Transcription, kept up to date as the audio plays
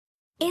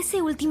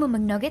Ese último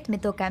McNugget me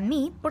toca a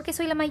mí porque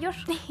soy la mayor.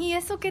 ¿Y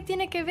eso qué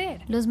tiene que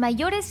ver? Los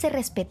mayores se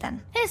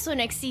respetan. Eso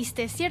no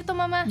existe, ¿cierto,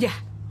 mamá? Ya,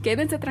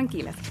 quédense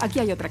tranquilas. Aquí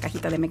hay otra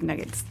cajita de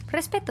McNuggets.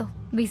 Respeto,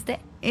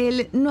 ¿viste?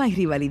 No hay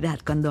rivalidad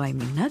cuando hay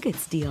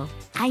McNuggets deal.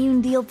 Hay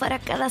un deal para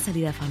cada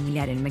salida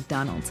familiar en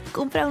McDonald's.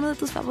 Compra uno de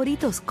tus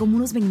favoritos, como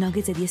unos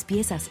McNuggets de 10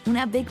 piezas,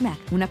 una Big Mac,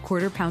 una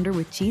Quarter Pounder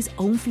with Cheese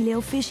o un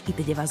Filet-O-Fish y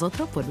te llevas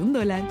otro por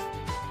 $1.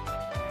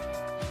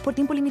 Por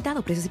tiempo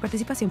limitado, precios y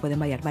participación pueden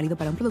variar. Válido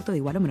para un producto de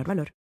igual o menor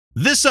valor.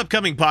 This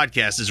upcoming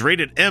podcast is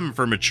rated M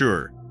for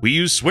mature. We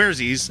use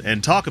swearsies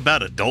and talk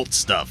about adult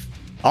stuff.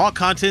 All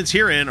contents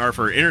herein are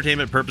for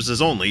entertainment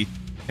purposes only,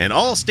 and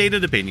all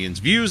stated opinions,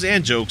 views,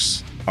 and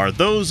jokes are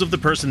those of the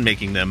person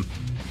making them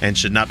and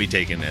should not be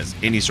taken as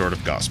any sort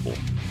of gospel.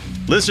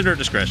 Listener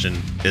discretion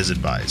is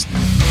advised.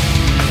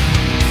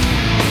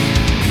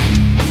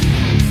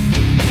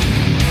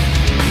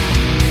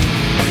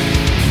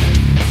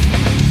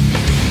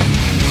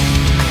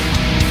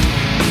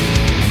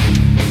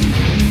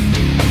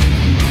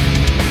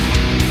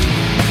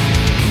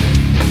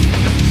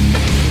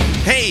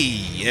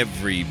 Hey,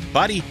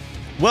 everybody.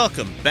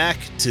 Welcome back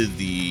to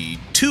the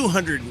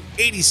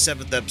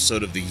 287th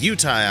episode of the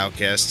Utah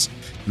Outcasts.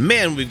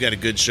 Man, we've got a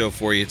good show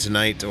for you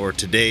tonight or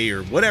today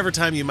or whatever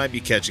time you might be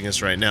catching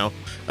us right now.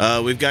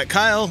 We've got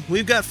Kyle,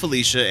 we've got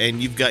Felicia,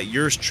 and you've got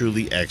yours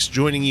truly, X,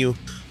 joining you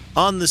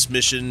on this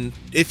mission,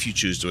 if you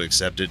choose to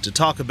accept it, to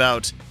talk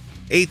about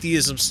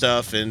atheism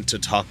stuff and to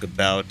talk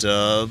about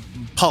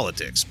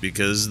politics,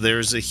 because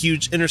there's a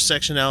huge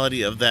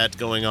intersectionality of that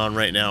going on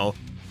right now,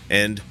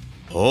 and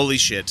holy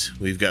shit,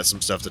 we've got some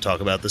stuff to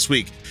talk about this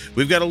week.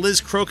 We've got a Liz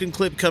Crokin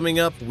clip coming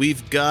up.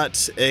 We've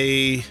got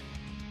a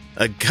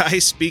guy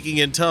speaking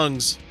in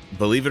tongues.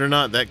 Believe it or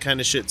not, that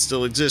kind of shit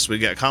still exists. We've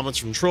got comments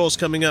from trolls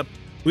coming up.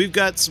 We've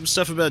got some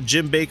stuff about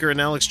Jim Bakker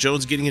and Alex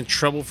Jones getting in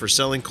trouble for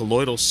selling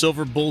colloidal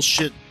silver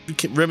bullshit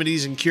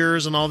remedies and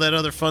cures and all that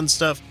other fun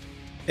stuff.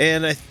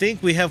 And I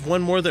think we have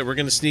one more that we're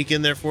going to sneak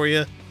in there for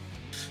you.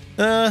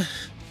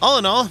 All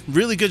in all,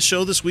 really good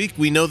show this week.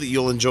 We know that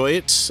you'll enjoy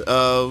it.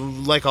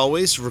 Like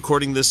always,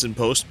 recording this in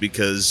post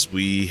because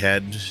we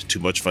had too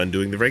much fun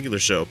doing the regular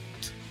show.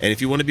 And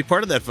if you want to be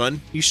part of that fun,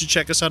 you should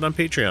check us out on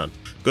Patreon.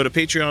 Go to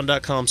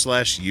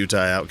patreon.com/Utah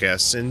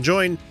Outcasts and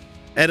join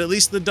at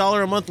least the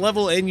 $1 a month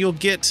level, and you'll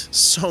get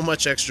so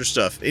much extra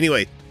stuff.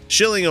 Anyway,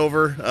 shilling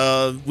over.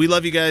 We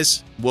love you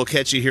guys. We'll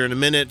catch you here in a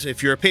minute.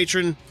 If you're a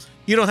patron,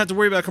 you don't have to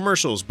worry about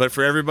commercials. But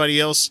for everybody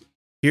else,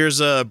 here's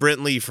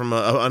Brent Lee from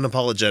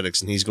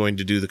Unapologetics, and he's going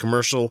to do the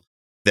commercial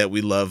that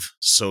we love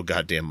so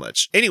goddamn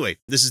much. Anyway,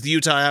 this is the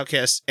Utah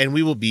Outcasts, and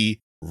we will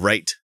be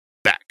right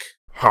back.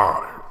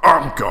 Hi,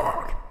 I'm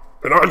God,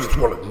 and I just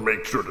wanted to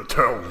make sure to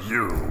tell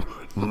you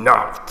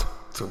not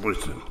to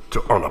listen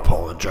to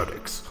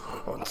Unapologetics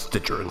on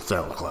Stitcher and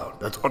SoundCloud.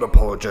 That's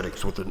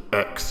Unapologetics with an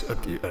X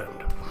at the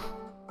end.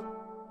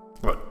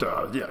 But,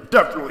 yeah,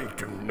 definitely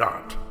do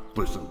not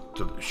listen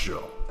to the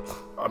show.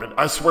 I mean,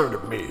 I swear to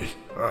me,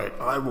 alright,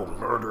 I will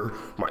murder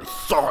my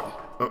son.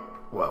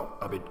 Well,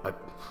 I mean, I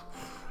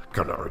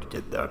kind of already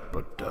did that,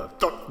 but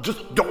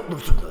just don't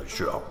listen to the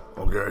show,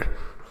 okay?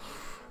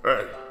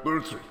 Hey,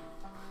 Lucy.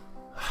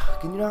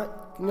 Can you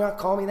not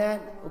call me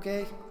that,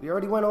 okay? We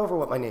already went over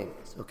what my name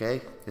is,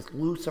 okay? It's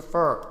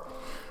Lucifer.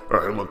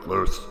 Alright, look,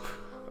 Luce.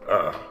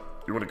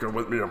 You want to come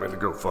with me? I'm going to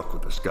go fuck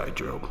with this guy,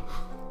 Joe.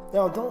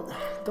 No,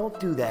 don't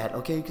do that,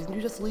 okay? Can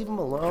you just leave him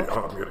alone? Yeah,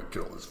 I'm gonna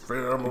kill his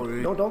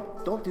family. No,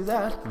 don't do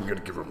that. I'm gonna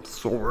give him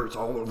sores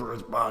all over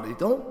his body.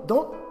 Don't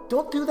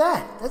do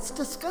that. That's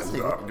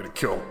disgusting. And I'm gonna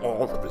kill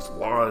all of his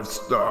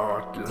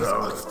livestock. You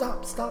know?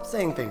 Stop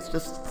saying things.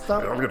 Just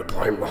stop. Yeah, I'm gonna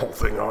blame the whole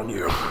thing on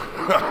you.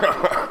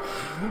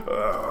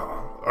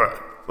 All right,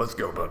 let's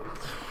go, bud.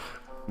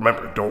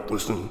 Remember, don't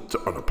listen to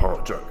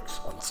Unapologetics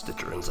on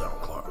Stitcher and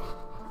SoundCloud.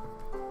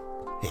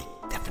 Hey,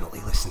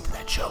 definitely listen to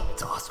that show.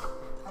 It's awesome.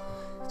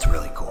 It's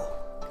really cool.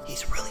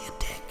 He's really a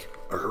dick.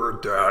 I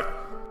heard that.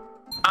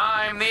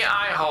 I'm the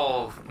eye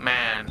hole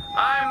man.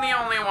 I'm the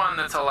only one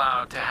that's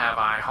allowed to have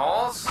eye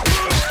holes.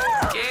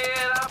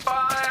 Get up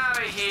on out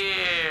of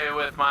here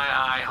with my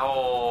eye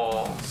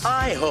holes.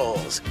 Eye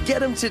holes. Get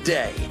them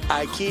today.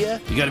 IKEA.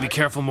 You gotta be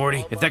careful,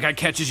 Morty. If that guy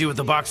catches you with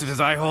a box of his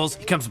eye holes,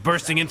 he comes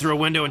bursting in through a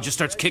window and just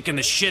starts kicking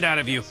the shit out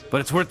of you. But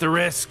it's worth the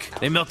risk.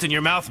 They melt in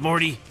your mouth,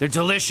 Morty. They're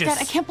delicious. Dad,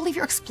 I can't believe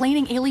you're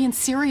explaining alien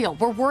cereal.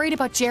 We're worried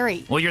about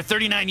Jerry. Well, you're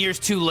 39 years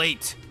too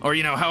late. Or,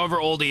 however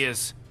old he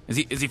is. Is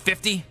he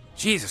 50?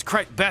 Jesus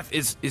Christ, Beth,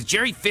 is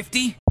Jerry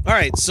 50? All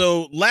right,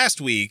 so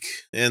last week,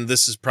 and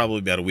this is probably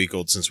about a week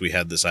old since we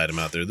had this item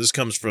out there. This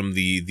comes from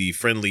the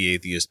Friendly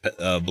Atheist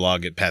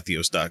blog at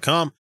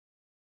pathos.com,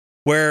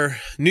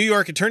 where New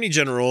York Attorney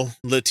General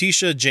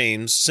Letitia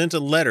James sent a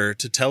letter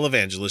to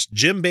televangelist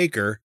Jim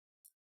Bakker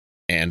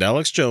and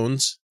Alex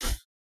Jones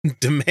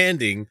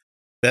demanding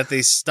that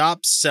they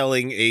stop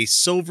selling a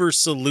silver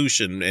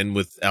solution, and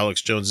with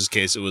Alex Jones's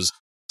case, it was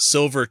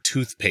silver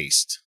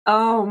toothpaste.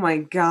 Oh my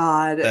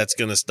God. That's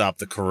going to stop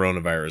the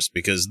coronavirus,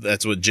 because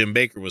that's what Jim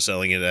Bakker was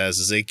selling it as,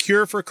 is a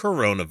cure for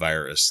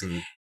coronavirus.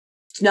 And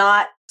It's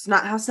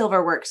not how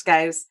silver works,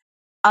 guys.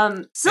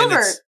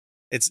 Silver.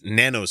 It's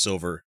nano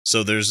silver.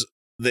 So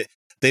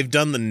they've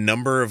done the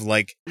number of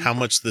like how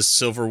much this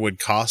silver would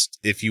cost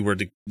if you were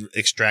to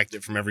extract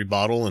it from every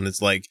bottle, and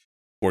it's like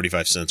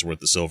 45 cents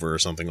worth of silver or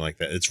something like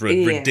that. It's a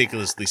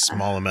ridiculously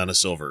small amount of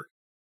silver.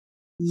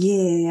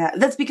 Yeah,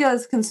 that's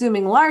because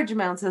consuming large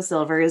amounts of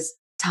silver is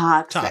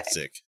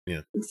toxic.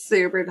 Yeah. It's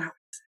super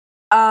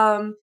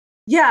toxic.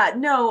 Yeah,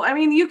 no, I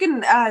mean, you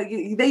can,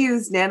 they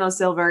use nano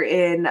silver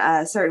in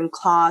certain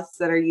cloths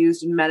that are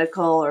used in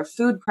medical or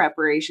food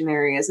preparation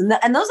areas.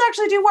 And those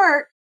actually do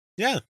work.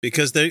 Yeah,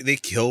 because they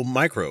kill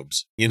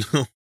microbes, you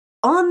know?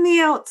 On the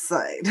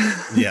outside.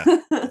 Yeah.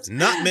 It's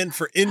not meant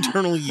for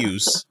internal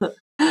use.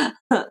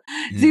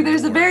 See,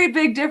 there's a very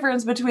big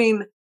difference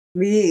between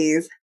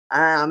these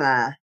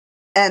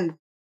and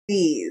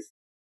these.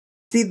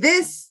 See,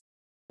 this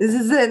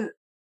isn't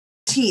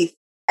teeth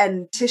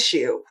and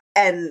tissue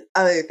and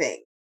other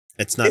things.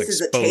 It's not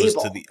this exposed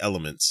to the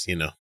elements, you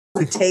know.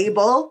 It's a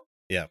table.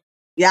 Yeah.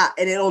 Yeah,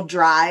 and it'll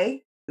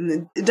dry.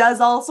 And it does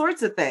all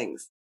sorts of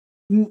things.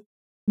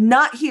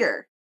 Not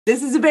here.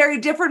 This is a very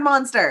different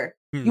monster.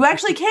 You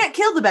actually can't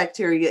kill the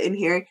bacteria in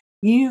here.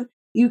 You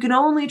can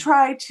only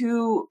try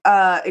to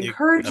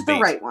encourage the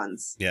right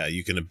ones. Yeah,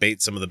 you can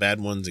abate some of the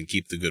bad ones and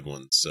keep the good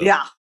ones. So.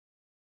 Yeah.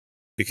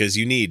 Because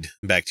you need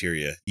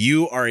bacteria.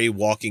 You are a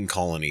walking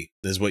colony,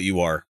 is what you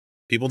are.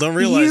 People don't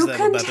realize that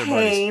about their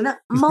bodies. You contain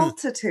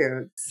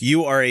multitudes.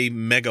 You are a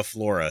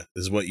megaflora,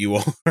 is what you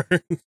are.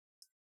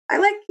 I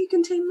like you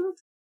contain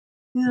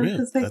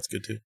multitudes. Yeah, that's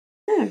good too.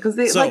 Yeah,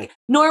 because like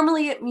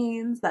normally it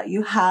means that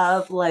you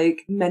have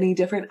like many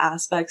different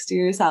aspects to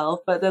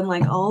yourself, but then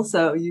like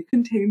also you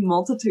contain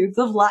multitudes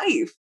of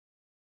life.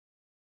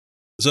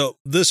 So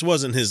this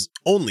wasn't his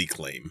only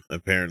claim.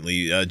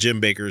 Apparently, Jim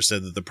Bakker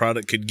said that the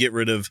product could get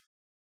rid of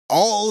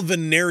all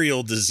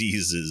venereal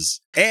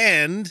diseases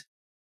and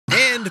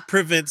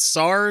prevent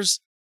SARS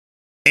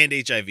and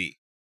HIV.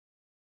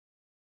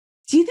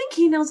 Do you think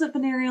he knows what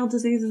venereal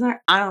diseases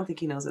are? I don't think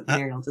he knows what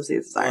venereal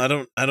diseases are.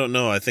 I don't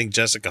know. I think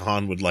Jessica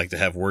Hahn would like to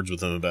have words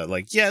with him about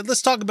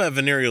let's talk about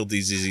venereal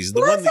diseases.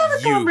 Let's have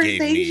a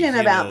conversation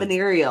about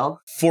venereal.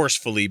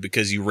 Forcefully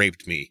because you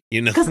raped me,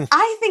 you know? Because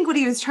I think what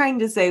he was trying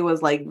to say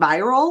was like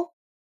viral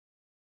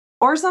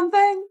or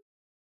something.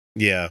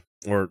 Yeah,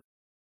 or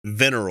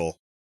veneral.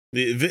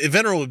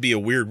 Veneral would be a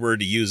weird word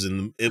to use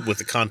with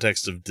the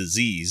context of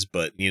disease,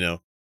 but you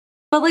know.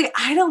 But like,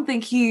 I don't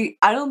think he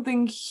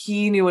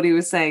knew what he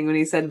was saying when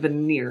he said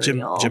venereal. Jim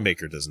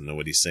Bakker doesn't know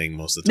what he's saying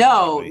most of the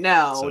time.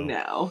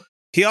 No.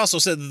 He also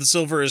said that the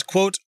silver is,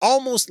 quote,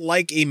 almost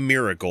like a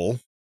miracle.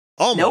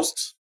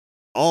 Almost.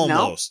 Nope.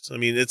 Almost. Nope. I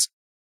mean, it's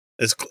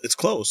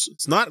close.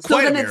 It's not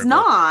quite a miracle. It's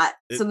not.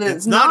 So then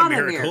it's not a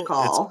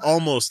miracle. It's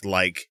almost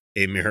like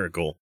a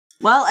miracle.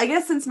 Well, I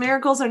guess since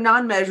miracles are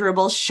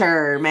non-measurable,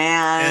 sure,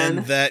 man.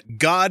 And that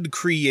God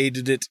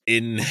created it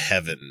in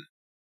heaven.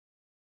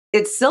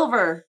 It's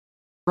silver,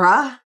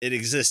 bruh. It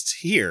exists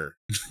here.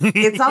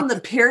 It's on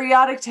the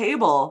periodic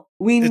table.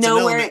 We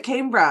know where it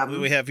came from.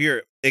 We have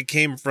here. It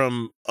came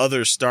from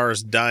other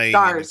stars dying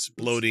and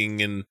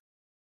exploding and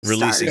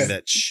releasing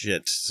that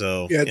shit.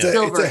 So yeah,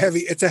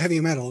 it's a heavy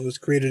metal. It was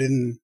created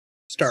in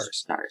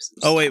stars.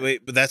 Oh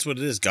wait, but that's what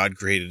it is. God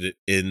created it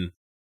in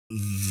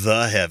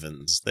the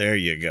heavens. There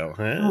you go.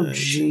 Oh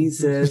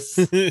Jesus.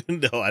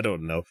 No, I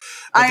don't know.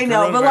 I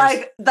know, but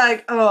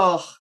like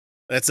oh.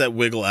 That's that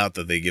wiggle out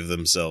that they give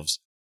themselves.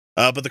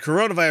 But the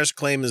coronavirus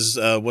claim is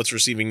what's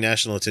receiving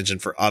national attention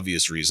for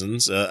obvious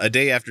reasons. A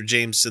day after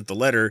James sent the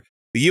letter,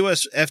 the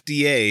U.S.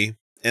 FDA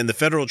and the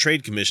Federal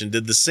Trade Commission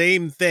did the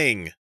same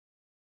thing,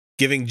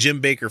 giving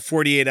Jim Bakker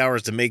 48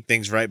 hours to make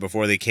things right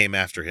before they came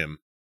after him.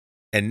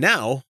 And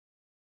now,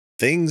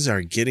 things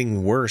are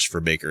getting worse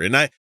for Bakker.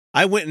 And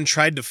I went and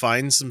tried to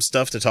find some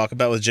stuff to talk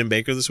about with Jim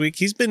Bakker this week.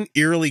 He's been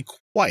eerily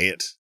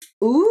quiet.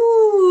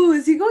 Ooh,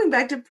 is he going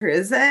back to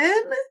prison?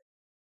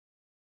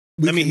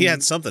 He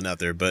had something out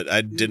there, but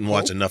I didn't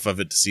watch enough of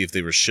it to see if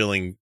they were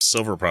shilling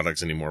silver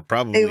products anymore.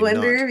 Probably I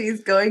wonder if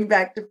he's going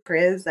back to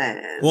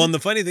prison. Well, and the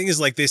funny thing is,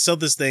 like, they sell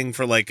this thing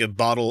for like a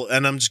bottle,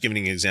 and I'm just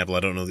giving an example.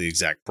 I don't know the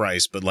exact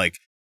price, but like,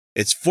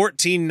 it's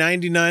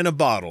 $14.99 a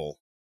bottle,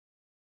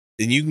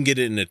 and you can get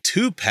it in a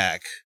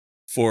 2-pack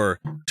for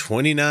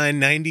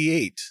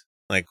 $29.98.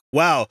 Like,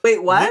 wow!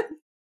 Wait, what?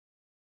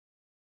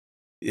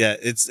 Yeah,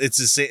 it's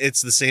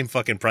the same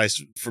fucking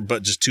price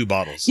but just 2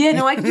 bottles. Yeah,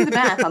 no, I can do the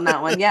math on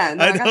that one. Yeah,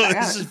 no, I know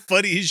it's just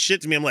funny as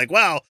shit to me. I'm like,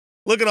 wow,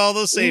 look at all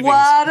those savings.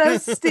 What a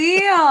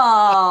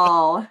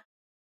steal!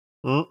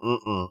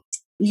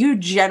 You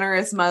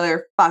generous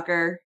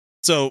motherfucker.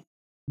 So,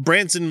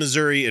 Branson,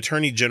 Missouri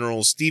Attorney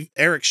General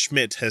Eric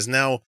Schmidt has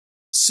now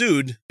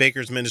sued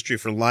Bakker's ministry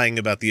for lying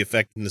about the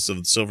effectiveness of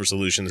the silver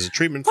solution as a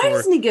treatment Why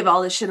doesn't he give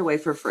all this shit away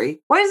for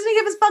free? Why doesn't he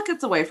give his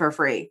buckets away for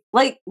free?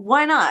 Like,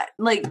 why not?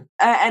 Like,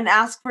 and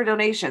ask for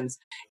donations.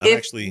 I'm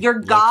actually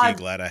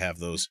glad I have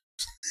those.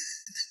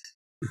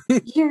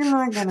 You're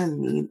not gonna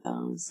need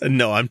those.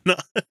 No, I'm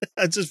not.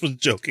 I just was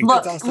joking.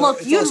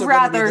 Look, you'd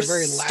rather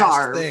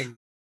starve.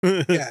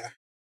 Yeah.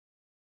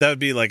 That would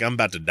be like, I'm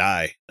about to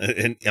die,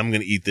 and I'm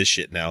going to eat this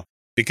shit now.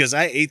 because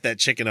I ate that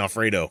chicken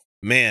Alfredo.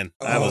 Man,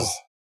 I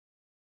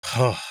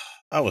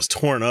was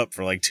torn up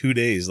for like 2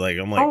 days. Like,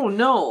 I'm like, oh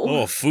no.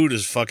 Oh, food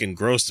is fucking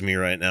gross to me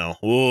right now.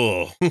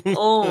 Whoa.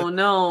 Oh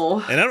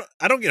no. And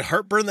I don't get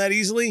heartburn that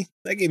easily.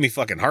 That gave me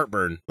fucking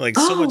heartburn. Like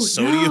so much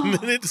sodium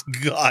in it.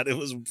 God, it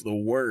was the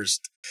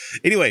worst.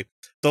 Anyway,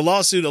 the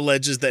lawsuit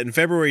alleges that in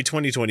February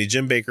 2020,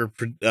 Jim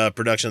Bakker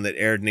production that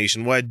aired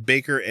nationwide,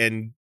 Bakker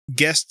and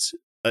guest,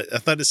 I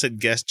thought it said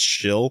guest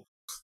shill,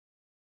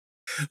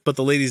 but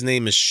the lady's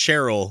name is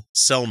Cheryl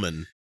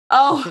Selman.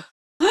 Oh.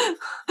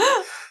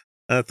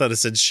 I thought it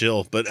said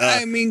shill, but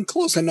I mean,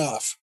 close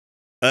enough.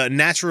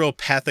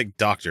 Naturopathic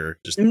doctor.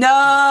 Just no,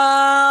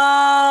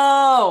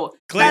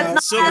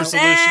 claimed silver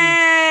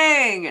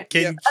solution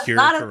can cure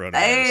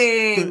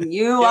coronavirus. Thing.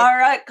 You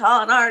are a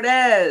con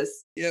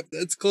artist. Yep,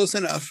 that's close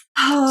enough.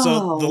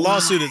 So the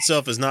lawsuit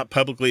itself is not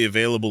publicly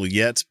available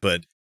yet,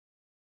 but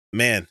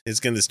man, it's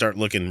going to start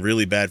looking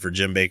really bad for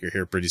Jim Bakker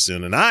here pretty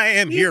soon, and I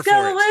am here for it.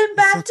 Going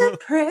back to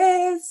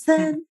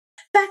prison.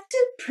 Back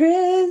to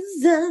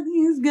prison.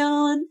 He's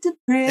going to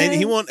prison. And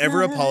he won't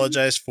ever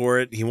apologize for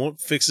it. He won't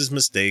fix his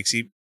mistakes.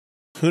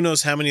 Who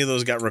knows how many of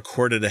those got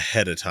recorded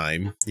ahead of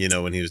time,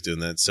 when he was doing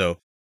that. So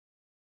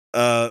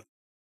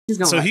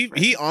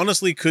he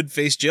honestly could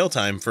face jail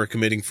time for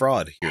committing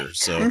fraud here.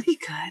 So he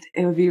could.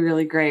 It would be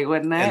really great,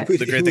 wouldn't it? And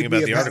the great thing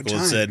about the article,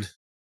 it said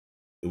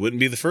it wouldn't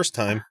be the first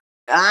time.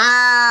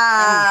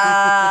 Ah.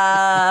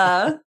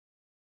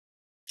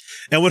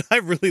 And what I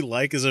really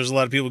like is there's a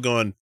lot of people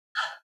going,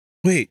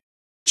 wait,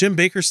 Jim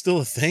Bakker's still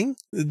a thing?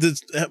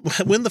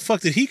 When the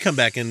fuck did he come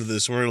back into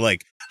this? And we're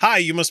like, hi,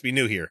 you must be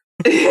new here.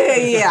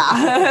 Yeah.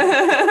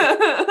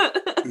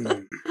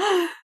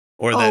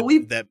 Or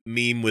that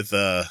meme with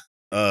the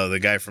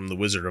guy from The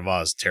Wizard of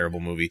Oz, terrible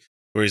movie,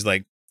 where he's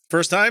like,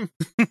 first time?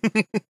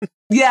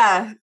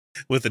 Yeah.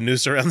 With a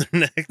noose around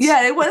their necks.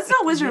 Yeah, it's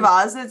not Wizard of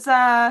Oz. It's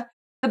The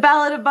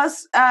Ballad of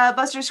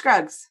Buster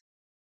Scruggs.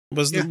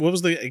 What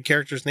was the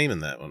character's name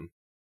in that one?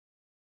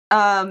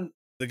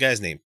 The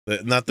guy's name,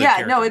 not the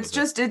character. No, it's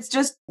just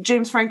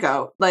James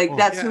Franco. Like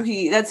that's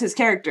his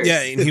character.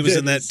 Yeah, and he was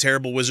in that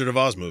terrible Wizard of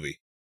Oz movie.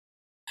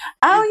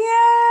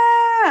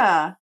 Oh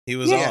yeah, he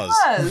was Oz.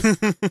 I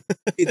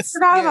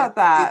forgot about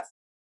that.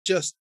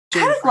 Just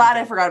I'm kind of glad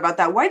I forgot about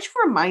that. Why'd you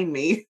remind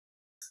me?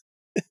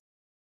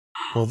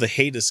 Well, they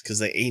hate us because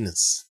they ain't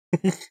us.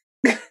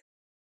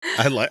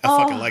 I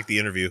fucking like the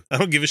interview. I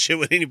don't give a shit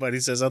what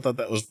anybody says. I thought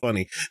that was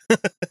funny.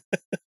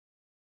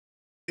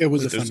 It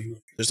was a funny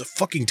movie. There's a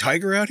fucking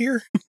tiger out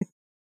here?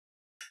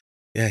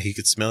 Yeah, he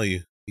could smell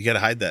you. You gotta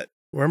hide that.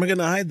 Where am I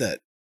gonna hide that?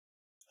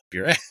 Up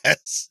your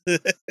ass.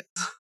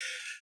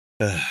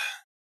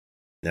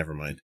 Never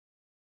mind.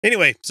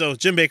 Anyway, so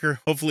Jim Bakker,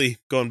 hopefully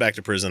going back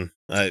to prison.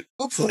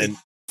 Hopefully. And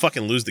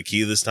fucking lose the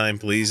key this time,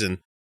 please. And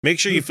make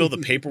sure you fill the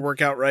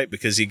paperwork out right,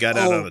 because he got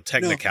out on a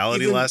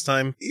technicality last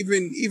time.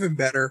 Even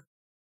better.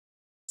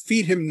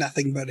 Feed him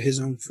nothing but his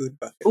own food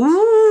bucket.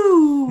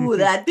 Ooh,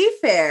 that'd be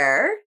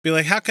fair. Be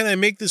like, how can I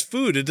make this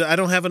food? I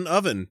don't have an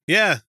oven.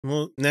 Yeah,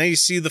 well, now you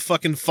see the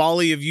fucking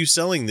folly of you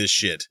selling this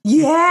shit.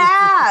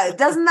 Yeah,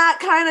 doesn't that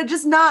kind of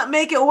just not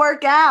make it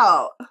work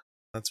out?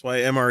 That's why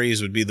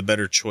MREs would be the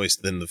better choice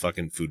than the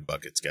fucking food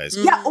buckets, guys.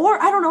 Yeah,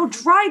 or, I don't know,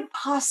 dried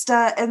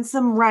pasta and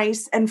some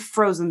rice and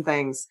frozen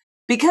things.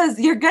 Because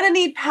you're going to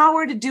need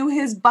power to do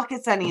his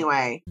buckets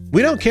anyway.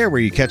 We don't care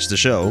where you catch the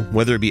show,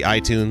 whether it be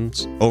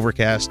iTunes,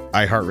 Overcast,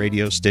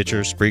 iHeartRadio,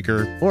 Stitcher,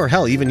 Spreaker, or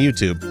hell, even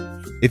YouTube.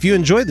 If you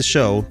enjoy the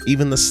show,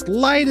 even the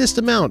slightest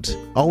amount,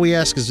 all we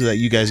ask is that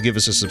you guys give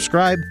us a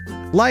subscribe,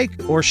 like,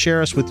 or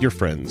share us with your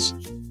friends.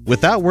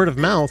 Without word of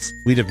mouth,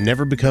 we'd have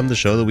never become the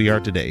show that we are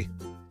today.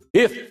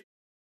 If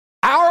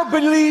our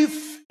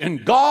belief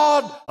in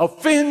God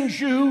offends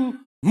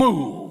you,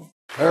 move.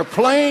 There are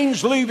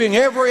planes leaving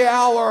every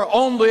hour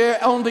on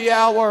the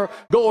hour,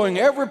 going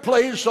every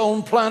place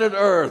on planet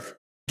Earth.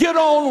 Get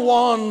on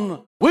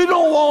one. We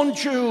don't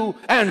want you,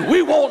 and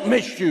we won't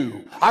miss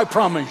you. I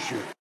promise you.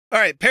 All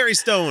right, Perry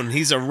Stone.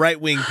 He's a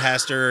right-wing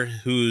pastor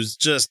who's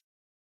just,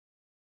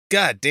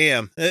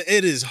 goddamn,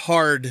 it is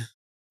hard.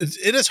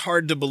 It is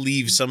hard to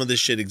believe some of this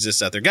shit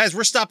exists out there. Guys,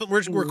 we're stopping.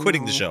 We're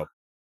quitting the show.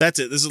 That's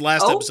it. This is the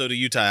last episode of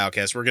Utah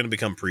Outcast. We're going to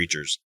become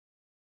preachers.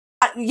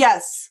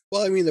 Yes.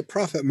 Well, I mean, the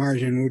profit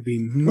margin would be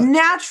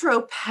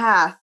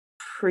naturopath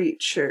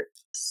preachers.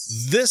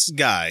 This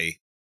guy,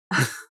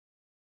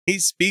 he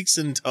speaks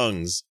in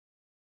tongues,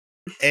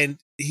 and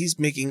he's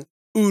making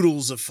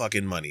oodles of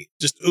fucking money.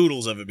 Just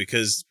oodles of it,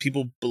 because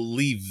people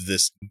believe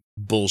this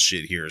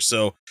bullshit here.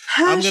 So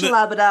I'm gonna.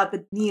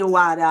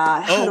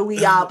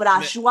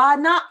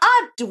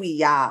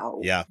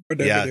 Yeah.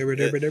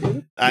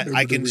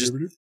 I can just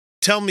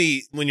tell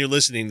me when you're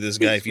listening to this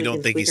guy if you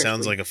don't think he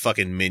sounds like a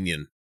fucking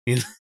minion. You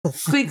know?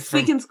 Squeak,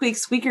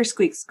 squeaker,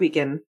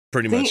 squeaking.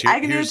 Pretty much. I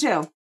can do it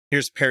too.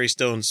 Here's Perry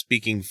Stone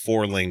speaking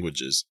 4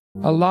 languages.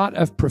 A lot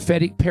of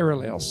prophetic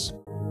parallels.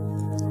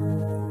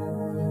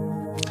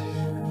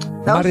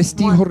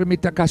 Maristi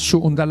hormita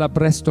kashu undala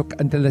brestok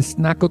andele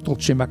snako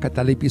tolchima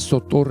katalipi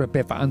sotore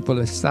pefa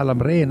anfole salam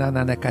reina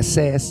nana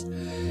kases.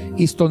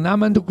 Isto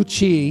naman do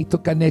kuchi to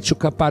kanecho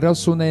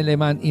kaparaso na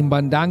eleman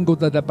imbandango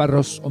da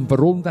paros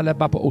veron da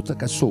baba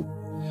utakaso.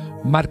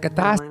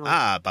 Markatas.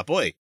 Ah,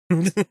 papoy.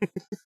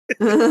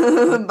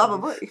 Baba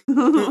boy.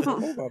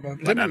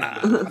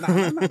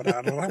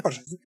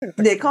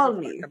 They call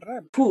me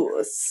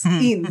Puss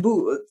in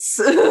Boots.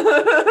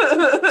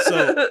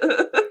 So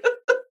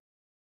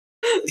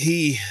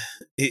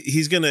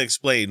he's going to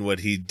explain what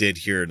he did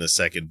here in a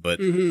second, but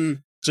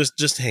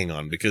just hang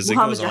on because it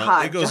goes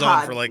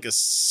on for like a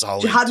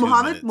solid Jihad 2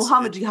 Muhammad? minutes.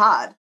 Muhammad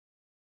Jihad.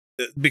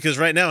 Because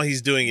right now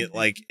he's doing it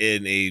like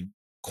in a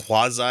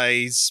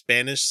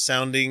quasi-Spanish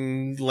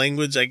sounding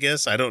language, I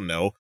guess. I don't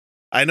know.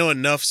 I know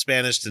enough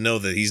Spanish to know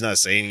that he's not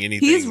saying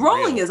anything. He's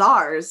rolling real. his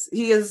R's.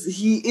 He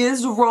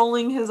is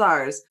rolling his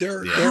R's.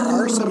 There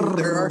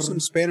are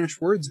some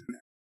Spanish words in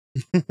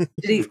there.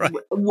 Did he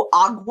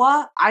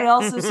agua? I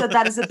also said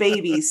that as a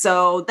baby,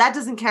 so that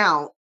doesn't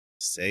count.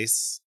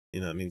 Seis,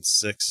 I mean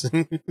 6.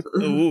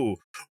 ooh,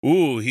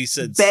 he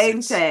said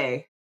 20. Six.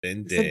 He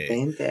said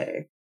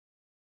 20.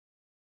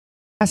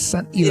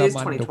 San It ila is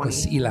mando 2020.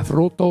 kas ila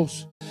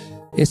frutos.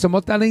 Esa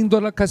motaling do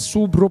la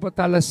kasubro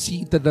patala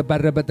sita da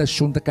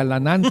barabadasyon da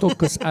kalananto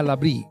kas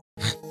alabri.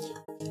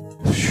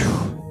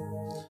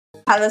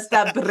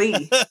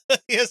 Palastabri.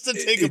 He has to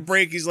take a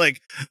break. He's like,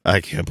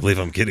 I can't believe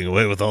I'm getting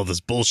away with all this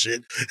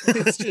bullshit.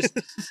 It's just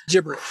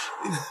gibberish.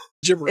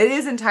 Gibberish. It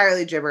is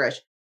entirely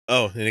gibberish.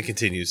 Oh, and it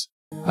continues.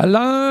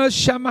 Ala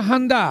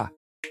shamahanda.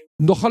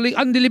 Nokhali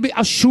andilibi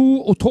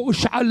ashu uto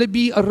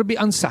sha'alibi arabi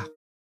ansa.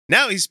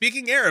 Now he's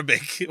speaking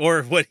Arabic,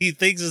 or what he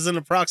thinks is an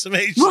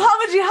approximation.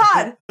 Muhammad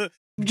Jihad.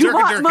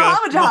 Durka.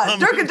 Muhammad Jihad.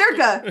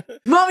 Durka.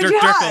 Muhammad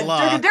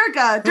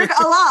Jihad. Durka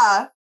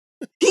Allah.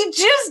 He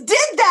just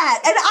did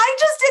that. And I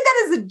just did that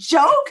as a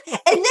joke.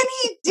 And then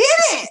he did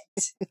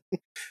it.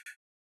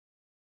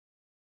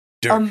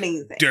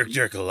 Amazing.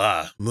 Dirk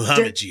Allah.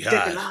 Muhammad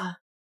Jihad.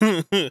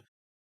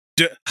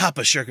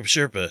 Hapa Sherpa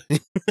Sherpa.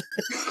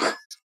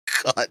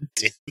 God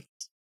damn it.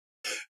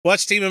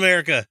 Watch Team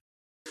America.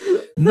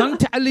 Nang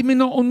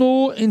ta'alimino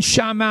uno in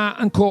shama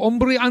anko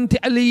umbri anti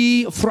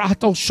ali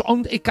frahto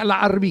shond ikala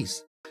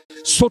arbis.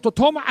 Soto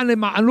toma ane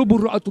maano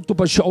buru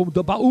atutupa shom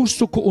da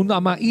bausu ko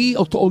unamai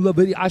o to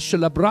olaberi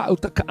ashala bra o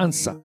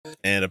takaansa.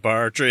 And a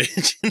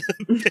partridge in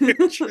a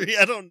pear tree.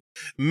 I don't,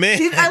 man.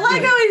 I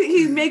like how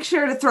he makes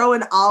sure to throw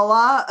in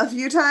Allah a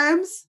few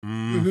times.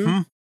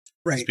 Mm-hmm.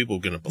 Right. These people are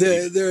gonna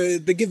believe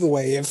the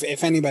giveaway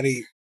if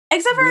anybody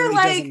Except for really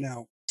like, doesn't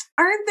know.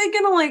 aren't they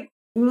gonna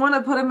want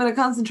to put him in a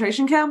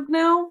concentration camp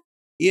now?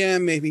 Yeah,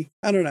 maybe.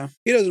 I don't know.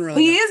 He doesn't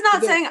really. He know. is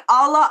not saying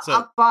Allah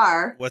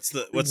Akbar. What's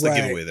the Right.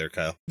 giveaway there,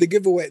 Kyle? The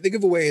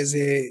giveaway is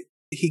he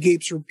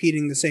keeps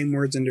repeating the same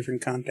words in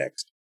different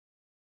contexts.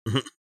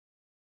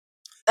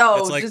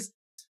 Oh,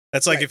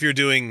 That's like if you're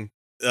doing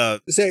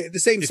the same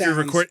if sounds.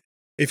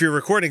 you're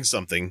recording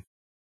something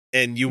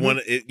and you want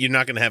you're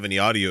not going to have any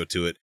audio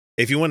to it.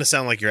 If you want to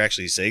sound like you're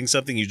actually saying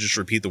something, you just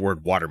repeat the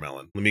word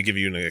watermelon. Let me give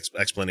you an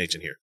explanation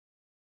here.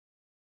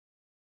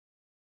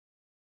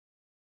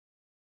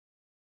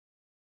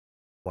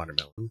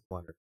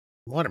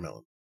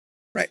 Watermelon.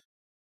 Right.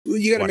 Well,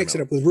 you got to mix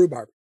it up with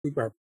rhubarb.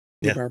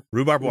 Yeah.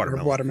 Rhubarb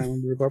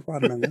watermelon. Rhubarb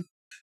watermelon.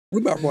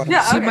 Rhubarb watermelon.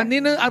 Yeah, Si okay.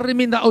 manina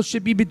arimina o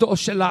si bibito o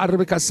sila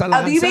arabika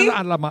salahan Habibi? sala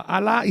alama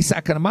ala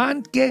isa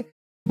kanaman ke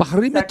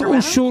bahrimito o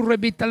shu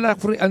rebita la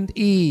fri and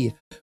i.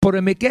 Por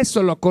me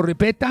queso lo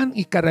corripetan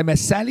y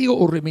caramesali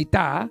o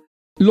remita.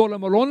 Lola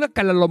molona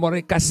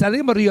kalalomore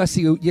kasali mario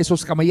si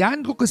Jesus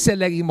kamayan ko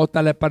selegi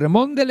motale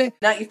paramondele.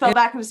 No, you fell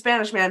back into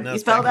Spanish, man. No, You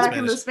it's fell back back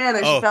in into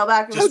Spanish. Spanish. You fell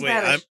back into Just wait.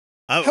 Spanish.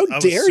 How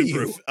dare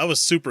you? I was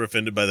super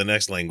offended by the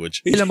next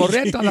language. Y la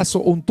moreta la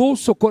so unto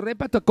so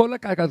correpa to cola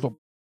kagato.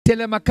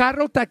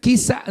 Telemakaro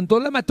takisa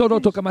andola matoro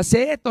to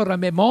kamase to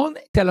ramemon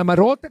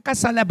telemarota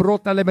kasala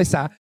brota le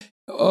mesa.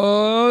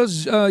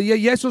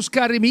 Jesus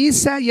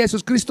karimisa,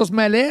 Jesus Christos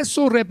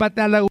meleso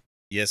repatala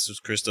Jesus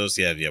Christos.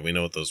 Yeah, we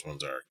know what those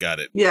ones are. Got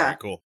it. Yeah. Very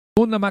cool.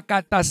 una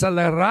makata sa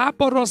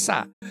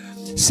raporosa.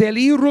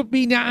 Selirup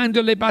mina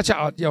andole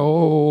bacha.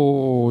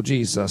 Oh,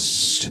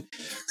 Jesus.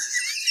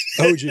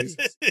 Oh, Jesus.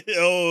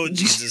 Oh,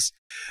 Jesus.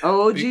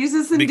 Oh,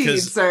 Jesus, indeed,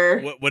 because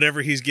sir.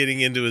 Whatever he's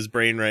getting into his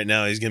brain right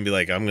now, he's going to be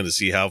like, I'm going to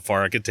see how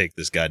far I can take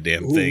this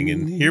goddamn thing.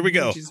 And here we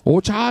go.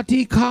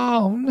 Ochati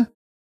kaun.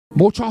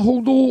 Mocha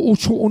hondo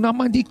ucho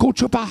unamandi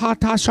kocha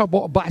pahata sa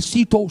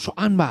basito so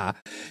anma.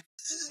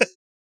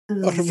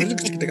 No.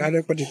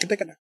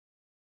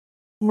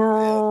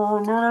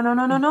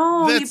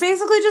 He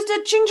basically just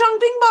did ching chong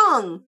ping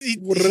pong.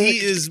 He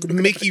is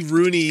Mickey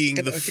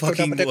Rooneying the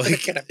fucking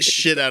like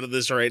shit out of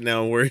this right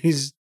now where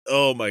he's,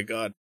 oh my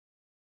God.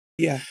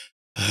 Yeah.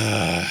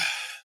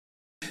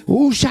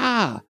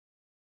 Usha.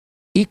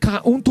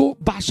 Ika unto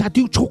basa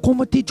tu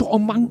chokomati cho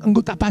omang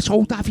anguta basa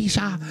uta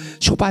visa.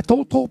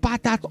 Sopato to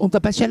patat on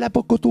the basela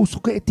pokotu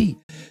suketi.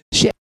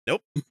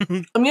 Nope.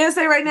 I'm going to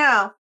say right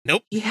now.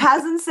 Nope. He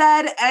hasn't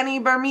said any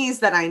Burmese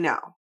that I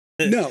know.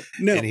 No.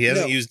 And he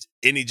hasn't used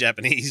any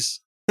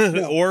Japanese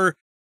or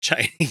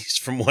Chinese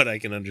from what I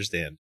can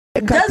understand.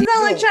 It does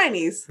sound like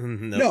Chinese.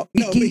 No,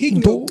 but he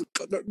can go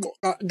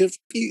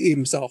defeat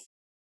himself.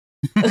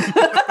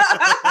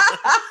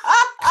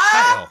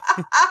 Kyle.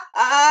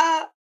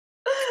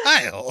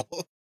 Kyle.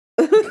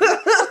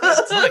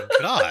 Oh my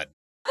God.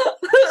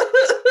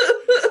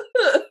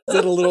 Is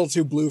it a little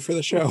too blue for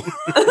the show?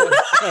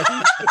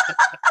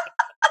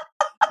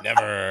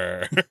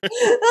 Never.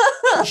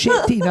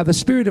 Shanti. Now, the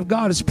Spirit of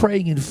God is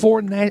praying in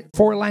four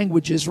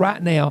languages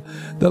right now.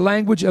 The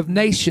language of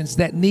nations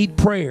that need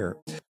prayer.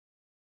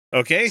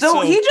 Okay.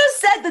 So he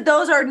just said that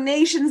those are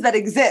nations that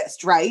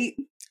exist, right?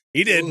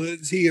 He did. Well,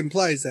 he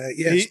implies that,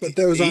 yes, but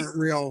those aren't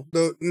real.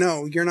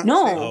 No, you're not.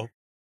 No.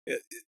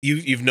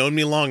 You've known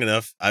me long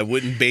enough. I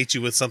wouldn't bait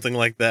you with something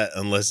like that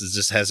unless it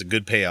just has a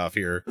good payoff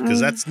here, because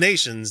that's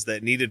nations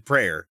that needed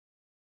prayer.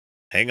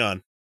 Hang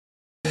on.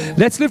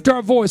 Let's lift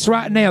our voice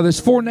right now. There's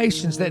 4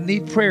 nations that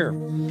need prayer.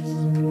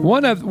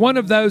 One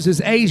of those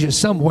is Asia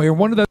somewhere.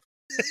 One of those.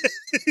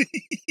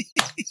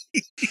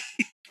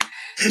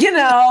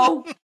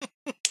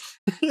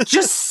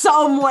 Just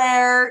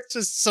somewhere.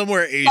 Just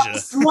somewhere Asia.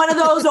 One of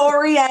those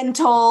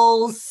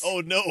Orientals.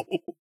 Oh no.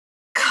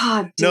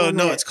 God damn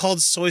No, it. it's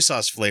called soy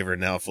sauce flavor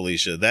now,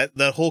 Felicia.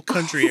 That whole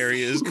country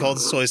area is called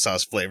soy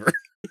sauce flavor.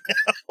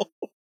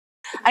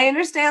 I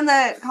understand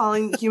that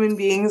calling human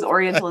beings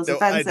Oriental is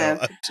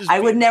offensive. I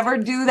would being- never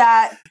do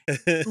that,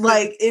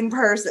 like in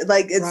person.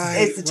 Like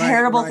it's a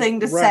terrible thing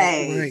to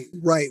say.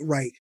 Right.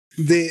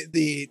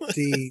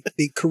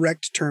 The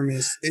correct term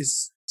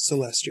is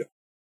celestial.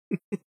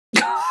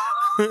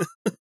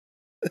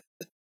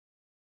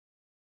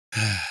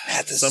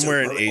 That's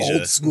Somewhere in Asia.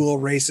 Old school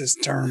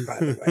racist term, by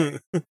the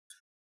way.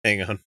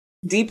 Hang on.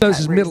 Deep. Those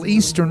is Middle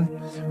Eastern.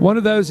 One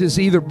of those is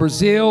either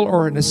Brazil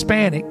or an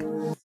Hispanic.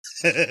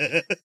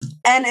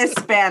 And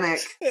Hispanic.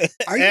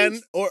 Are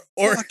you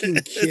fucking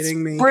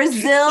kidding me?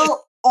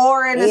 Brazil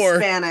or an Or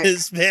Hispanic.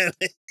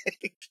 Hispanic.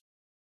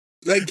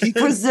 Like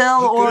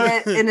Brazil or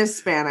an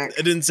Hispanic.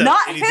 It didn't sound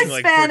Not anything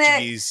like Hispanic.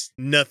 Portuguese.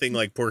 Nothing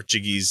like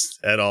Portuguese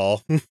at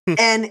all.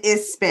 And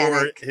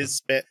Hispanic. Or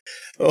Hispanic.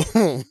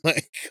 Oh my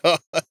God.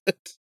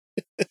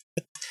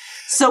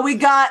 So we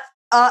got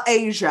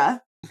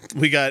Asia.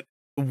 We got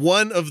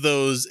one of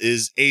those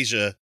is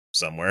Asia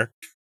somewhere.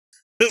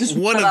 Just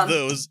One put of on-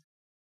 those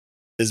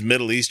is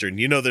Middle Eastern.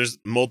 You know, there's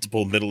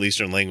multiple Middle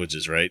Eastern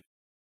languages, right?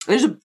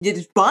 There's a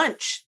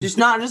bunch. Just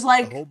not just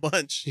like A whole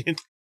bunch.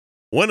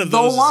 One of The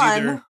those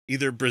one- is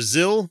either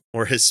Brazil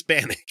or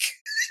Hispanic.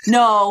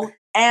 no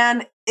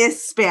and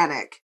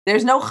Hispanic.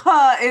 There's no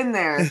in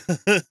there.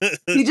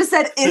 He just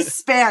said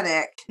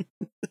Hispanic.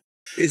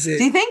 Is Do you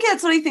it? think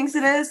that's what he thinks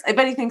it is? I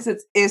bet he thinks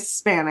it's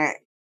Hispanic.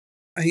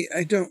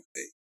 I don't.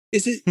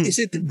 Is it? Is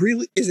it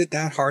really? Is it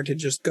that hard to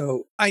just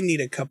go? I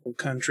need a couple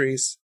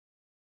countries.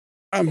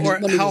 Or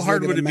Let me how just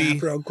hard look at would a it be?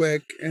 map real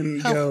quick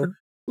and How go? hard?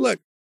 Look,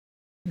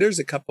 there's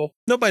a couple.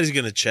 Nobody's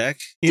gonna check.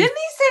 Didn't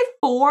he say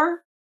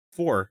 4?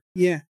 4.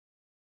 Yeah.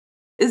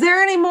 Is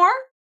there any more?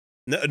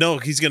 No,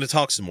 he's gonna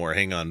talk some more.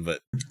 Hang on, but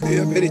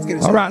Yeah, but it's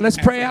gonna All right, let's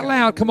pray out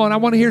loud. Come on, I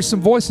want to hear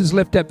some voices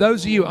lift up.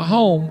 Those of you at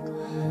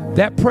home,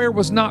 that prayer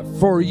was not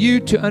for you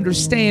to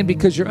understand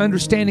because your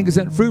understanding is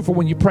unfruitful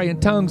when you pray in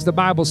tongues, the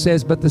Bible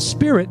says, but the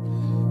Spirit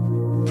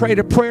prayed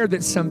a prayer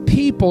that some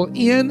people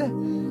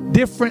in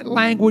different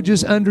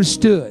languages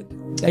understood.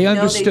 They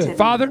understood. didn't.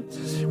 Father,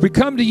 we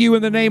come to you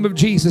in the name of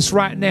Jesus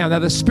right now. Now,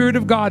 the Spirit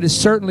of God is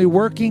certainly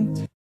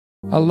working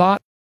a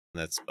lot.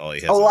 that's all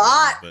he has. A on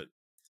lot. there,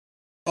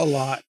 a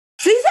lot.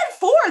 So he said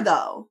 4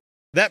 though.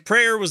 That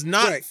prayer was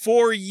not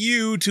for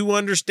you to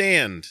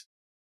understand.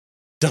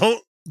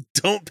 Don't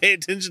pay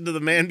attention to the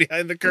man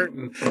behind the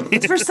curtain.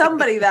 It's for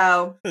somebody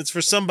though. It's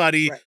for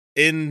somebody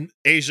in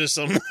Asia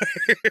somewhere.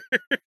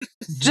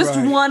 Just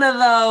one of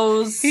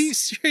those. He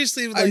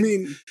seriously, like,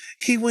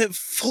 he went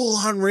full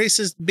on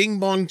racist, bing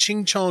bong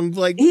ching chong,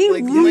 like He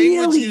language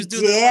really he was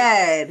doing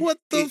that. did. What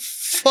the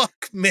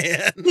fuck,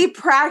 man? He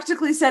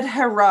practically said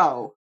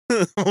hero.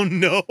 Oh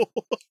no.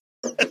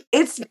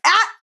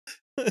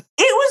 It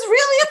was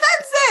really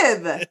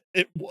offensive.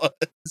 It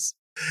was.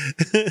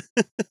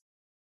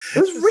 It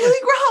was really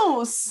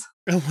gross.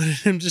 I wanted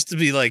him just to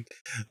be like,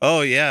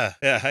 oh yeah,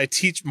 I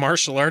teach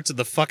martial arts at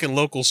the fucking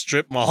local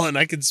strip mall and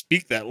I can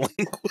speak that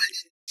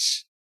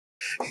language.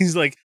 He's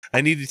like,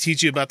 I need to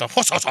teach you about the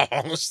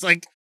it's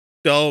like,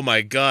 oh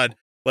my God.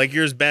 Like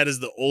you're as bad as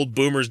the old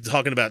boomers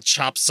talking about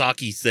chop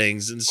socky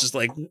things. And it's just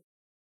like,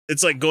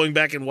 it's like going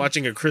back and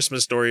watching A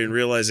Christmas Story and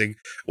realizing,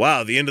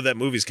 wow, the end of that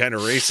movie's kind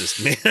of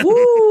racist, man.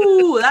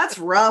 Ooh, that's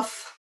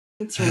rough.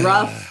 It's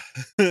rough.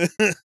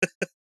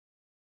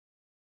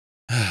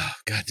 Oh,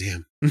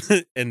 goddamn.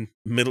 And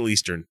Middle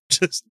Eastern.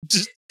 Just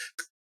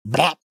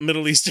bop,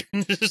 Middle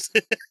Eastern.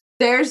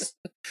 There's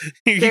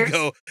Here you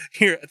go.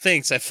 Here,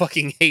 thanks. I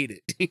fucking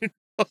hate it.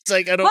 It's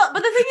like I don't. Well,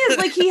 but the thing is,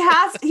 like,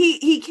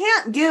 he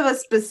can't give a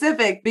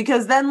specific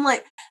because then,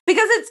 like,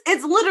 because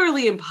it's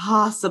literally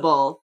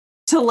impossible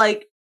to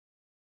like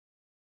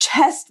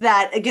test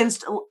that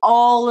against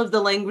all of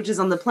the languages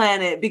on the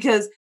planet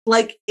because,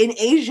 like, in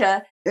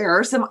Asia there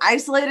are some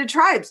isolated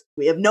tribes.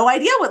 We have no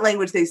idea what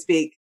language they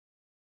speak.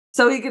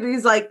 So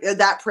he's like,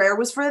 that prayer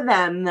was for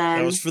them then.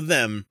 That was for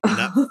them,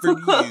 not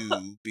for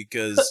you,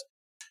 because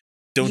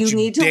don't you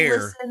need dare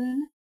to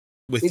listen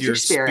with your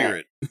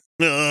spirit.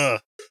 Ugh,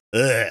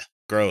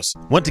 gross.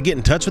 Want to get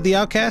in touch with the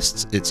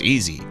Outcasts? It's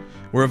easy.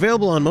 We're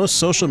available on most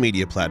social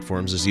media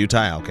platforms as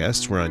Utah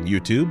Outcasts. We're on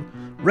YouTube,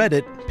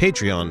 Reddit,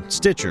 Patreon,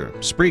 Stitcher,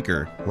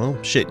 Spreaker, well,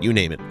 shit, you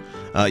name it.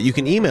 You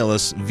can email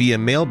us via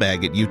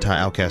mailbag at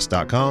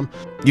utahoutcast.com.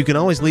 You can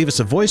always leave us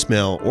a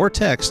voicemail or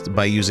text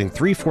by using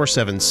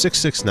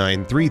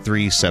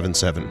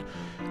 347-669-3377.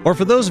 Or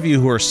for those of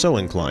you who are so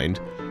inclined,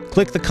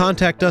 click the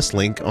Contact Us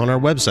link on our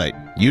website,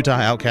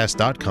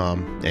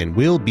 utahoutcast.com, and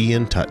we'll be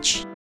in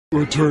touch.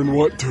 Return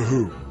what to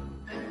who?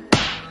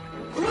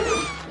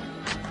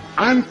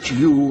 Aren't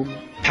you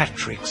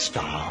Patrick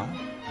Starr?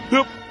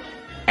 Yep.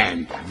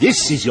 And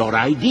this is your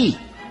ID?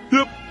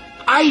 Yep.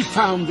 I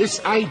found this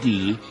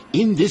ID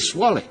in this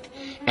wallet.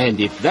 And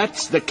if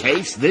that's the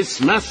case, this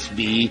must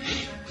be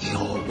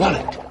your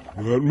wallet.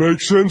 That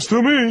makes sense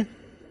to me.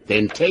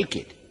 Then take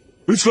it.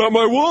 It's not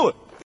my wallet.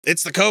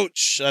 It's the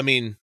coach. I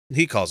mean,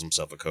 he calls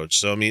himself a coach.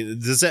 So, I mean,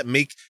 does that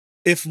make...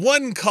 If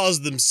one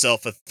calls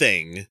themselves a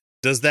thing,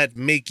 does that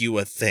make you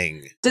a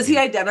thing? Does he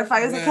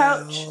identify as a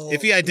coach?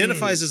 If he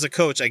identifies as a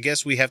coach, I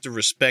guess we have to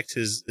respect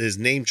his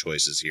name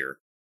choices here.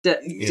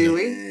 Do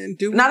we?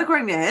 Not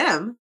according to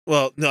him.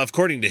 Well, no,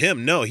 according to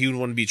him, no, he would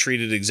want to be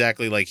treated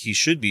exactly like he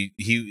should be.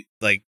 He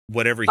like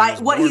whatever he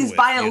was what born he's with,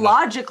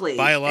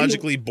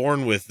 biologically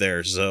born with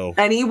there. So,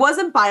 and he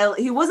wasn't born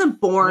he a wasn't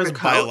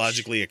coach.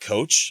 biologically a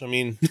coach. I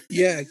mean,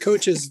 yeah,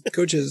 coach is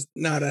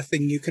not a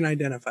thing you can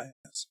identify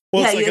as.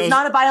 Well, yeah, it's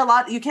not a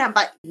biolog. You can't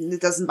buy. It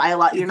doesn't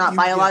You're not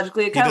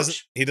biologically a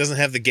coach. He doesn't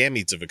have the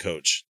gametes of a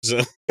coach.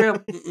 So,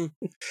 true.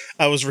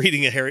 I was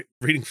reading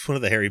one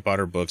of the Harry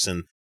Potter books,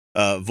 and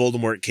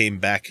Voldemort came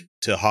back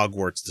to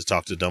Hogwarts to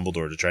talk to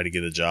Dumbledore to try to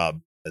get a job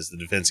as the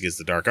Defense Against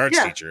the Dark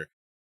Arts teacher.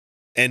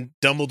 And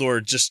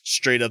Dumbledore just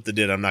straight up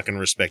did, I'm not going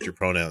to respect your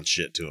pronouns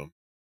shit to him.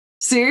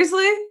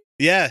 Seriously?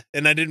 Yeah.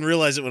 And I didn't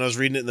realize it when I was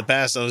reading it in the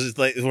past. I was just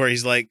like, where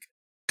he's like,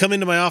 come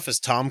into my office,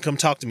 Tom. Come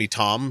talk to me,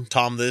 Tom.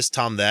 Tom this,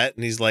 Tom that.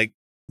 And he's like,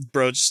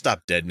 bro, just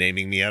stop dead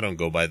naming me. I don't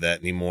go by that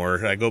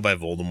anymore. I go by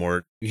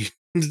Voldemort.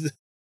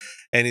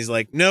 And he's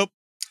like, nope.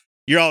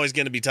 You're always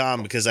going to be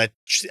Tom because I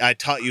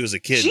taught you as a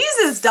kid.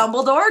 Jesus,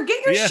 Dumbledore,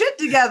 get your shit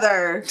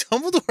together.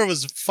 Dumbledore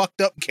was a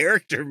fucked up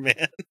character,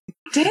 man.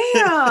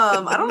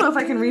 Damn. I don't know if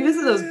I can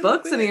revisit those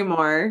books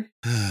anymore.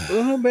 A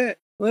little bit.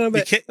 But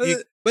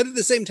at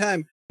the same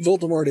time,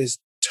 Voldemort is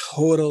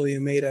totally a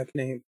made up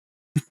name.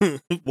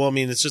 Well, I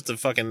mean, it's just a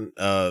fucking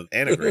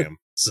anagram.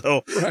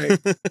 So right.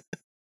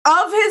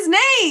 Of his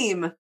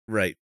name.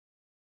 Right.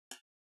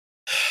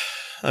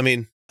 I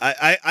mean,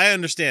 I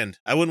understand.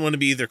 I wouldn't want to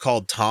be either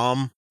called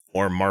Tom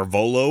or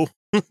Marvolo.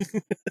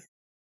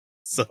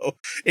 So,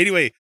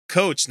 anyway,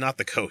 coach, not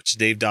the coach,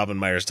 Dave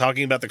Daubenmeier is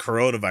talking about the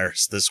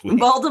coronavirus this week.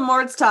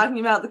 Voldemort's talking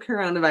about the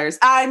coronavirus.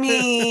 I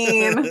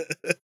mean...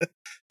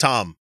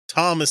 Tom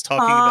is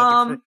talking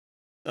about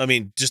I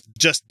mean,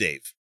 just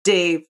Dave.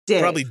 Dave.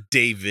 Probably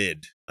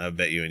David, I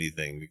bet you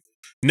anything.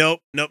 Nope.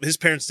 His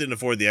parents didn't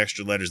afford the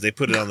extra letters. They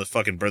put it on the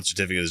fucking birth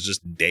certificate as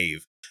just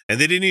Dave. And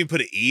they didn't even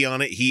put an E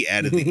on it. He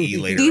added the E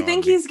later on. Do you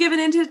think he's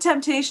given into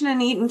temptation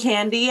and eaten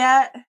candy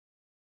yet?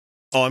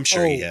 Oh, I'm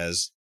sure he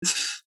has.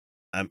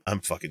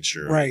 I'm fucking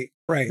sure. Right.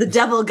 The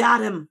devil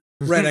got him.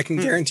 Right, I can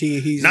guarantee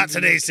you he's not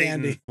today,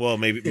 Satan. Candy. Well,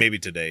 maybe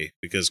today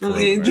because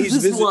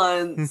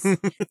once.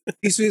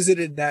 He's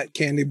visited that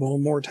candy bowl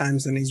more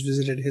times than he's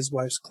visited his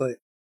wife's clit.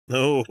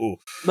 Oh,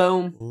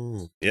 boom.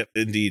 Ooh. Yep,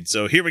 indeed.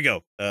 So here we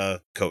go,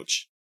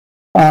 Coach.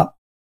 Why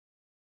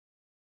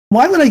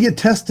would I get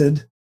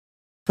tested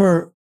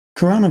for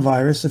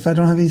coronavirus if I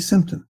don't have any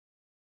symptoms?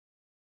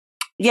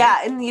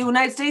 Yeah, in the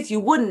United States, you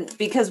wouldn't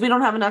because we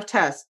don't have enough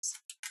tests.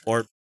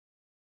 Or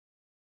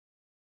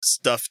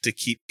stuff to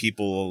keep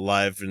people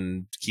alive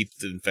and keep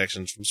the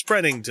infections from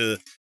spreading to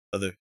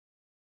other.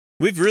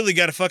 We've really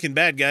got it fucking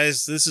bad,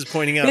 guys. This is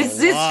pointing out it's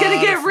going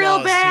to get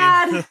real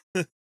bad.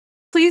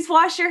 Please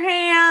wash your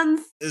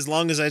hands. As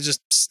long as I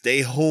just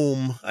stay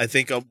home, I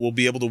think we'll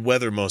be able to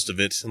weather most of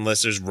it,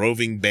 unless there's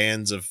roving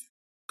bands of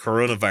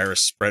coronavirus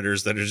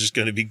spreaders that are just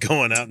going to be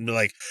going out and be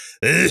like,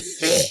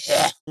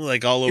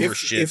 like all over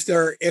shit. If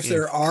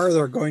there are,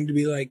 they're going to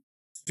be like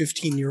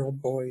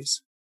 15-year-old boys.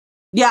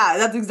 Yeah,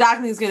 that's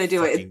exactly who's going to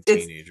do it.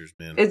 It's teenagers,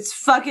 man. It's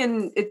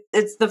fucking.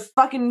 It's the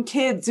fucking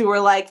kids who are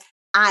like,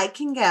 I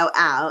can go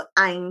out.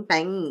 I'm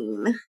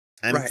fine.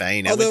 I'm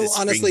fine. Although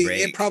honestly,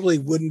 it probably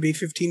wouldn't be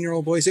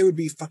 15-year-old boys. It would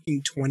be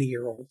fucking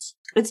 20-year-olds.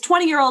 It's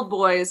 20-year-old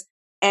boys.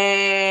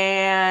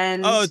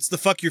 And it's the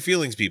fuck your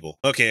feelings people.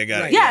 Okay, I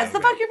got it. Yeah, it's the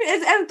fuck your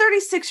and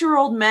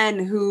 36-year-old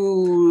men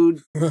who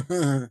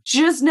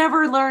just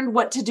never learned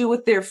what to do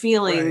with their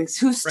feelings,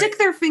 who stick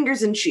their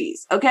fingers in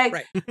cheese. Okay,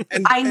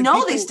 and I know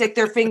people... they stick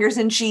their fingers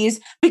in cheese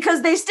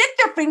because they stick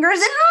their fingers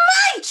in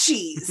my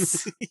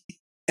cheese.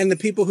 And the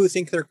people who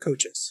think they're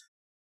coaches.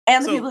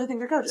 And the people who think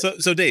they're coaches.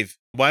 So Dave,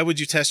 why would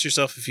you test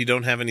yourself if you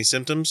don't have any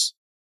symptoms?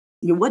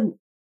 You wouldn't.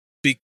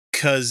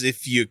 Because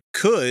if you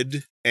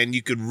could, and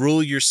you could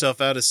rule yourself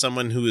out as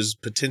someone who is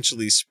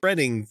potentially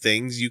spreading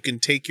things, you can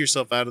take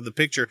yourself out of the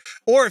picture.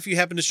 Or if you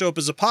happen to show up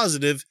as a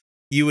positive,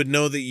 you would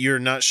know that you're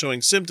not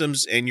showing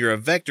symptoms and you're a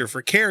vector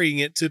for carrying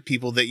it to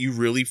people that you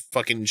really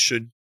fucking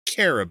should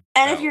care about.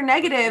 And if you're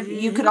negative,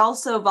 you could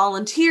also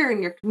volunteer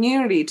in your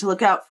community to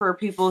look out for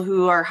people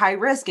who are high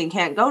risk and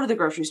can't go to the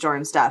grocery store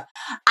and stuff.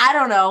 I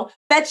don't know.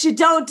 Bet you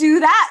don't do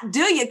that,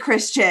 do you,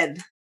 Christian?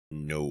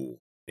 No.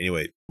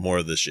 Anyway, more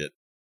of this shit.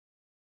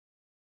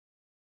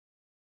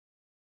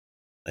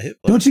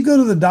 Don't you go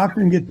to the doctor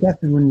and get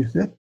tested when you're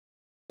sick?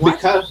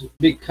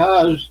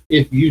 Because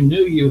if you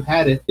knew you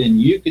had it, then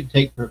you could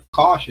take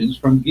precautions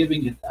from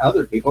giving it to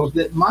other people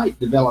that might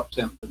develop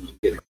symptoms.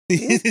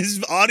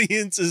 His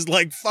audience is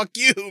like, fuck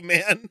you,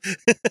 man.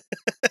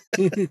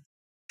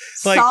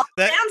 Solid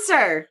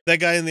answer. That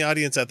guy in the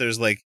audience out there is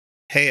like,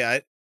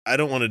 hey, I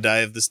don't want to die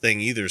of this thing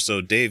either. So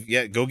Dave,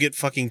 yeah, go get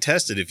fucking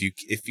tested if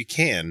you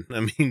can. I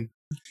mean,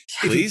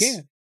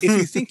 please. If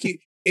you think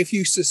if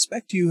you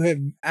suspect you have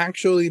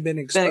actually been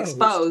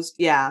exposed.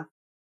 Yeah.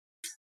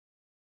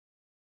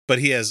 But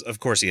he has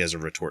a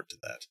retort to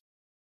that.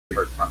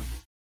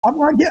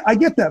 I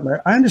get that,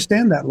 Larry. I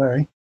understand that,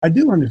 Larry. I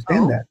do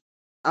understand that.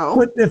 Oh.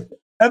 But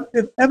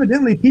if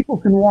evidently people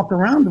can walk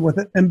around with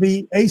it and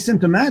be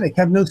asymptomatic,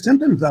 have no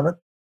symptoms of it,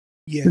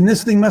 then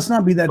this thing must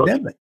not be that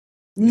deadly.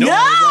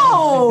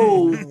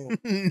 No! No,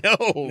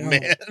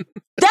 man.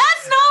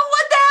 That's not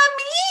what that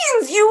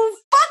means, you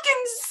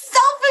fucking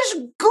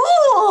selfish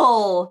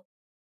ghoul!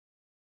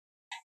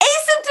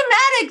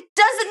 Asymptomatic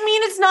doesn't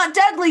mean it's not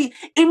deadly.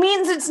 It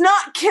means it's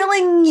not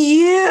killing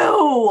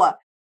you.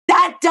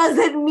 That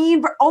doesn't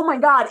mean, oh my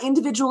God,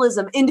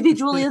 individualism.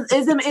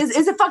 Individualism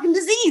is a fucking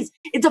disease.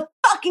 It's a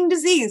fucking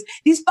disease.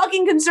 These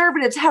fucking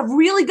conservatives have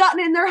really gotten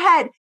in their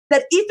head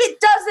that if it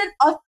doesn't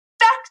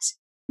affect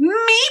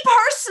me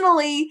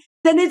personally,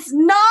 then it's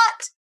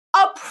not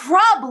a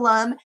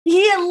problem.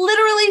 He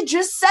literally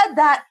just said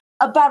that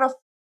about a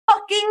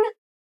fucking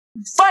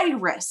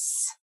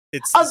virus.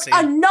 It's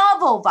a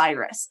novel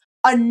virus.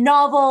 A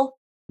novel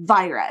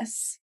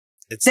virus.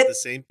 It's the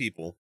same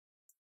people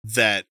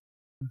that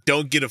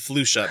don't get a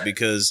flu shot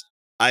because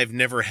I've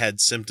never had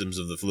symptoms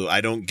of the flu.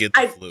 I don't get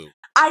the flu.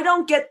 I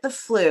don't get the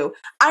flu.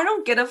 I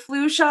don't get a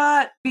flu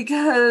shot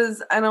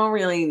because I don't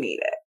really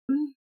need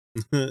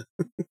it.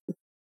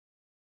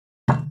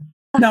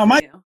 Now,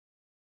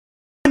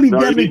 you need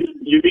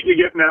to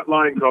get in that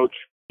line, Coach.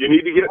 You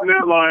need to get in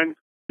that line.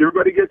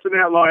 Everybody gets in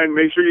that line.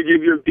 Make sure you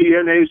give your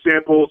DNA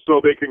sample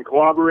so they can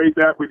corroborate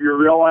that with your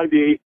real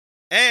ID.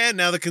 And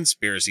now the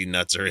conspiracy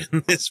nuts are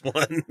in this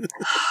one.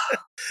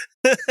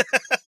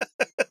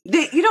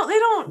 They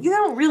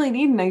don't really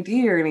need an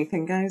ID or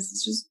anything, guys.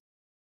 It's just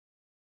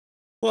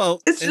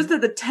just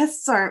that the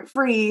tests aren't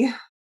free.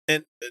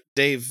 And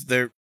Dave,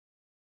 they've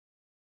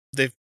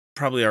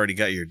probably already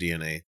got your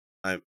DNA.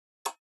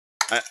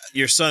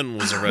 Your son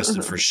was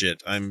arrested for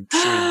shit. I'm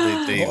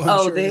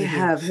sure they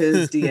have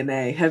his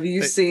DNA. Have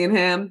you seen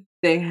him?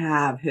 They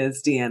have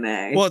his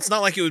DNA. Well, it's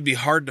not like it would be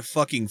hard to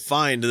fucking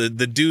find.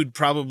 The dude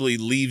probably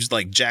leaves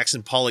like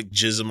Jackson Pollock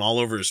jism all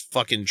over his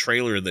fucking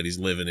trailer that he's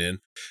living in.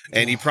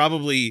 And he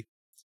probably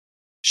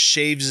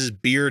shaves his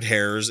beard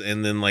hairs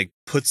and then like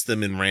puts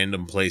them in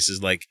random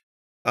places. Like,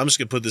 I'm just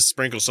going to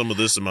sprinkle some of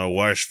this in my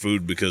wife's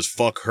food because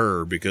fuck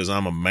her, because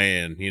I'm a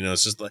man. You know,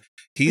 it's just like,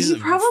 he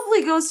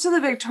probably goes to the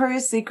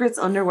Victoria's Secret's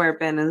underwear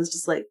bin and is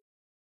just like,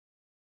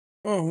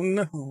 oh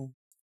no.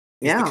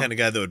 He's the kind of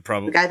guy that would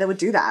probably... The guy that would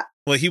do that.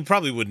 Well, he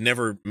probably would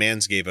never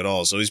manscape at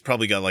all. So he's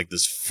probably got like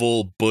this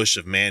full bush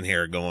of man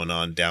hair going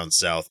on down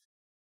south.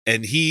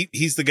 And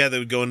he's the guy that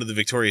would go into the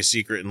Victoria's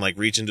Secret and like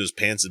reach into his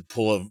pants and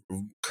pull a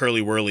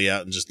curly whirly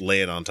out and just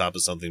lay it on top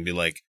of something and be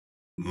like,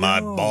 my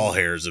ball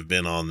hairs have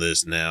been on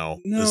this now.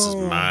 No. This is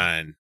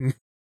mine.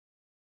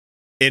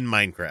 In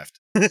Minecraft.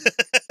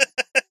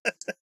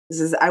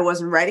 I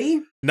wasn't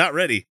ready? Not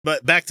ready.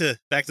 But back to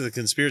the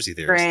conspiracy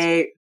theories.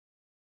 Great.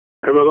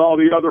 And with all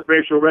the other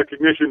facial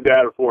recognition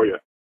data for you.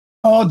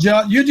 Oh,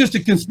 John, you're just a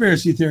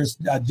conspiracy theorist,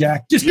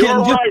 Jack. Just You're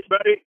kidding. right,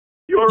 buddy.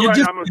 You're right.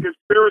 I'm a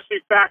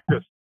conspiracy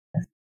factist.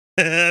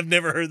 I've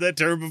never heard that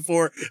term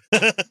before.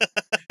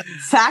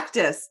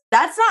 Factus.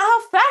 That's not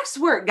how facts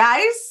work,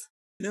 guys.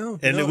 No,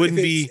 and it wouldn't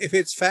be if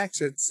it's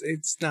facts.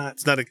 It's not.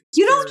 It's not a.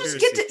 You don't just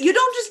get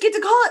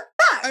to call it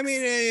facts. I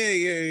mean,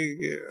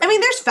 yeah. I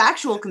mean, there's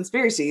factual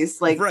conspiracies,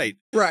 like right.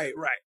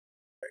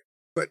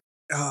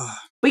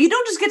 But you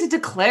don't just get to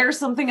declare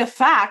something a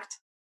fact.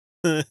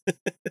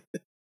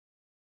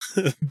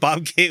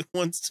 Bobgate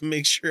wants to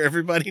make sure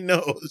everybody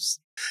knows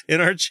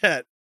in our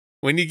chat.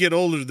 When you get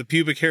older, the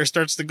pubic hair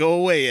starts to go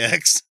away,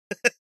 X.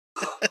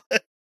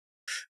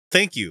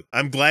 Thank you.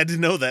 I'm glad to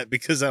know that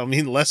because that'll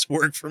mean less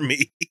work for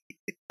me.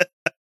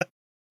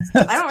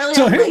 I don't really.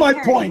 So here's my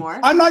point. Anymore.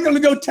 I'm not going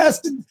to go get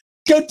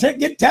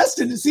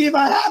tested to see if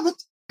I have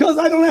it because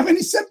I don't have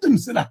any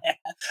symptoms that I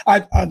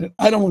have.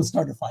 I don't want to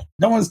start a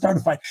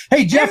fight.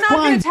 Hey, Jeff They're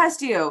not going to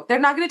test you. They're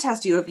not going to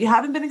test you if you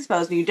haven't been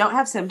exposed and you don't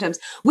have symptoms.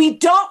 We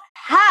don't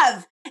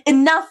have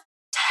enough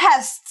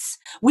tests.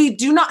 We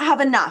do not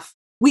have enough.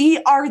 We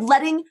are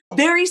letting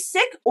very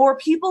sick or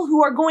people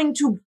who are going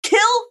to kill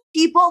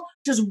people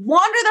just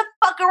wander the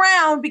fuck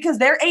around because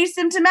they're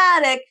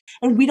asymptomatic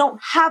and we don't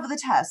have the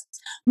tests.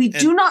 We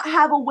do not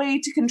have a way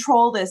to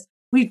control this.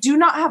 We do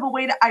not have a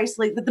way to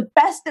isolate that. The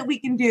best that we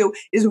can do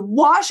is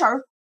wash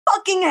our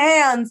fucking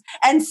hands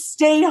and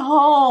stay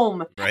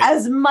home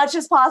as much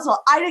as possible.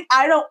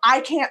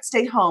 I can't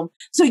stay home.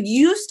 So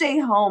you stay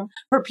home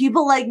for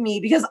people like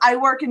me because I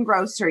work in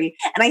grocery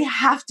and I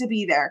have to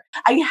be there.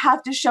 I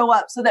have to show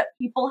up so that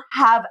people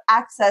have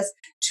access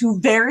to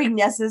very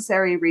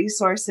necessary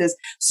resources.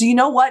 So you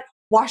know what?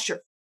 Wash your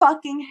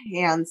fucking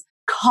hands,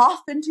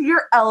 cough into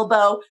your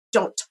elbow,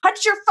 don't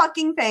touch your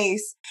fucking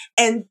face,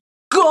 and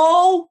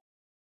go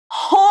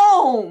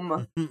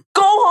home. Go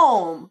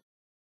home.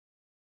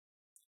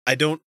 I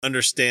don't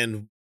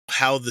understand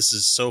how this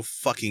is so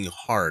fucking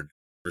hard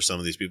for some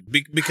of these people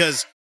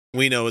because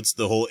we know it's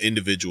the whole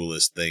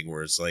individualist thing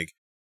where it's like,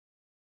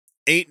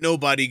 ain't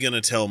nobody gonna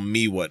tell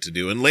me what to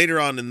do. And later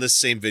on in this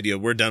same video,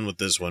 we're done with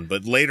this one,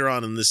 but later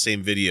on in this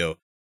same video,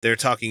 they're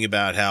talking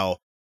about how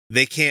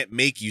they can't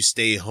make you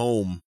stay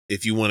home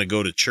if you want to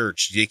go to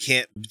church. You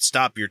can't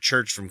stop your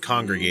church from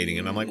congregating.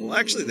 And I'm like, well,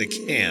 actually they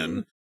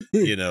can,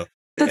 you know.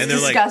 That's and they're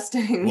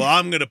disgusting. Like, well,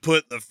 I'm going to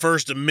put the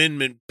First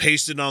Amendment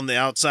pasted on the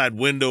outside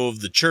window of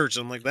the church.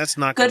 I'm like, that's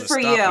not going to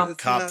stop you.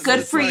 Cops.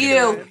 Good for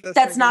you.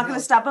 That's not going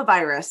to stop a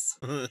virus.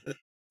 And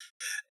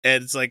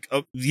it's like,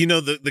 oh, you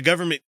know, the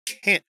government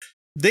can't.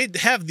 They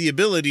have the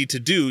ability to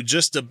do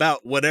just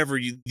about whatever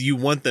you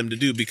want them to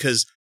do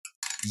because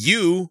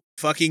you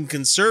fucking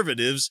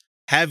conservatives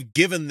have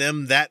given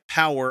them that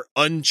power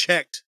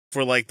unchecked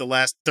for like the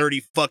last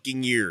 30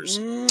 fucking years.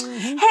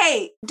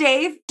 Hey,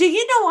 Dave, do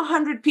you know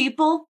 100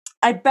 people?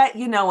 I bet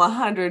you know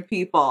 100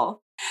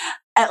 people.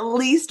 At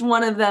least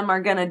one of them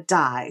are going to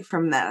die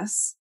from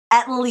this.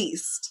 At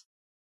least.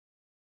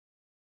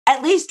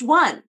 At least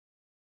one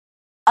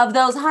of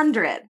those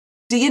 100.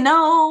 Do you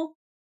know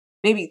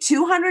maybe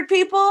 200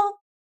 people?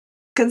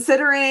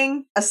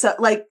 Considering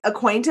like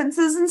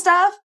acquaintances and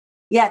stuff?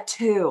 Yeah,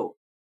 2.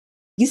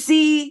 You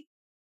see,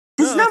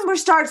 this number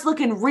starts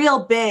looking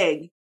real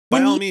big.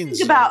 When you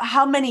think about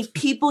how many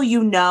people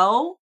you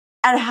know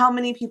and how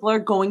many people are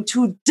going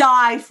to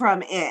die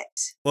from it.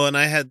 Well, and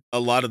I had a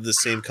lot of the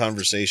same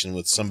conversation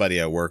with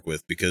somebody I work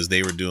with because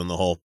they were doing the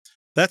whole,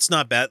 that's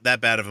not that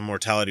bad of a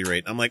mortality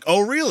rate. I'm like,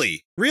 oh,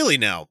 really? Really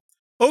now?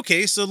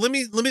 Okay, so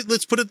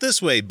let's put it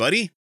this way,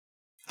 buddy.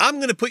 I'm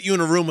going to put you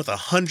in a room with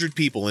 100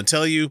 people and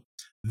tell you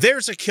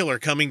there's a killer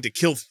coming to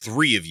kill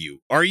 3 of you.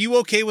 Are you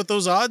okay with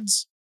those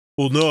odds?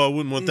 Well, no, I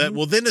wouldn't want that.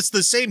 Well, then it's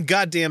the same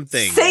goddamn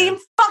thing. Same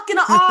fucking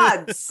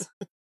odds.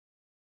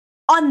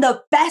 On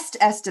the best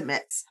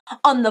estimates,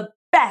 on the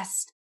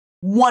best,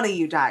 one of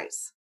you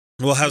dies.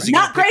 Well, how's he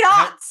not great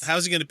odds?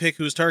 How's he going to pick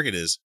whose target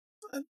is?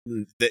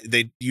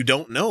 You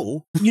don't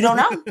know. You don't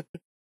know.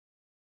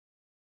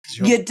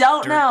 You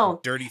don't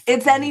know. Dirty.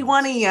 It's any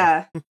one of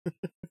you.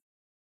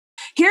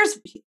 Here's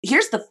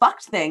the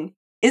fucked thing: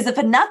 is if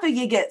enough of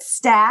you get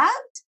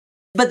stabbed,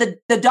 but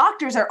the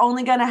doctors are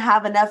only going to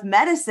have enough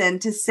medicine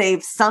to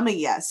save some of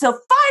you. So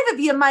 5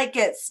 of you might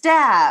get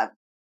stabbed.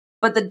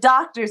 But the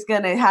doctor's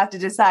going to have to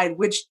decide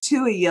which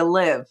 2 of you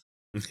live.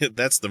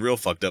 That's the real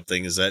fucked up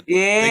thing is that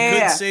they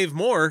could save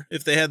more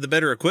if they had the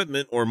better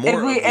equipment or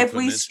more.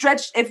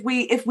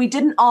 If we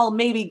didn't all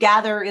maybe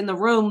gather in the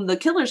room the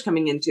killer's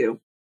coming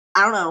into.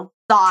 I don't know.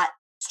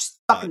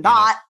 Fucking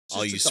thought.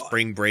 All you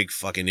spring break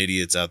fucking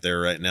idiots out there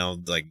right now,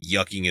 like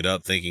yucking it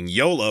up thinking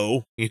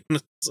YOLO.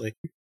 It's like,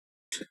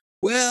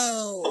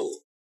 well,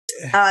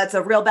 it's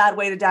a real bad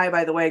way to die,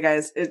 by the way,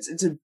 guys.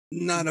 It's a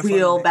not a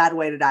real bad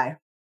way to die.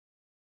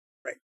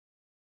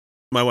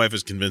 My wife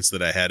is convinced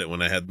that I had it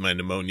when I had my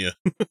pneumonia.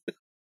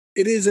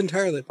 It is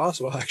entirely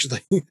possible,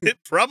 actually. It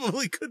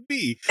probably could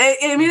be.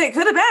 I mean, it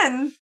could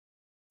have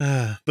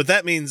been. But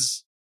that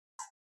means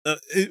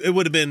it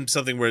would have been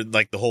something where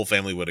like the whole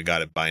family would have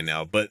got it by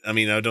now. But I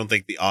mean, I don't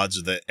think the odds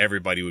are that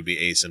everybody would be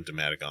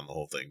asymptomatic on the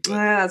whole thing. But,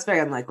 that's very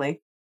unlikely.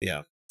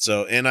 Yeah.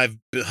 So, and I've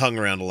hung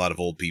around a lot of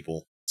old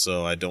people,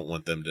 so I don't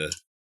want them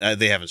to.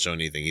 They haven't shown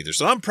anything either,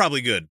 so I'm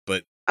probably good.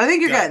 But I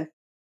think you're good.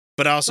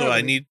 But also,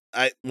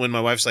 when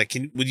my wife's like,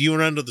 would you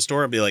run to the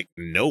store? I'll be like,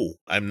 no,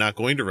 I'm not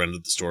going to run to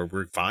the store.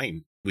 We're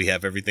fine. We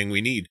have everything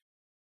we need.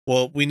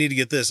 Well, we need to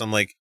get this. I'm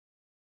like,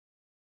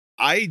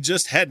 I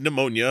just had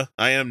pneumonia.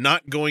 I am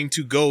not going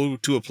to go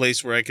to a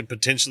place where I could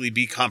potentially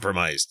be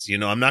compromised. You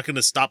know, I'm not going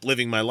to stop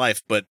living my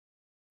life, but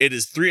it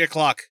is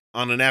 3:00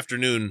 on an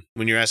afternoon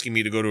when you're asking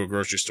me to go to a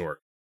grocery store.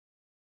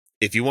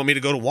 If you want me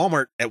to go to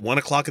Walmart at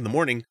 1:00 in the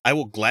morning, I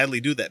will gladly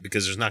do that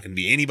because there's not going to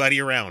be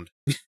anybody around.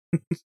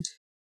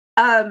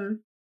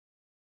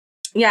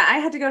 Yeah, I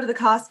had to go to the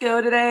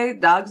Costco today.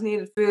 Dogs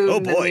needed food. Oh,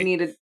 and boy.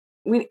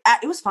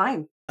 It was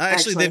fine.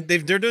 Actually.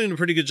 They're doing a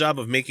pretty good job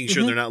of making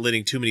sure they're not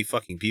letting too many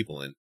fucking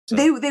people in. So.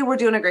 They were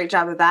doing a great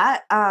job of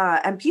that.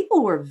 And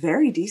people were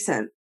very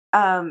decent.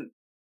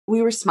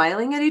 We were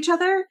smiling at each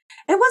other.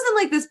 It wasn't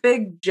like this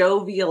big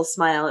jovial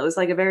smile. It was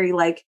like a very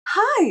like,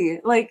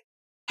 hi, like,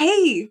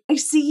 hey, I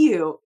see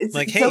you. It's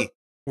like, so, hey,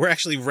 We're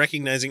actually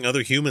recognizing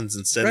other humans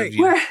instead of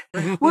you.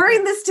 We're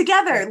in this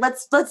together.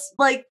 Let's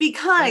like be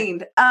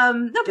kind.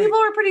 No, people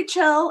were pretty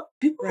chill.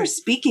 People were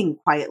speaking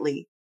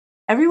quietly.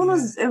 Everyone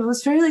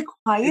was fairly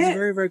quiet. It's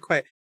very, very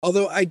quiet.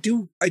 Although I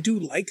do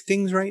like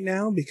things right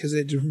now because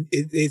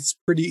it's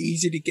pretty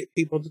easy to get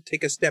people to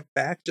take a step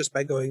back just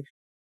by going.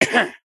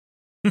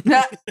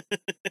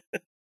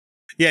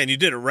 Yeah, and you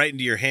did it right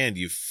into your hand,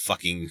 you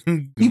fucking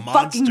you monster.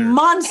 Fucking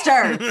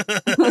monster.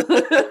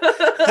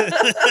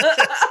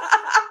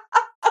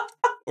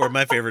 Or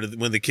my favorite,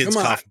 when the kids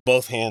cough,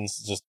 both hands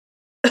just.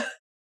 Here,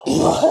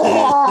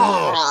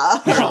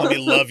 let me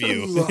love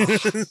you.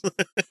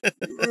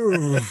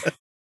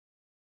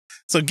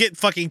 So get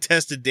fucking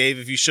tested, Dave,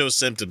 if you show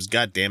symptoms.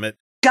 God damn it.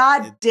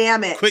 God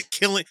damn it. Quit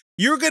killing.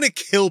 You're going to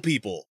kill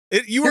people.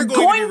 You're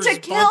going to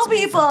kill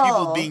people. For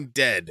people being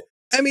dead.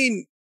 I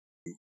mean,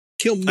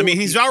 kill more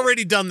he's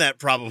already done that,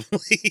 probably.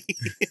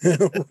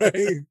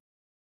 Right.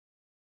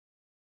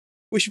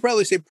 We should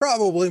probably say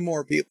probably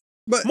more people.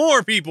 But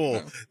more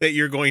people that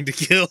you're going to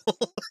kill.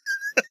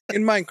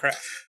 In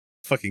Minecraft.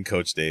 Fucking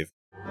Coach Dave.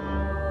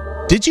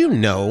 Did you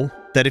know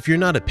that if you're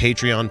not a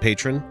Patreon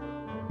patron,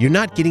 you're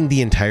not getting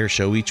the entire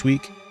show each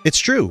week? It's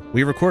true.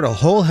 We record a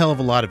whole hell of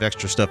a lot of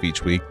extra stuff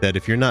each week that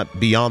if you're not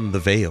beyond the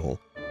veil,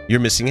 you're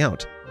missing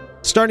out.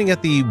 Starting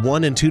at the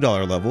 $1 and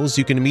 $2 levels,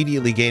 you can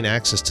immediately gain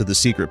access to the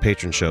secret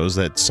patron shows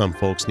that some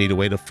folks need to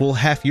wait a full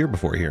half year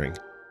before hearing.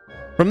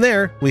 From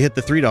there, we hit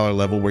the $3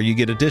 level where you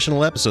get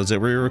additional episodes that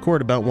we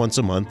record about once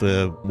a month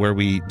where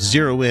we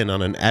zero in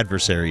on an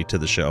adversary to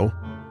the show.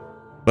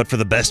 But for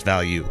the best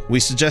value, we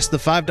suggest the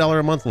 $5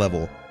 a month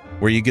level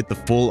where you get the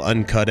full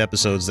uncut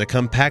episodes that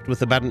come packed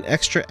with about an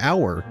extra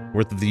hour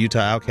worth of the Utah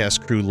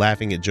Outcast crew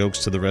laughing at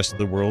jokes to the rest of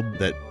the world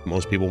that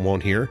most people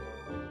won't hear,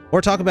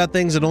 or talk about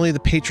things that only the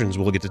patrons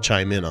will get to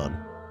chime in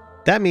on.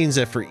 That means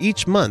that for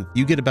each month,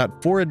 you get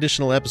about 4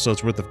 additional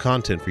episodes worth of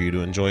content for you to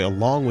enjoy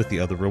along with the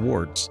other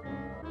rewards.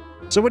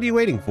 So what are you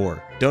waiting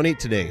for? Donate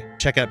today.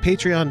 Check out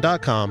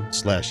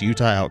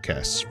patreon.com/Utah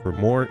Outcasts for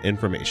more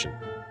information.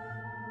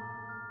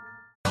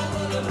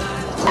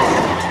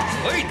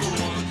 Wait!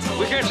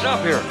 We can't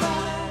stop here.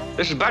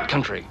 This is bad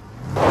country.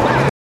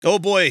 Oh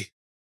boy,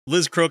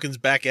 Liz Crokin's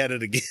back at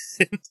it again.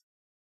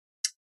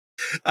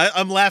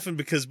 I'm laughing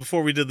because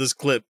before we did this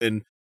clip,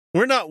 and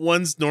we're not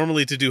ones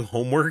normally to do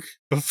homework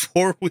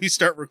before we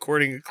start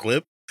recording a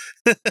clip.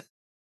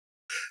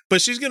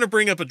 But she's going to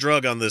bring up a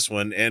drug on this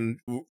one, and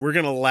we're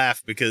going to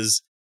laugh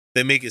because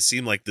they make it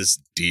seem like this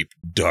deep,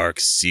 dark,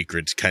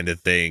 secret kind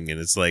of thing. And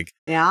it's like,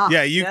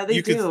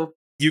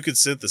 you could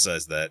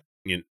synthesize that,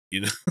 you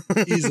know,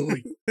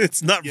 easily.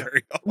 It's not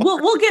very hard.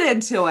 We'll get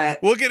into it.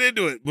 We'll get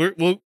into it.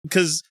 We'll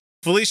because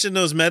Felicia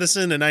knows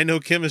medicine and I know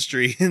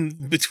chemistry,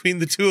 and between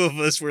the two of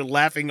us, we're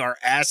laughing our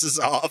asses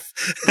off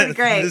at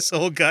this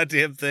whole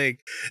goddamn thing.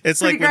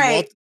 It's like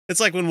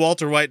when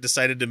Walter White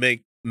decided to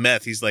make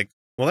meth. He's like,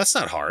 well, that's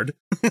not hard.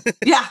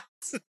 Yeah,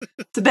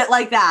 it's a bit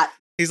like that.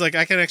 He's like,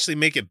 I can actually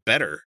make it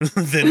better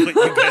than what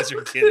you guys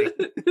are getting.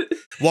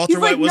 Walter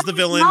White was the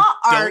villain. It's not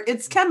art,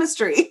 it's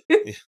chemistry.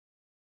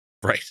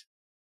 Right.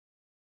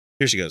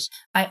 Here she goes.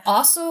 I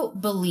also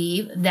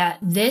believe that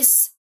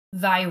this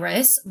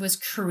virus was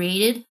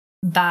created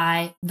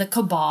by the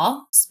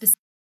cabal.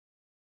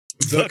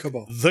 The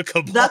cabal. The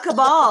cabal. The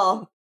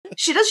cabal. Does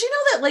she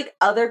know that like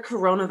other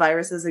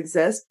coronaviruses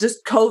exist?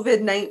 Just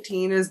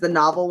COVID-19 is the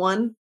novel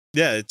one.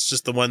 Yeah, it's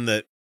just the one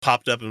that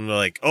popped up and we're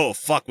like, oh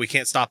fuck, we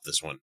can't stop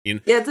this one. Yeah,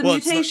 it's a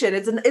mutation.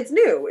 It's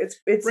new. It's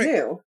right.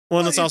 new.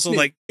 Well, and it's also new.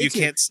 Like you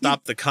can't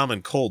stop the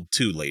common cold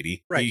too,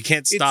 lady. Right. You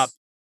can't stop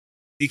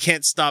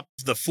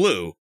the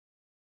flu.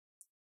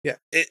 Yeah.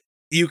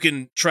 You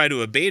can try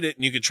to abate it,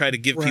 and you can try to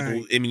give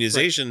people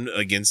immunization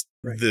against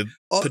the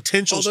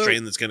potential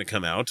strain that's going to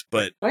come out.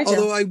 But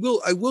although I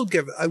will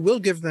give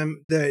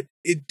them that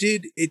it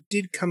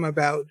did come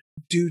about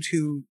due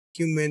to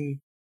human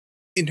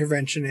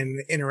intervention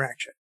and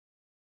interaction.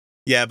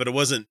 Yeah, but it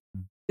wasn't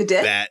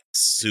bat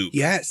soup.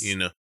 Yes, you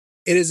know,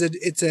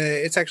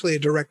 it's actually a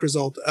direct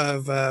result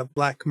of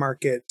black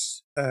market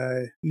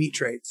meat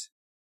trades.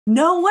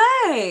 No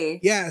way.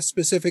 Yeah,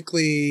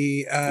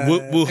 specifically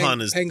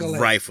Wuhan is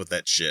rife with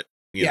that shit,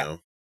 you know.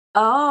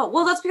 Oh,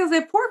 well, that's because they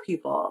have poor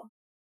people.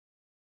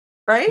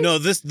 Right? No,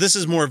 this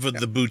is more of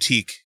the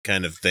boutique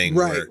kind of thing.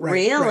 Right.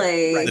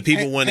 Really? The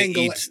people want to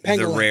eat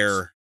the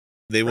rare.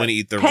 They want to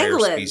eat the rare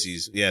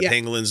species. Yeah,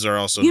 pangolins are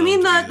also. You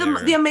mean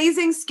the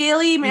amazing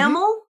scaly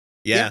mammal?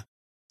 Yeah.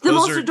 The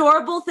most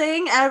adorable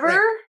thing ever?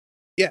 Right.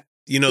 Yeah.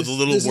 You know, the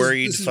little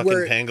worried fucking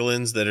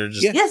pangolins that are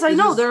just... Yes, I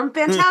know. They're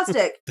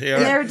fantastic.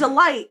 They're a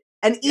delight.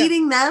 And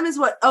eating them is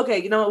what...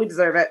 Okay, you know what? We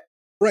deserve it.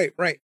 Right.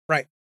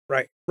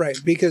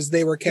 Because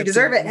they were kept... You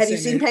deserve it. Have you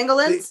seen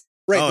pangolins?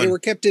 They were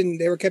kept in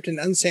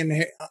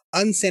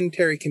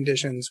unsanitary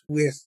conditions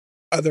with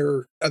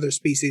other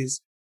species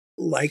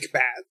like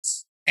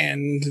bats.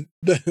 And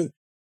the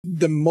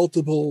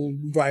multiple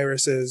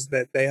viruses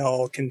that they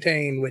all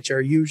contain, which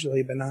are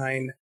usually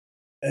benign,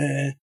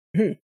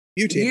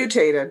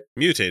 mutated.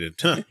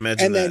 Huh,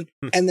 imagine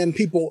and then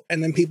people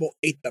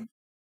ate them.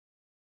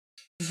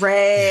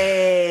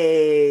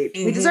 Great.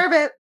 We deserve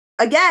it.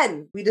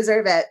 Again, we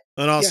deserve it.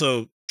 And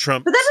also,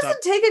 Trump. But that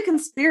doesn't take a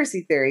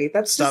conspiracy theory.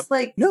 That's just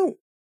like no.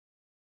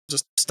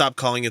 Just stop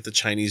calling it the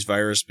Chinese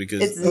virus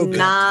because it's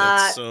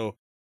not.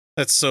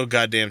 That's so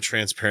goddamn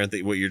transparent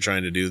that what you're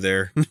trying to do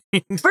there.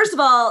 First of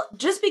all,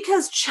 just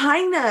because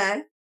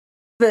China,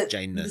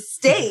 the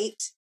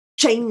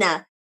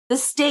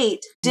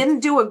state didn't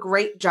do a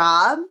great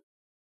job,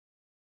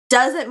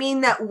 doesn't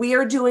mean that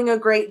we're doing a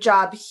great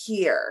job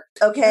here.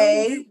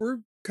 Okay, no, we're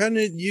kind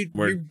of you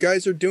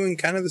guys are doing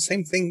kind of the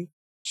same thing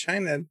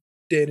China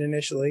did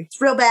initially.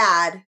 It's real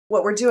bad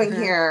what we're doing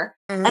here,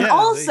 and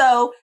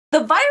also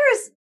the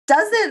virus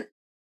doesn't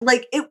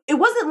like it. It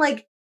wasn't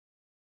like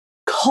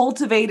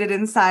cultivated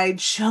inside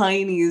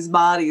Chinese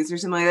bodies or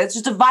something like that. It's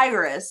just a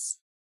virus,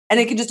 and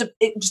it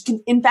just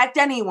can infect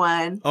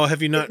anyone. Oh,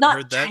 have you not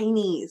heard that?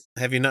 Chinese.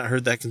 Have you not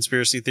heard that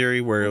conspiracy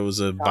theory where it was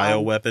a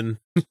bioweapon?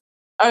 Oh,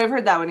 I've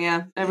heard that one.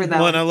 Yeah, I've heard that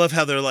one. And I love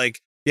how they're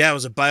like, yeah, it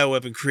was a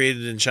bioweapon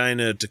created in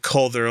China to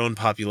cull their own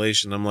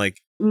population. I'm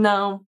like,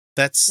 no.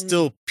 That's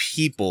still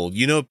people.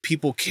 You know,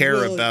 people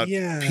care about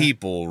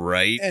people,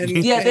 right? And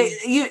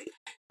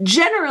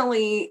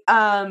generally,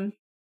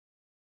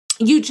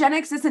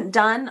 eugenics isn't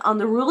done on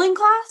the ruling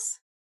class.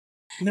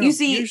 No, you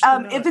see,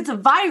 if it's a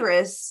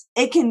virus,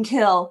 it can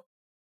kill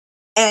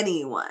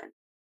anyone.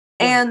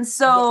 And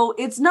so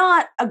it's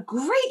not a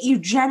great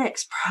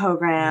eugenics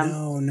program.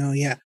 No,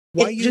 yeah.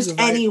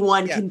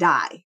 Anyone can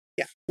die.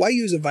 Yeah. Why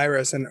use a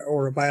virus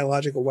or a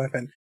biological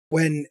weapon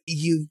when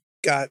you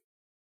got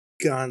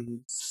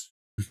guns?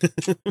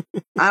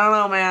 I don't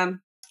know, man.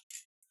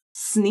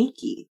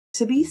 Sneaky.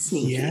 To be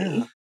sneaky.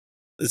 Yeah.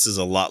 This is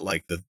a lot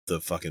like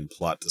the fucking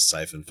plot to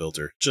Siphon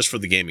Filter, just for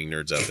the gaming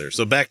nerds out there.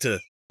 So back to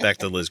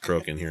Liz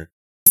Crokin here.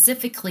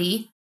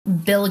 Specifically,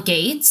 Bill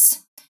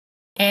Gates.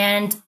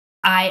 And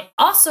I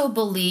also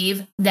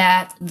believe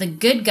that the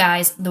good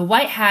guys, the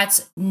white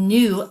hats,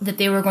 knew that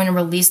they were going to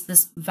release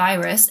this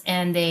virus,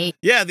 and the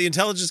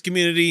intelligence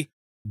community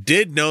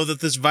did know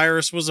that this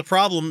virus was a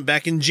problem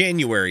back in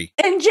January.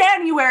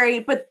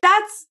 But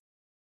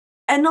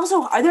and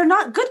also, they're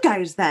not good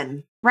guys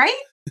then, right?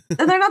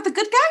 They're not the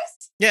good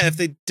guys? Yeah, if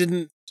they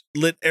didn't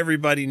let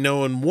everybody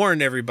know and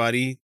warn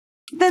everybody,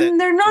 then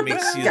they're not the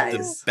good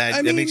guys.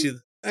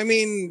 I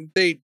mean,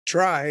 they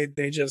tried.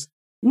 They just.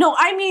 No,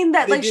 I mean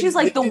that, like, she's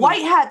like, the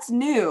white hats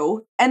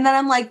knew, and then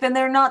I'm like, then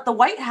they're not the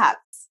white hats.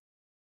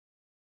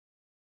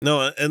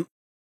 No, and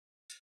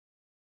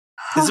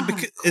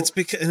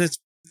it's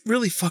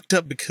really fucked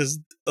up because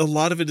a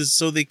lot of it is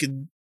so they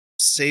could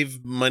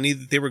save money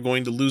that they were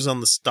going to lose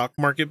on the stock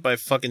market by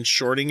fucking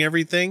shorting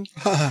everything.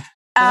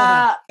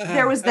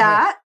 There was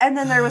that, and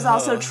then there was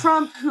also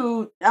Trump,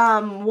 who he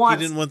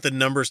didn't want the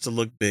numbers to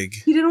look big.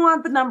 He didn't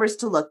want the numbers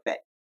to look big.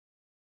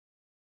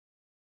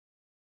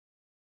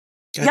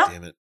 God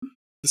damn it.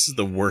 This is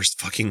the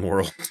worst fucking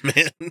world,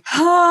 man.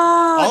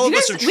 All of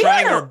us are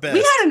trying our best.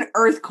 We had an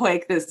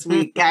earthquake this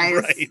week, guys.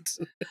 Right.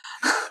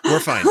 We're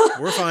fine.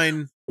 We're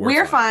fine.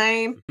 We're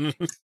fine.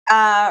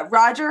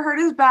 Roger hurt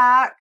his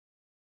back.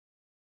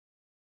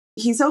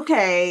 He's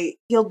okay.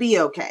 He'll be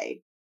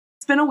okay.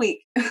 It's been a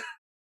week.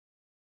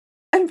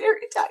 I'm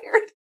very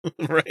tired.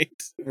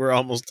 Right. We're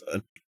almost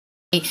done.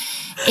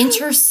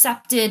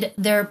 Intercepted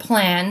their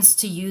plans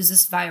to use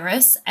this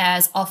virus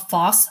as a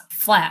false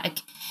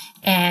flag.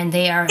 And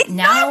they are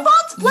now not a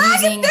false flag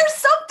if there's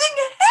something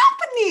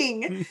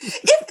happening.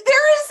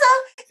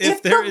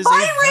 If there is a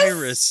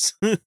virus,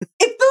 if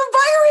the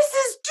virus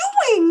is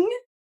doing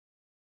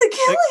the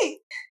killing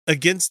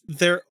against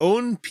their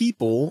own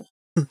people,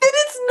 then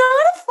it's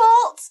not a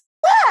false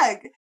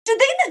flag. Did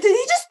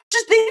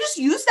they just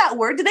use that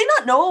word? Did they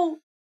not know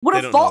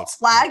what a false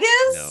flag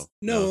is?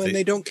 No, and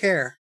they don't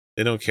care.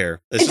 They don't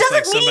care. It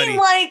doesn't mean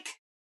like.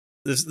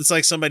 It's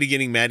like somebody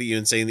getting mad at you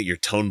and saying that you're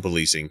tone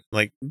policing.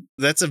 Like,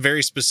 that's a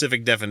very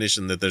specific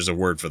definition that there's a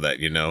word for that,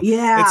 you know?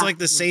 Yeah. It's like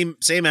the same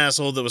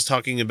asshole that was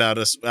talking about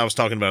us. I was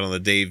talking about on the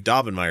Dave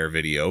Daubenmire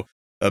video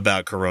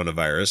about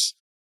coronavirus,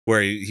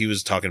 where he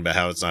was talking about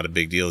how it's not a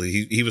big deal.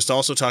 He was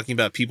also talking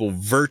about people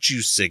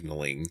virtue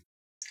signaling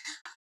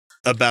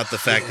about the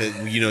fact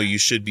that, you know, you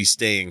should be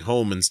staying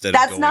home instead of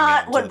going out. That's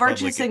not what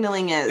virtue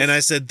signaling is. And I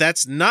said,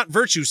 that's not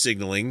virtue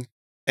signaling.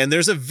 And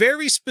there's a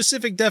very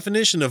specific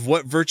definition of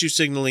what virtue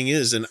signaling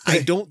is, and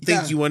I don't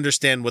think you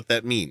understand what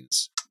that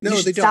means. No,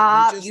 they don't.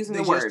 Stop using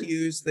the word.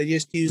 They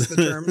just use the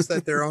terms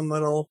that their own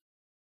little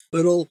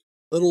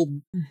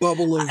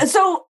bubble of.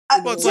 So,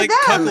 well, it's like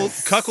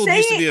cuckold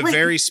used to be a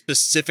very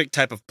specific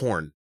type of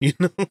porn, you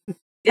know?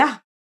 Yeah,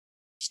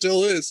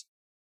 still is.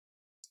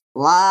 A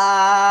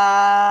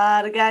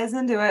lot of guys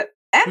into it,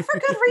 and for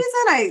good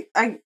reason.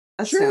 I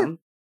assume. Sure.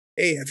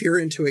 Hey, if you're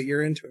into it,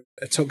 you're into it.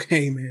 That's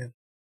okay, man.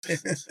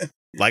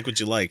 Like what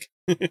you like.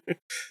 I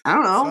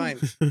don't know. Fine.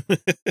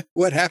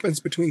 What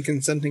happens between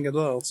consenting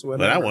adults?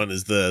 Whatever. But that one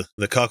is the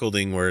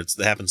cuckolding where it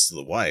happens to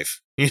the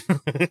wife.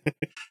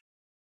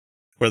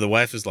 Where the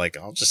wife is like,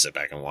 I'll just sit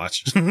back and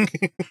watch.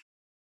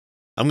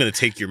 I'm going to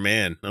take your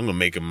man. I'm going to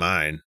make him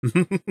mine.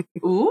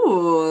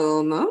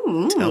 Ooh,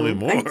 no. Tell me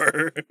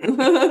more.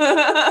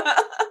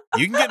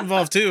 You can get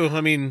involved too.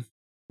 I mean,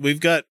 we've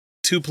got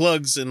 2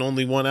 plugs and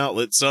only 1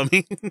 outlet, so I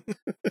mean.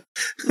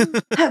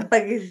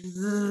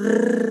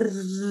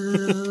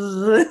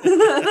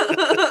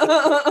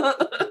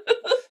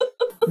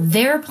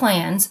 Their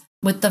plans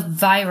with the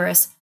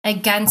virus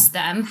against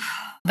them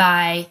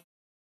by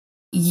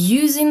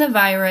using the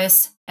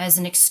virus as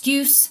an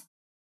excuse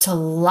to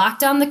lock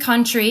down the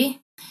country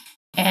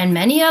and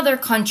many other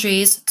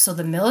countries so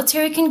the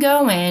military can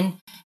go in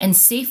and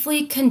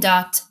safely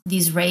conduct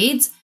these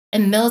raids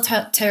and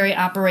military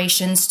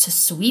operations to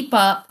sweep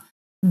up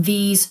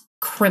these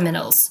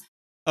criminals.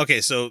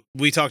 Okay, so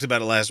we talked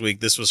about it last week.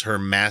 This was her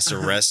mass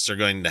arrests are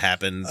going to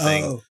happen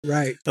thing. Oh,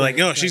 right. Like,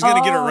 no, she's going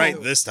to get it right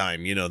this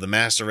time. You know, the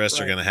mass arrests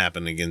are going to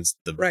happen against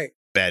the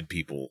bad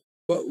people.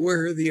 What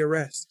were the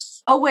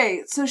arrests? Oh,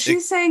 wait. So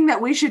she's saying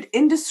that we should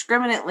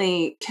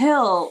indiscriminately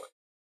kill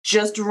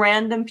just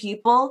random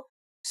people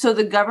so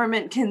the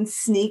government can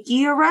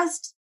sneaky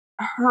arrest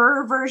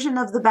her version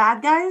of the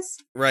bad guys?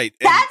 Right.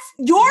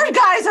 Your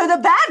guys are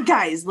the bad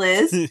guys,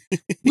 Liz.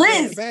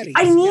 Liz,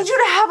 I need you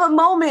to have a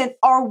moment.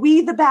 Are we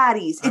the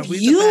baddies? If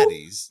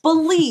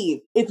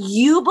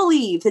you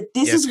believe that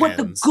this is what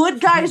the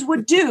good guys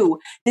would do,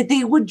 that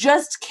they would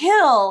just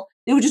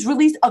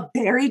release a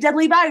very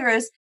deadly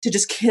virus to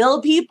just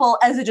kill people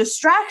as a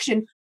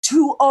distraction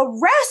to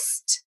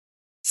arrest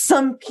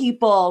some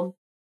people,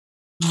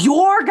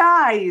 your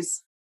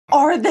guys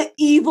are the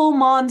evil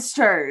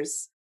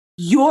monsters.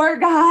 Your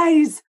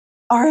guys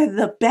are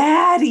the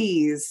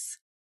baddies.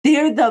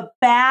 They're the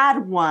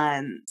bad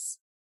ones.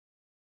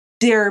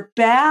 They're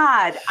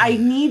bad. I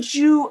need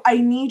you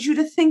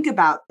to think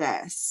about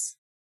this.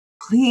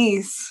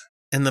 Please.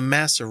 And the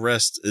mass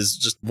arrest is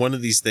just one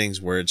of these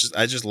things where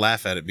I just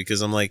laugh at it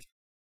because I'm like,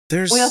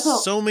 there's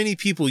so many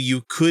people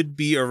you could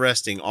be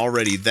arresting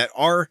already that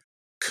are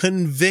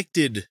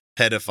convicted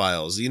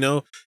pedophiles. You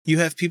know, you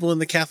have people in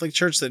the Catholic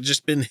Church that have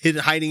just been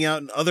hiding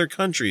out in other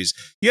countries.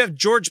 You have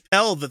George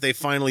Pell that they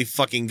finally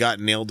fucking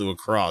got nailed to a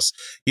cross.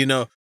 You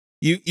know,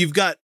 you've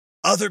got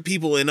other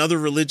people in other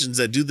religions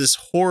that do this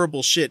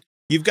horrible shit.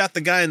 You've got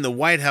the guy in the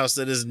White House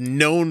that is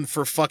known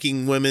for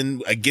fucking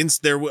women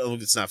against their will.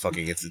 It's not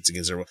fucking, it's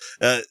against their will.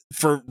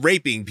 For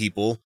raping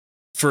people,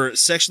 for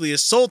sexually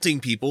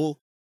assaulting people.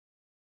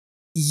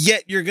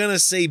 Yet you're going to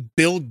say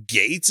Bill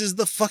Gates is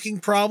the fucking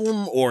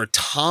problem or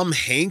Tom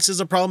Hanks is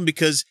a problem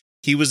because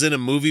he was in a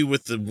movie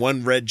with the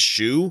one red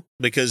shoe?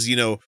 Because, you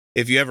know,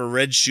 if you have a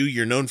red shoe,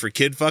 you're known for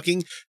kid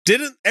fucking.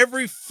 Didn't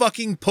every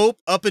fucking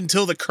pope up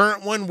until the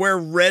current one wear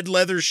red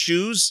leather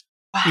shoes?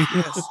 Wow.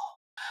 Yes.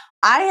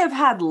 I have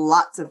had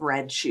lots of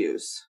red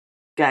shoes,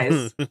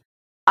 guys.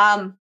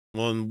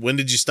 Well, when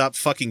did you stop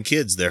fucking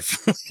kids there,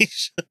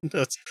 Felicia?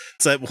 It's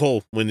that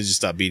whole, when did you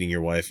stop beating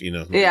your wife, you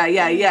know? Yeah.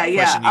 Question you can't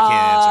answer,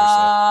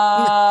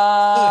 so.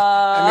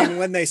 I mean,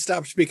 when they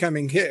stopped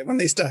becoming kids, when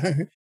they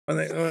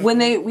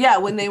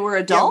were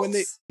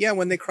adults?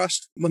 When they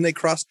crossed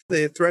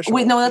the threshold.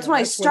 Wait, no, that's when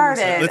I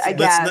started, I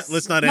guess.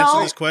 Let's not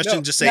answer this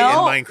question, just say in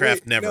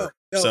Minecraft, never.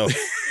 No. So.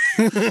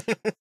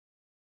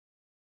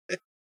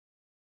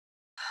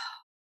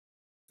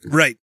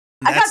 Right.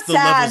 I got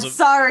sad.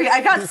 Sorry,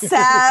 I got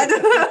sad.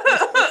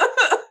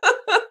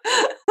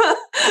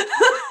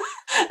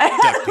 I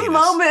had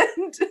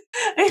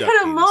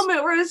a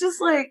moment where it's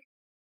just like,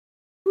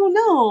 oh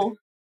no,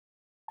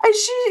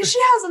 she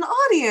has an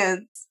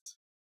audience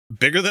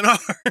bigger than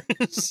ours,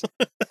 and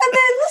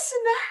they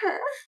listen to her,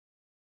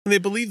 and they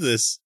believe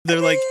this.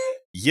 They're like,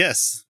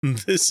 yes,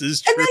 this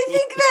is true, and they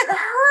think that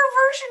her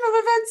version of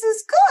events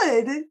is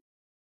good,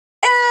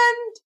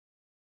 and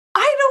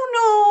I don't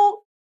know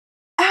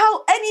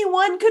how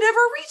anyone could ever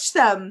reach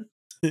them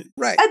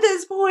right at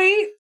this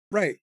point.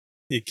 Right.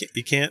 You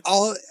can't.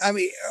 Really,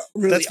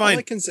 that's fine. All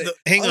I can say,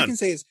 hang on. I can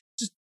say is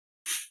just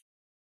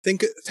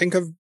think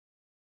of,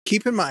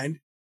 keep in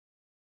mind,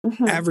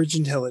 average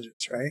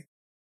intelligence, right?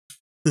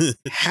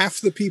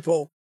 Half the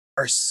people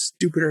are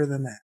stupider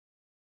than that.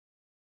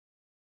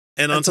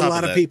 And that's on top a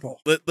lot of of that, people.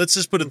 Let's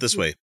just put it this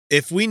way.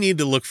 If we need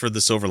to look for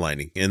the silver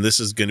lining, and this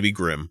is going to be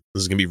grim,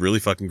 this is going to be really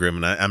fucking grim,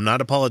 and I'm not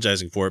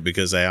apologizing for it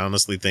because I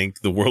honestly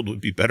think the world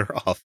would be better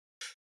off,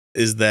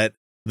 is that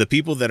the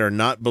people that are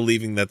not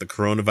believing that the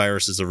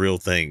coronavirus is a real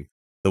thing,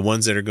 the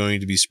ones that are going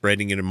to be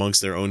spreading it amongst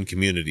their own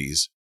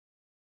communities,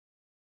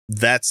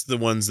 that's the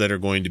ones that are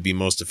going to be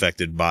most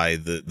affected by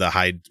the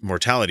high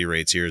mortality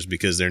rates here, is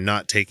because they're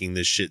not taking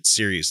this shit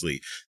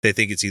seriously. They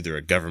think it's either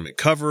a government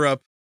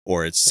cover-up,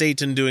 or it's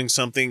Satan doing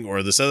something,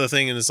 or this other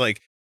thing, and it's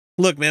like,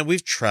 look, man,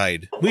 we've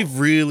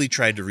really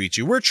tried to reach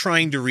you. We're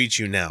trying to reach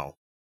you now.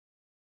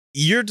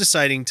 You're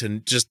deciding to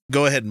just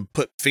go ahead and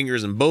put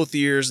fingers in both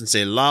ears and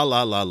say, la,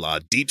 la, la, la,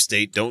 deep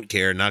state, don't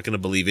care, not going to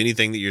believe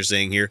anything that you're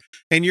saying here.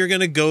 And you're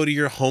going to go to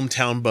your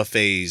hometown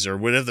buffets or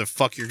whatever the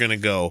fuck you're going to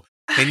go.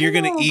 And you're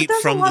going to eat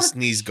from the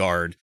sneeze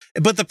guard.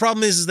 But the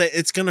problem is that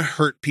it's going to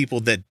hurt people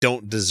that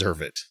don't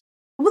deserve it.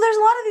 Well, there's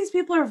a lot of these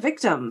people are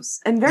victims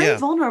and very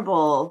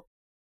vulnerable.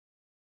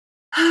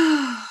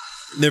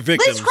 They're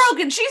victims. Liz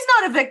Crokin, she's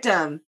not a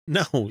victim.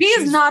 No. She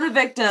is not a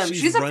victim.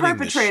 She's a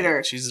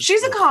perpetrator.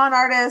 She's a con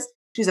artist.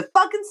 She's a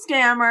fucking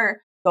scammer.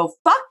 go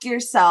fuck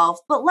yourself.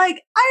 But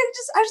like, I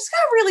just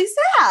got really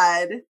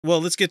sad.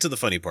 Well, let's get to the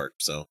funny part.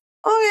 So,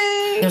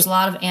 okay. There's a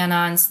lot of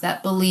Anons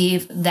that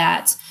believe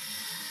that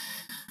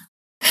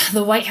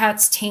the White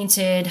Hats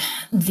tainted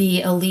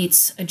the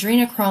elite's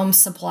adrenochrome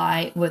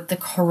supply with the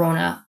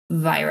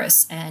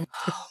coronavirus. And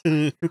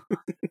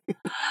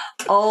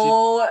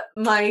oh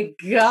my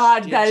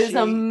God, that is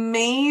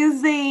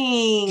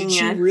amazing. Did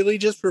she really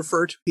just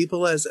refer to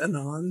people as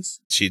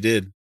Anons? She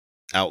did.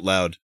 Out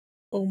loud.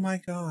 Oh my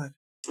God.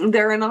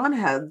 They're Anon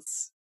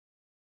heads.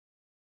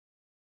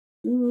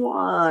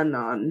 One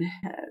on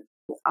head.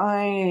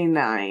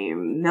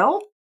 I9.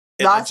 Nope.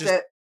 Lost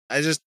it.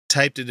 I just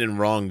typed it in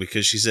wrong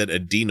because she said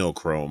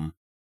adenochrome.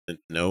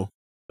 No,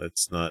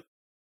 that's not.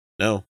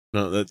 No,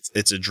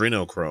 it's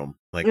adrenochrome.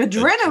 Like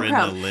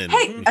adrenochrome.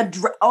 Hey, like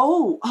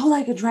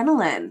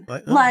adrenaline.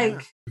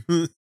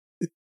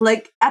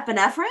 Like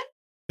epinephrine?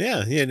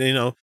 Yeah,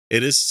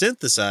 it is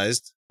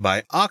synthesized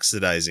by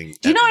oxidizing.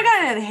 Do you know I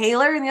got an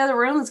inhaler in the other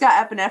room that's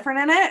got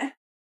epinephrine in it?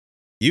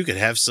 You could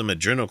have some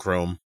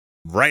adrenochrome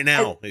right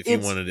now if you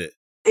wanted it.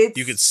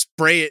 You could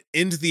spray it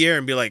into the air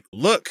and be like,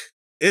 look,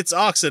 it's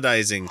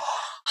oxidizing.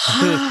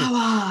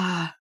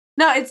 No,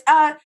 it's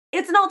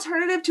an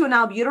alternative to an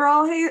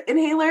albuterol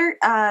inhaler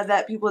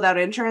that people without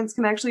insurance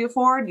can actually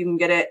afford. You can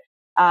get it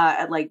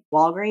at like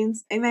Walgreens,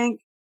 I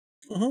think.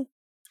 Mm-hmm.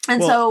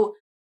 And so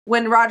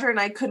when Roger and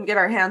I couldn't get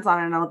our hands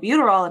on an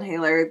albuterol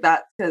inhaler,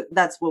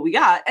 that's what we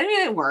got. I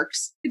mean, it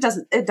works. It does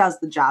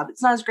the job.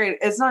 It's not as great.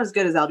 It's not as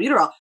good as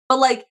albuterol, but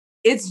like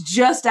it's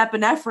just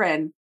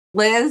epinephrine,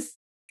 Liz.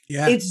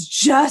 Yeah, it's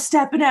just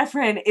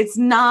epinephrine. It's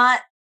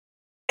not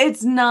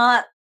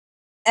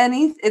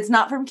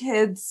from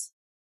kids.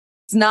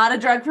 It's not a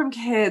drug from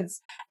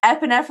kids.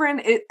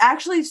 Epinephrine, it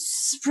actually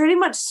is pretty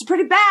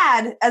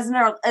bad as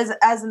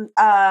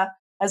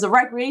a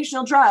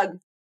recreational drug.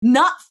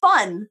 Not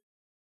fun.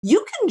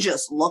 You can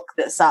just look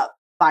this up,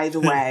 by the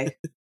way.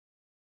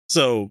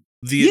 So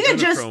the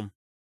adrenochrome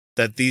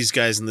that these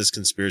guys in this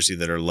conspiracy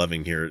that are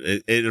loving here,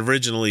 it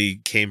originally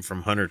came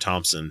from Hunter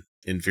Thompson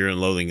in Fear and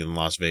Loathing in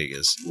Las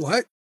Vegas.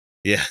 What?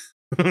 Yeah.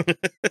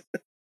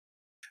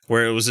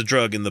 Where it was a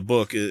drug in the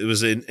book. It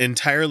was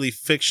entirely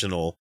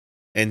fictional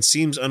and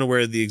seems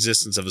unaware of the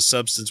existence of a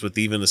substance with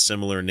even a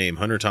similar name.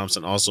 Hunter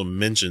Thompson also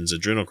mentions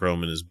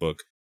adrenochrome in his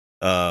book,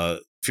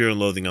 Fear and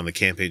Loathing on the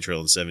Campaign Trail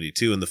in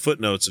 1972. In the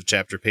footnotes of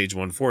chapter page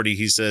 140,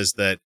 he says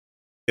that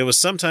it was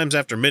sometimes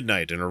after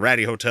midnight in a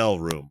ratty hotel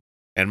room,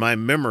 and my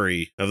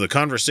memory of the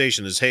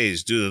conversation is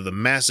hazed due to the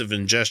massive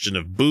ingestion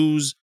of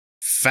booze,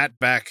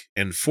 fatback,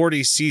 and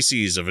 40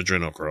 cc's of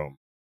adrenochrome.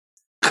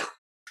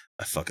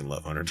 I fucking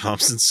love Hunter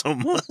Thompson so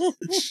much.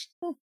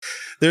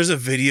 There's a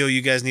video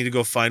you guys need to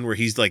go find where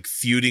he's like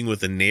feuding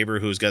with a neighbor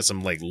who's got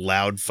some like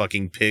loud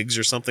fucking pigs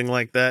or something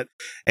like that.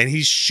 And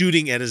he's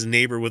shooting at his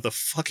neighbor with a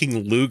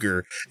fucking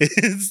Luger.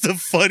 It's the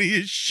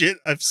funniest shit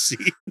I've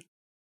seen.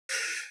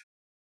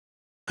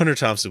 Hunter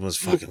Thompson was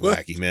fucking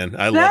wacky, man.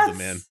 I love the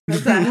man.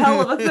 That's a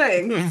hell of a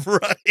thing.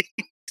 Right.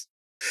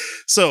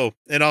 So,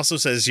 it also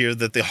says here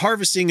that the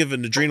harvesting of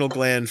an adrenal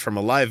gland from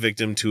a live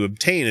victim to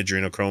obtain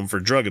adrenochrome for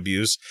drug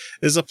abuse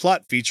is a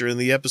plot feature in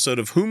the episode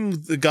of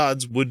Whom the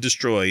Gods Would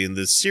Destroy in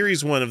the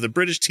series 1 of the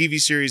British TV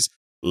series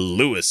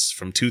Lewis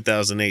from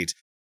 2008.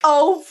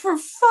 Oh, for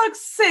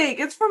fuck's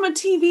sake. It's from a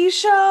TV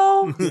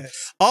show?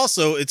 Yes.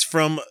 Also, it's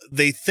from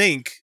A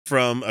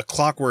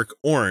Clockwork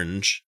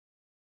Orange,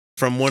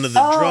 from one of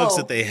the drugs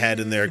that they had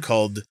in there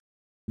called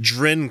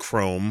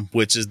Drenchrome,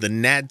 which is the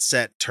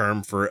NADSAT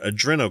term for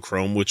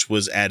adrenochrome, which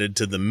was added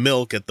to the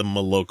milk at the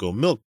Moloko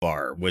milk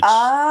bar, which but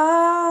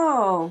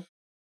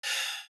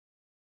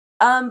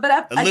a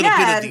little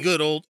bit of the good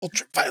old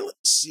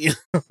ultraviolence.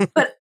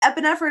 But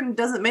epinephrine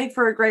doesn't make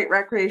for a great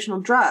recreational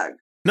drug.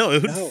 No,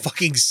 it would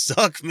fucking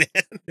suck, man.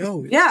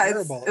 No, it's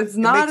terrible. It's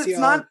not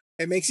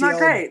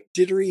great.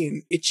 Jittery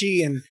and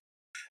itchy, and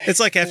it's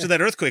like after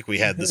that earthquake we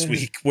had this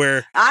week,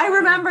 where I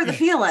remember the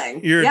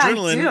feeling. Your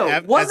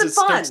adrenaline wasn't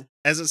fun.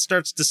 As it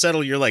starts to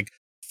settle, you're like,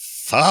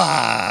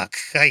 "Fuck!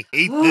 I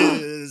hate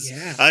this.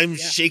 I'm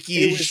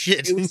shaky as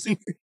shit."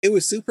 It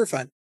was super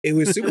fun. It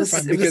was super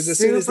fun because as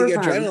soon as the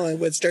adrenaline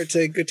would start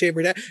to go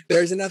taper down,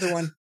 there's another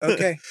one.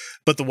 Okay.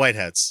 But the White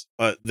Hats,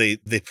 they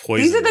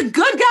poison. These are the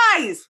good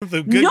guys.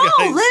 The good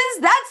guys. Liz,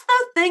 that's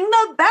the thing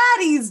the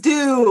baddies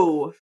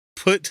do.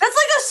 That's like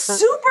a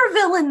super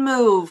villain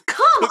move.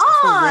 Come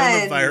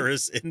on.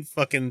 Coronavirus in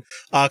fucking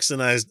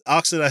oxidized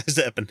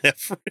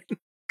epinephrine.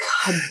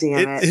 God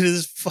damn it.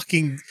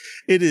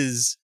 It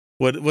is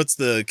what's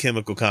the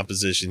chemical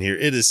composition here?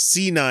 It is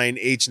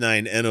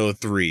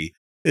C9H9NO3.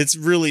 It's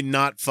really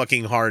not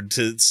fucking hard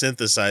to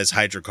synthesize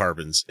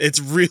hydrocarbons. It's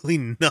really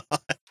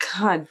not.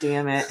 God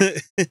damn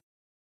it.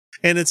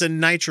 And it's a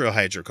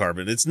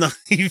nitrohydrocarbon. It's not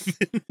even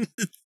God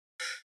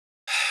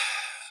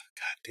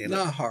damn it.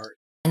 Not hard.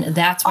 And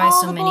that's why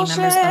so many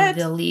members of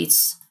the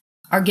elites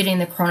are getting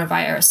the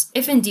coronavirus,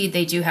 if indeed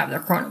they do have the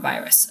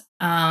coronavirus.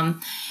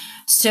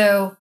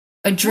 So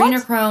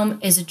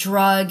adrenochrome is a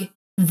drug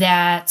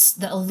that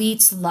the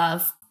elites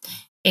love.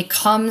 It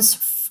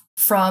comes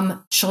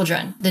from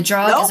children. The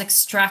drug is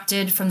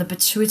extracted from the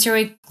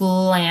pituitary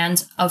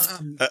gland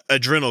of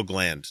adrenal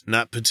gland,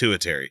 not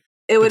pituitary.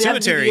 It would have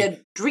to be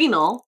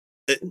adrenal.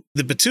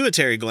 The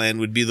pituitary gland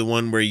would be the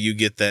one where you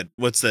get that.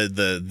 What's the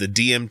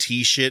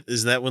DMT shit?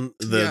 Is that one?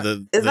 Is that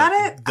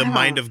it? The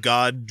Mind of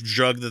God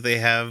drug that they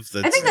have.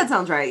 I think that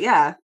sounds right.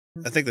 Yeah.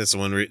 I think that's the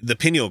one. The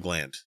pineal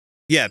gland.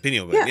 Yeah,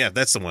 pineal gland. Yeah,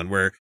 that's the one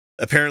where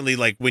apparently,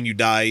 like, when you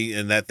die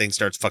and that thing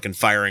starts fucking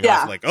firing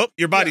off, like, oh,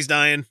 your body's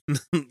dying.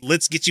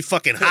 Let's get you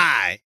fucking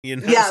high. You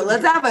know? Yeah,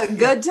 let's have a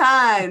good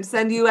time.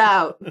 Send you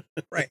out.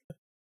 Right.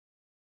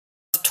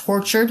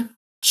 Tortured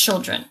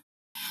children.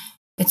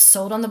 It's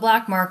sold on the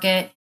black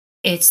market.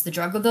 It's the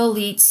drug of the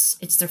elites.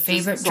 It's their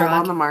favorite sold drug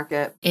on the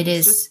market. It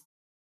is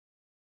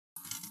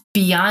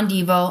beyond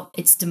evil.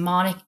 It's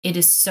demonic. It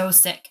is so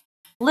sick.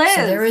 Liz,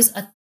 so there is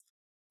a.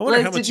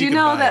 Liz, did you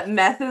know that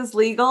meth is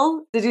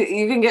legal?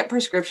 You can get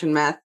prescription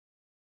meth?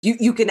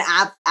 You can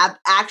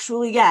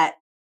actually get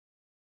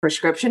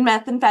prescription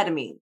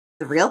methamphetamine.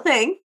 The real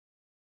thing.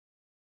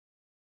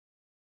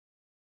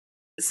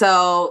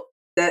 So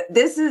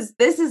this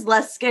is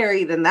less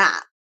scary than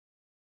that.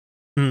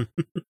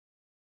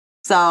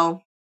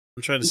 So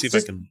I'm trying to see if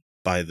I can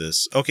buy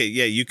this. Okay,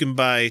 yeah, you can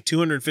buy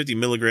 250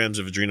 milligrams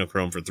of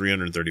adrenochrome for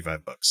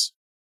 $335.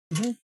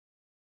 Mm-hmm.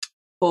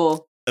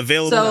 Cool.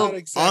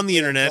 Available on the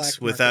internet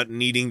without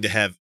needing to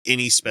have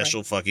any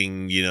special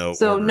fucking,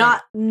 So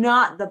not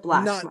the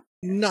black market.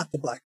 Not the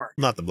black market.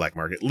 Not the black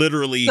market.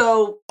 Literally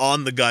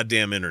on the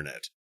goddamn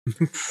internet.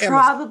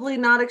 Probably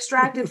not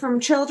extracted from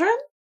children?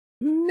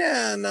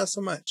 Nah, not so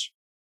much.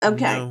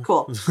 Okay,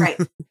 cool. Great.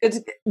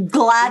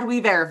 Glad we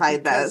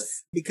verified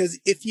this. Because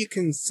if you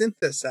can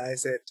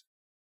synthesize it,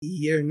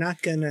 you're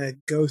not going to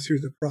go through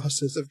the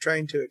process of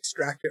trying to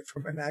extract it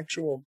from an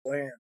actual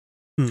plant.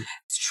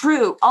 It's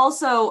true.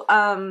 Also,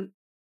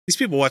 these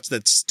people watch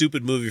that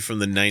stupid movie from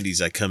the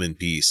 90s, I Come in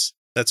Peace.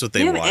 That's what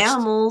they watched.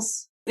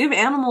 Animals. We have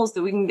animals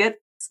that we can get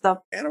stuff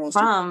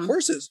from.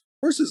 Horses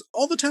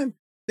all the time.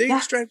 They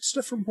extract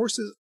stuff from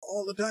horses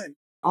all the time.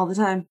 All the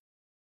time.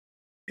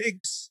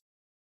 Pigs.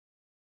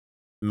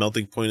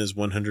 Melting point is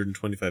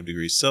 125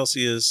 degrees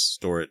Celsius.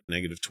 Store at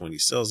 -20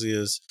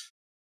 Celsius.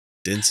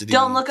 Density.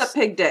 Don't look up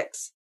pig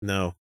dicks.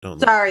 No, don't.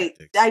 Sorry,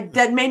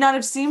 that may not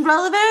have seemed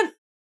relevant.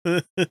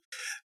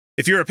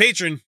 If you're a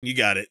patron, you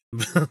got it.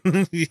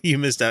 You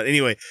missed out.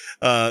 Anyway,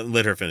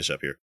 let her finish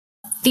up here.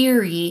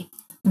 Theory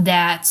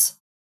that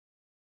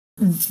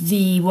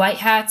the White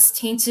Hats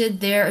tainted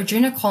their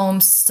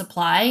adrenochrome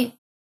supply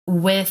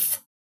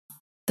with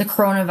the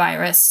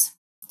coronavirus.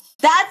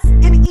 That's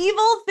an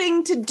evil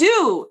thing to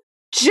do.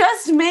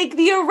 Just make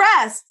the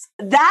arrest.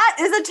 That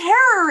is a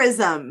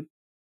terrorism.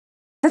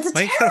 That's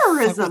a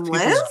terrorism,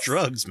 Liz.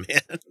 Drugs,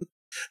 man.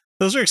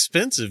 Those are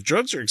expensive.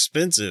 Drugs are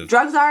expensive.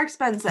 Drugs are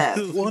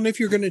expensive. Well, and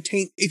if you're going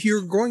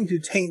to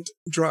taint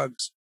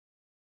drugs,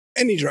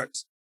 any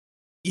drugs,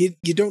 you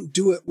don't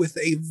do it with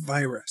a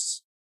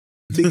virus,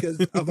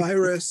 because a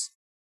virus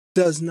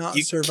does not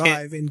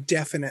survive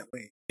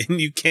indefinitely.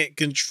 And you can't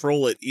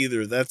control it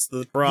either. That's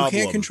the problem.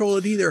 You can't control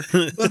it either.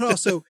 But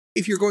also,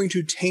 if you're going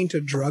to taint a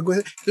drug with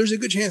it, there's a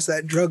good chance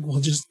that drug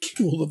will just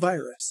kill the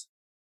virus.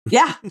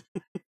 Yeah.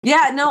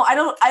 Yeah, no,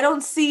 I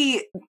don't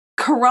see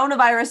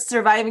coronavirus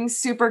surviving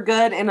super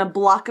good in a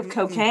block of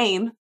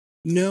cocaine.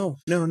 No,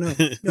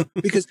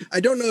 because I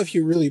don't know if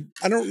you really,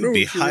 I don't know.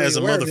 Be if you're high really as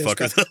a aware of this,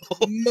 motherfucker, but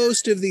though.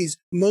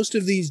 Most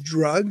of these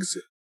drugs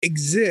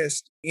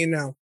exist,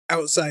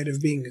 outside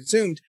of being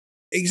consumed,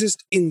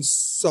 exist in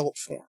salt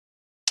form.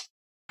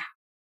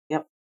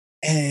 Yep.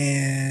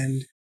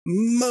 And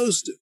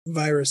most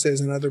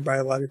viruses and other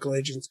biological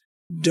agents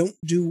don't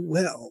do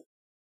well.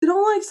 They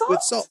don't like salt.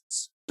 With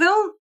salts. They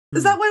don't.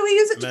 Is that why we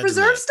use it to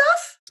preserve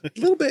stuff? A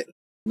little bit.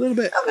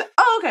 Okay.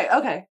 Oh,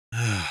 okay.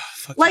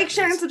 Like,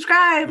 share, and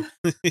subscribe.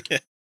 Yeah.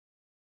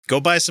 Go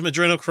buy some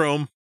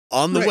adrenochrome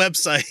on the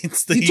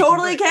websites. You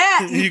totally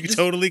can. You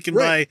totally can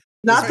buy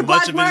not as the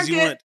much black of it as you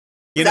market. want.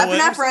 You know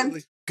what?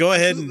 Epinephrine. Go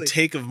ahead and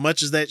take as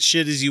much of that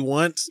shit as you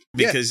want,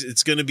 because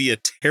it's going to be a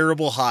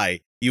terrible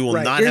high. You will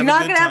not You're have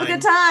not a good going to time. have a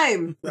good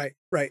time.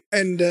 Right.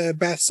 And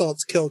bath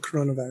salts kill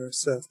coronavirus.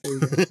 So there you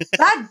go.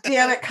 God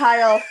damn it,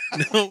 Kyle.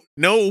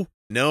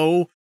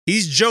 No.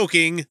 He's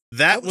joking.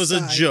 That was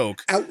a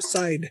joke.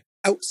 Outside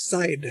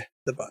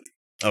the body.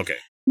 Okay.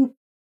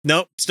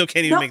 Nope. Still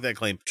can't even make that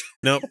claim.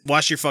 Nope.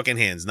 Wash your fucking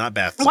hands, not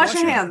bath salts. Wash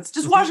your hands.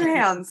 Just wash your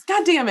hands.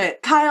 God damn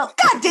it, Kyle.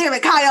 God damn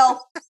it,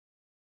 Kyle.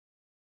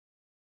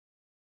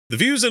 The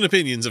views and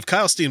opinions of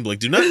Kyle Steenblick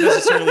do not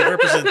necessarily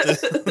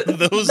represent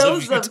those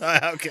of Utah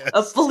Outcasts.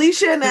 Of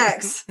Felicia and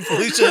X.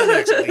 Felicia and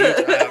X of the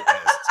Utah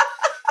Outcasts.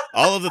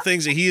 All of the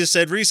things that he has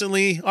said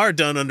recently are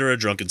done under a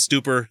drunken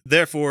stupor.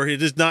 Therefore,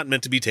 it is not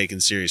meant to be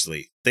taken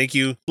seriously. Thank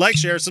you. Like,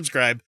 share,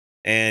 subscribe.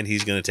 And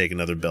he's going to take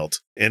another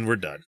belt. And we're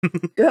done.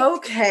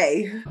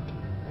 Okay.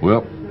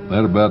 Well,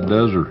 that about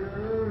does her.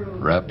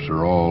 Wraps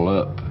are all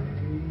up.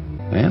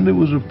 And it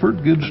was a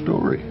pretty good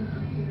story,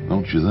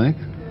 don't you think?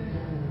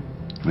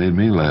 Made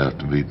me laugh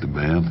to beat the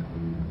band.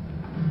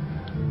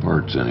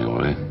 Parts,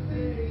 anyway.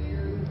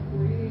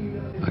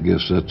 I I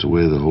guess that's the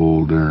way the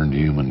whole darned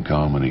human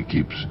comedy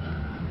keeps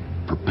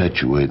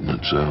perpetuating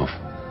itself.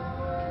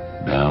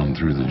 Down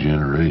through the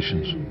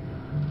generations,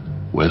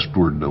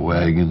 westward the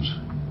wagons,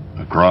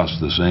 across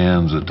the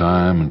sands of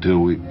time until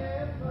we...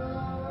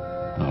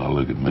 Oh,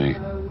 look at me.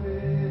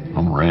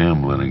 I'm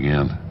rambling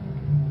again.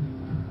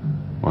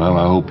 Well,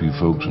 I hope you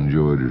folks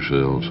enjoyed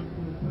yourselves.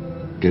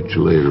 Catch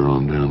you later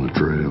on down the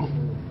trail.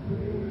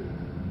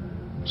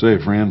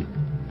 Say, friend,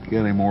 you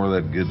got any more of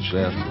that good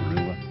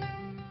sarsaparilla?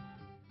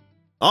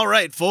 All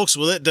right, folks.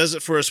 Well, that does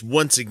it for us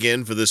once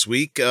again for this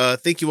week.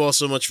 Thank you all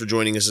so much for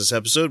joining us this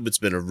episode. It's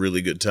been a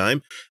really good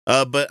time.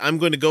 But I'm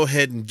going to go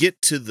ahead and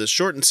get to the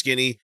short and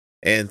skinny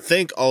and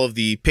thank all of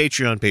the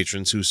Patreon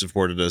patrons who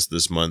supported us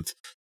this month.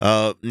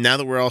 Now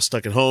that we're all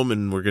stuck at home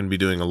and we're going to be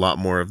doing a lot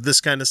more of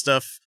this kind of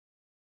stuff,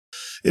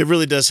 it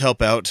really does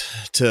help out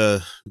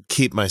to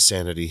keep my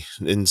sanity.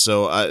 And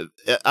so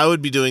I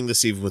would be doing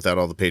this even without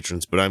all the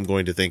patrons, but I'm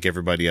going to thank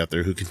everybody out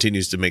there who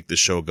continues to make this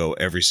show go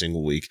every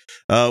single week.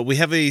 We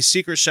have a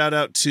secret shout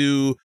out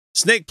to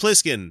Snake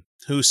Plissken,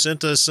 who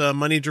sent us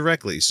money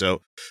directly.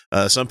 So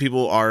some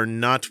people are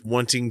not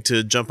wanting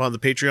to jump on the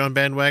Patreon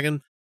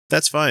bandwagon.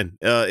 That's fine.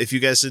 If you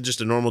guys send just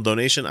a normal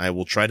donation, I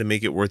will try to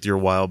make it worth your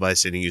while by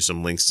sending you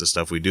some links to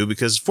stuff we do,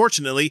 because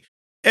fortunately,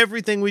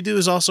 everything we do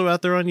is also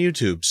out there on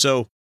YouTube.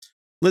 So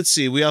let's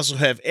see. We also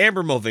have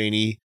Amber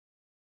Mulvaney,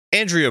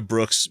 Andrea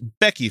Brooks,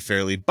 Becky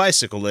Fairley,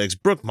 Bicycle Legs,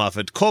 Brooke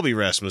Moffat, Colby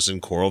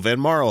Rasmussen, Coral Van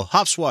Marl,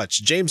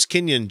 Hopswatch, James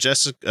Kenyon,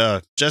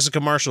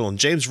 Jessica Marshall, and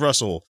James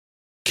Russell,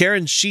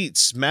 Karen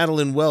Sheets,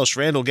 Madeline Welsh,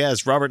 Randall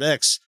Gaz, Robert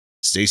X,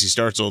 Stacy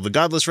Startzel, The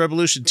Godless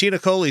Revolution, Tina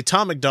Coley,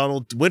 Tom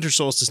McDonald, Winter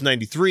Solstice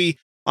 93,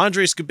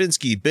 Andre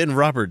Skabinski, Ben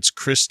Roberts,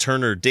 Chris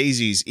Turner,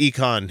 Daisies,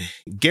 Econ,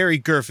 Gary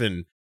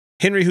Gerfin,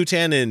 Henry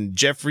Hutanen,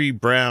 Jeffrey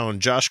Brown,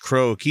 Josh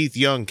Crow, Keith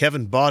Young,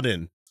 Kevin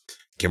Bodden,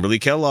 Kimberly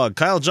Kellogg,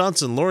 Kyle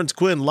Johnson, Lawrence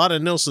Quinn, Lotta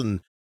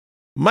Nilsson,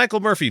 Michael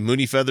Murphy,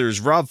 Mooney Feathers,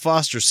 Rob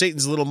Foster,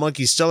 Satan's Little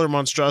Monkey, Stellar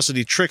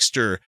Monstrosity,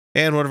 Trickster,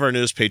 and one of our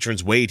newest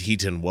patrons, Wade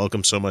Heaton.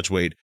 Welcome so much,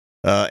 Wade.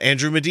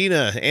 Andrew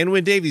Medina,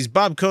 Anwin Davies,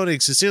 Bob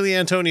Koenig, Cecilia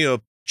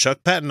Antonio, Chuck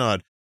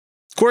Patnod,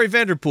 Corey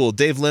Vanderpool,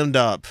 Dave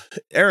Limdop,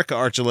 Erica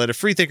Archuleta,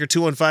 Freethinker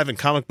 215, and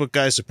Comic Book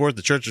Guys support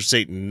the Church of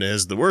Satan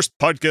as the worst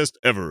podcast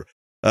ever.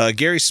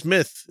 Gary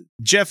Smith,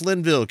 Jeff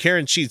Linville,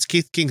 Karen Sheets,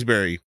 Keith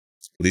Kingsbury,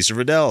 Lisa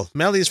Riddell,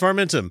 Malleus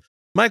Farmentum,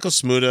 Michael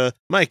Smuda,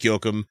 Mike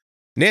Yoakum,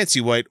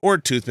 Nancy White,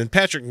 Ord Toothman,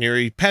 Patrick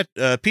Neary,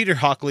 Peter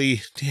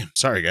Hockley,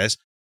 sorry guys,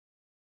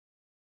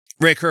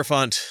 Ray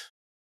Kerfont,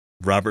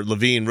 Robert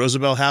Levine,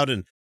 Rosabelle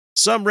Howden,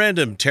 Some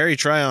Random, Terry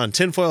Tryon,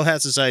 Tinfoil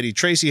Hat Society,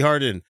 Tracy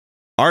Harden,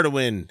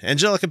 Artawin,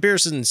 Angelica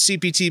Pearson,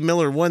 CPT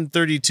Miller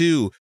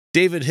 132,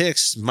 David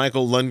Hicks,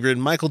 Michael Lundgren,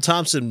 Michael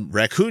Thompson,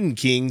 Raccoon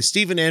King,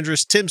 Stephen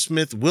Andrus, Tim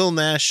Smith, Will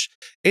Nash,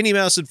 Any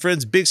Mouse and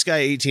Friends, Big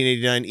Sky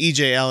 1889,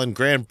 EJ Allen,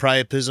 Grand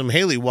Priapism,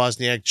 Haley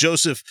Wozniak,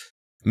 Joseph,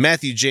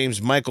 Matthew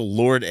James, Michael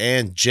Lord,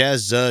 and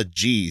Jazza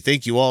G.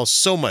 Thank you all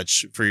so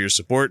much for your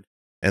support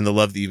and the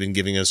love that you've been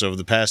giving us over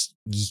the past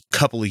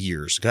couple of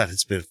years. God,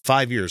 it's been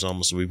 5 years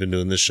almost we've been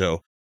doing this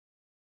show.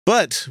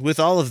 But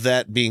with all of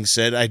that being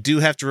said, I do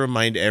have to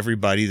remind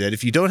everybody that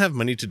if you don't have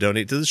money to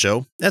donate to the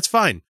show, that's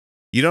fine.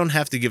 You don't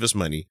have to give us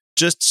money.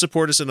 Just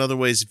support us in other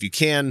ways if you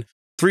can.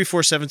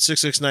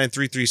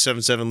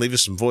 347-669-3377. Leave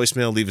us some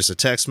voicemail. Leave us a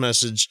text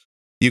message.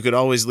 You could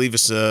always leave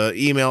us an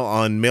email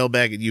on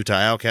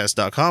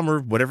mailbag@utahOutcast.com,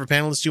 or whatever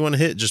panelist you want to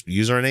hit. Just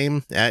use our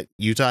name at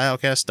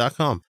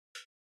utahOutcast.com.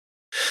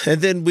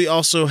 And then we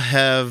also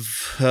have,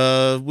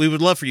 we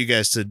would love for you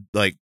guys to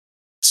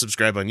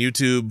subscribe on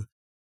YouTube,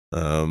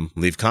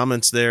 leave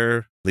comments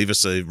there, leave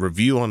us a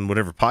review on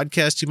whatever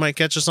podcast you might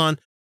catch us on.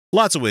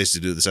 Lots of ways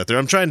to do this out there.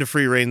 I'm trying to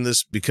free rein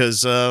this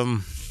because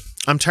I'm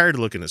tired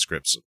of looking at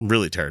scripts. I'm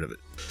really tired of it.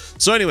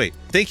 So anyway,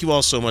 thank you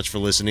all so much for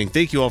listening.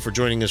 Thank you all for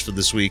joining us for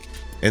this week.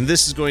 And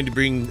this is going to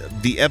bring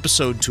the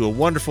episode to a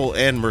wonderful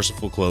and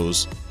merciful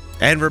close.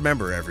 And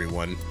remember,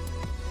 everyone,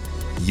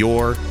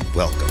 you're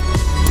welcome.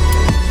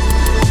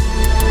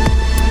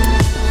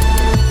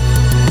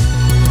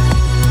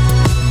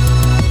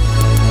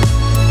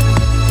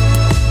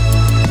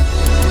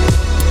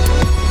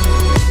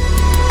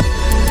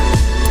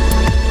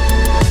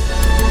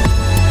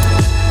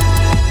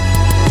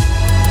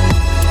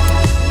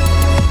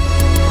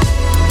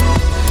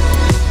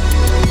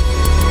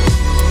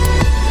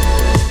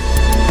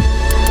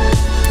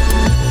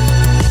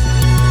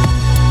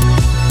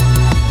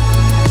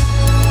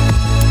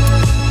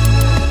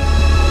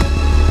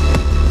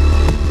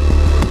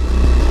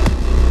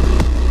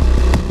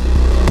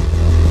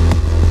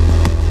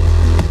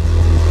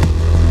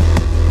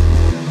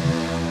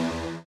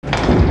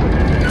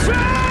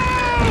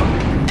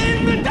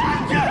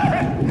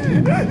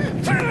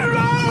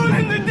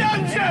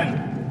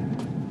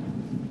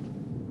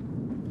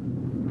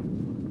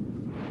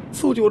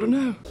 Thought you ought to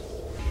know.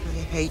 I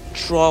hate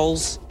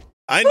trolls.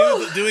 I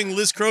knew that doing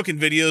Liz Crokin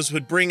videos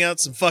would bring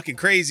out some fucking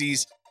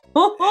crazies.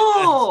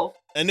 Oh!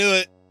 I knew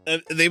it.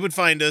 They would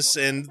find us,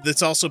 and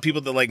it's also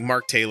people that like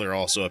Mark Taylor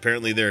also.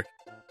 Apparently they're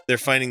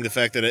finding the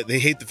fact that they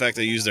hate the fact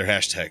that I use their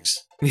hashtags.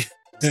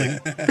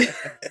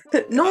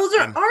 Those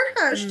are our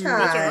hashtags. Those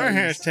are our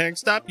hashtags.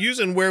 Stop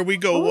using where we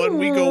go one,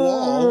 we go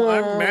all.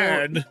 I'm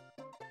mad.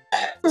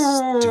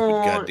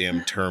 Stupid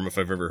goddamn term if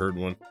I've ever heard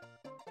one.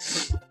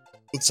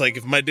 It's like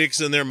if my dick's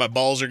in there, my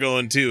balls are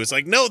going too. It's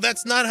like, no,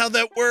 that's not how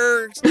that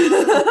works.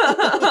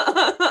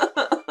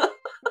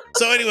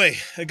 So anyway,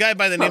 a guy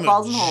by the name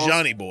of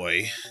Johnny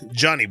Boy,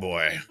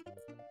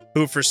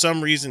 who for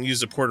some reason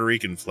used a Puerto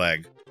Rican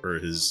flag for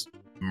his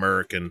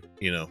American,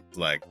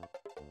 flag.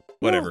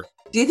 Whatever.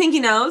 Do you think he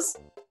knows?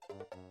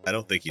 I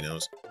don't think he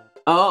knows.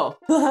 Oh.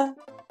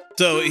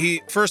 So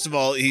first of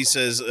all, he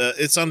says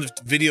it's on the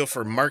video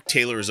for Mark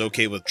Taylor is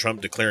okay with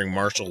Trump declaring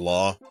martial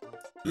law.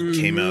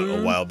 It came out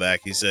a while back.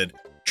 He said,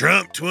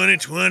 Trump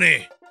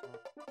 2020.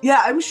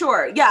 Yeah, I'm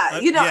sure. Yeah,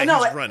 he's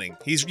running.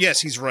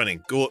 He's running.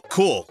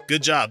 Cool.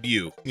 Good job,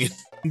 you.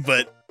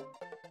 But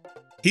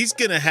he's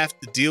going to have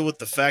to deal with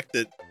the fact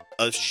that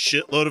a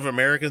shitload of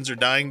Americans are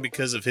dying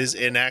because of his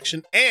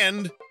inaction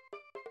and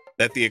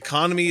that the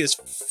economy is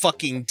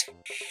fucking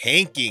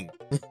tanking.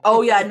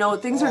 Oh, yeah, no,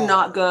 things are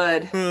not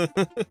good.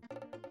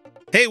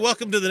 Hey,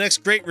 welcome to the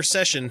next Great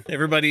Recession.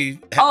 Everybody.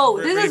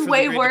 This is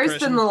way worse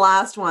than the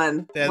last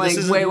one. Yeah,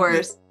 way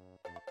worse.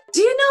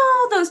 Do you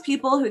know those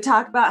people who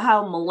talk about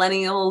how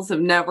millennials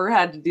have never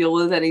had to deal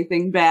with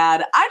anything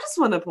bad? I just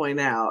want to point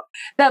out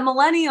that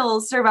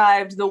millennials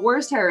survived the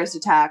worst terrorist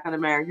attack on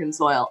American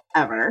soil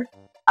ever.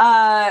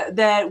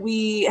 That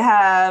we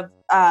have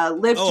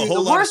lived through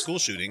the worst of school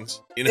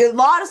shootings. A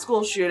lot of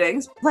school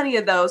shootings, plenty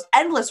of those.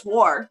 Endless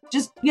war,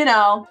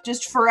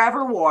 just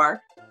forever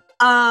war.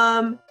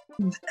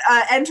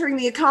 Entering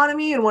the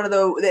economy in one of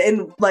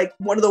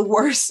the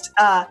worst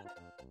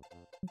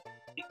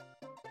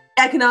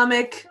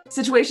economic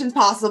situations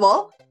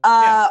possible.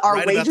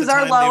 Our wages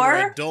are lower.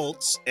 They were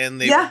adults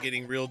and they were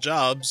getting real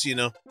jobs,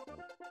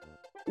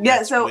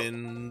 That's so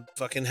when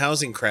fucking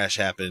housing crash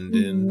happened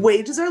and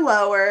wages are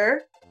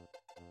lower.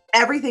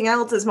 Everything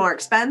else is more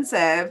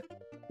expensive.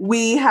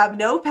 We have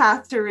no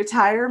path to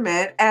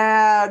retirement,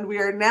 and we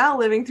are now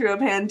living through a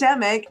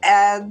pandemic,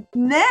 and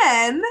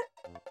then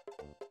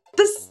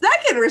the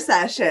second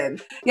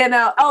recession. And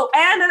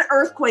an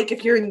earthquake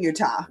if you're in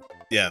Utah.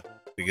 Yeah.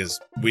 Because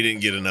we didn't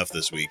get enough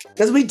this week.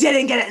 Because we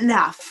didn't get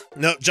enough.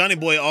 No, Johnny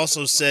Boy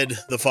also said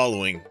the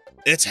following.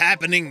 It's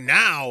happening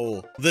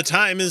now. The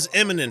time is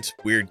imminent.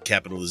 Weird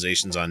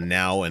capitalizations on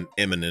now and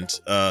imminent.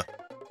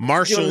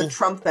 Marshall. Doing the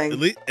Trump thing.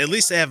 At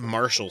least they have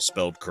Marshall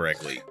spelled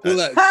correctly.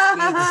 Good.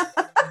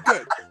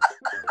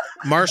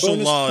 Martial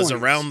Bonus law is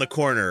points. around the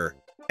corner,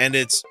 and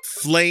it's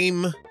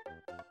flame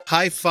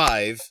high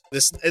five.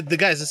 This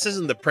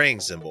isn't the praying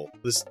symbol.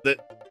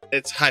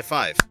 It's high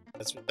five.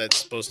 That's what that's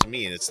supposed to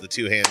mean. It's the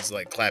two hands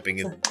like clapping,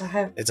 and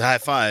it's a high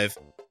five,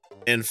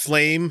 and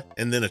flame,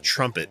 and then a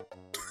trumpet.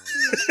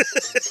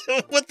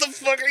 What the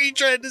fuck are you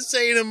trying to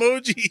say in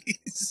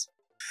emojis?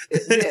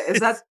 Is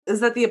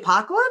that the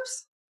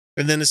apocalypse?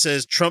 And then it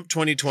says Trump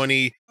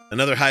 2020,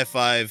 another high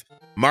five,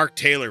 Mark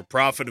Taylor,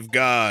 prophet of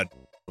God.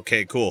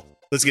 Okay, cool.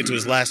 Let's get to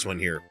his last one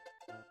here.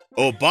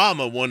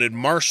 Obama wanted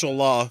martial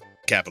law,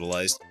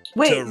 capitalized,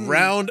 to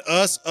round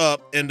us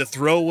up and to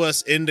throw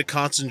us into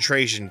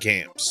concentration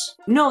camps.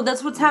 No,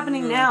 that's what's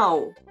happening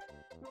now.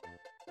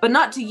 But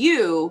not to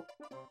you.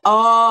 Oh.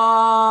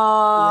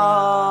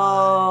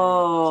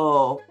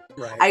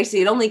 Right. I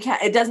see. It only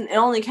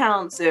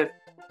counts if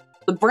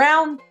the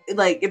brown,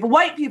 if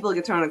white people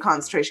get thrown in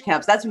concentration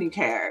camps, that's when you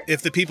care.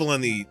 If the people on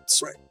the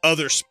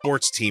other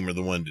sports team are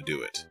the one to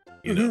do it,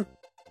 you know.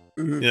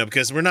 Mm-hmm.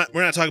 Because we're not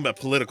talking about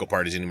political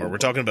parties anymore. We're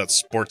talking about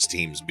sports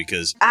teams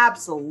because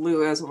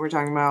absolutely that's what we're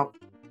talking about.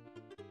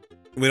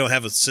 We don't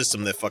have a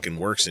system that fucking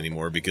works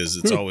anymore because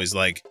it's always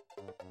like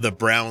the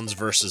Browns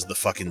versus the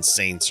fucking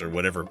Saints or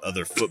whatever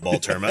other football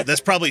term. That's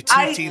probably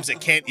two teams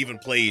that can't even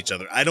play each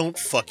other. I don't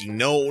fucking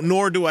know,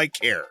 nor do I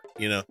care,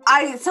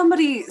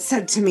 Somebody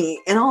said to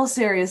me, in all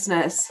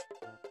seriousness,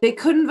 they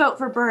couldn't vote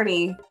for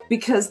Bernie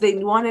because they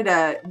wanted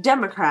a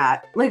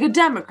Democrat, like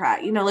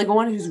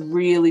one who's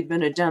really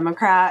been a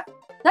Democrat.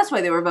 That's why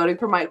they were voting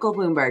for Michael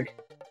Bloomberg.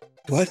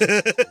 What?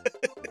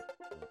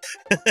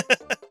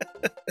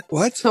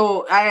 What?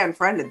 So I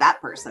unfriended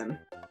that person.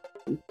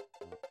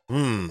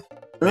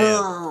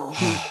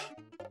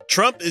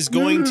 Trump is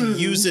going to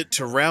use it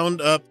to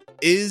round up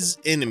his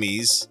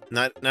enemies,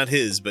 not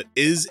his, but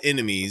his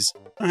enemies,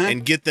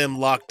 and get them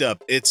locked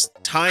up. It's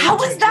time.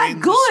 How is that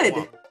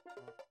good?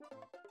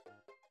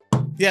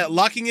 Yeah,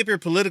 locking up your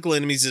political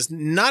enemies is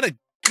not a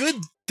good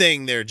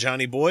thing there,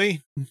 Johnny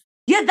Boy.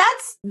 Yeah,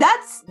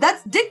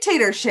 that's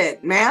dictator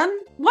shit, man.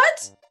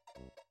 What?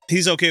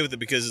 He's okay with it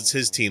because it's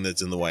his team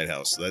that's in the White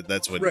House.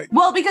 That's what. Right.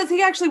 Well, because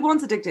he actually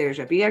wants a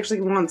dictatorship. He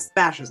actually wants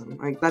fascism.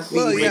 That's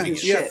craving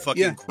shit.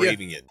 Fucking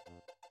craving it.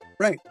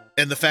 Right.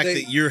 And the fact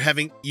that you have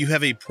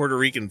a Puerto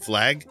Rican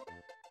flag.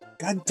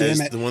 God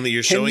damn it! The one that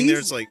you're showing there,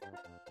 it's like.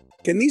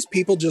 Can these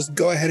people just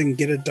go ahead and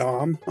get a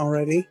Dom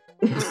already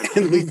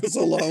and leave us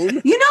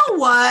alone? You know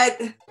what?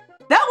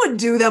 That would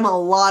do them a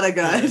lot of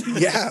good.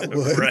 Yeah, it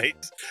would. Right.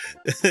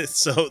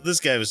 So this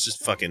guy was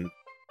just fucking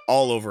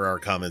all over our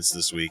comments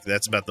this week.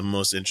 That's about the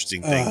most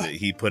interesting thing that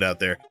he put out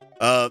there.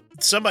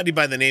 Somebody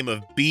by the name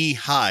of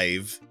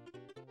Beehive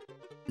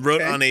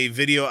wrote on a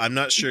video. I'm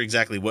not sure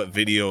exactly what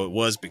video it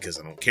was because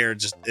I don't care. I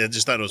just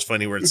thought it was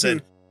funny where it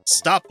said,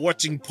 "Stop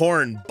watching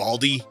porn,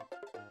 Baldy."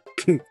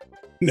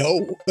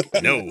 No.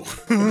 No.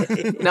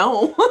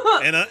 No.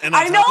 And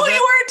I know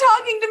you weren't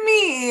talking to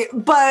me,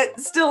 but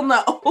still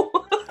no.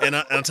 And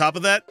on top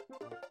of that,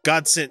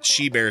 God sent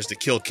she-bears to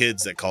kill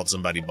kids that called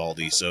somebody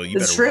Baldy, so you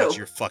It's better true. watch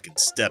your fucking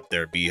step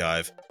there,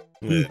 Beehive.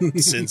 I'm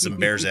gonna send some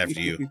bears after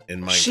you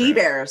in Minecraft.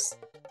 She-bears.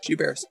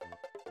 She-bears.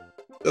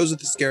 Those are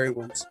the scary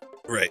ones.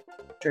 Right.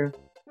 True.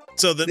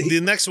 So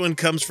the next one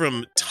comes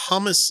from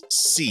Thomas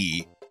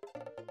C.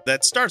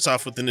 That starts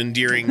off with an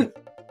endearing,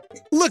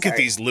 "Look at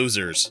these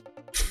losers."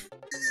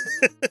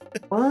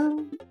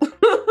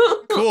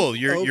 Cool.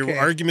 Your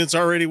argument's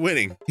already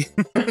winning.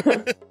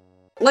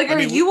 Like,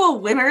 are you a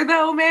winner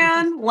though,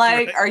 man?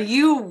 Like, are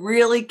you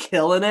really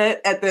killing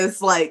it at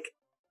this like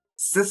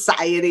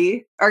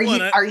society? Are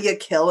you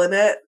killing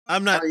it?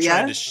 I'm not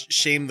trying to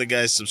shame the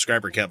guy's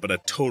subscriber count, but I'm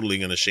totally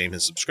going to shame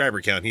his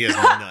subscriber count. He has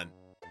none.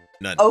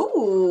 None.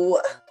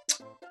 Oh.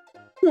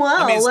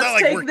 Well, I mean, it's let's not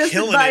like take we're this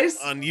killing advice.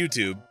 it on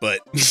YouTube, but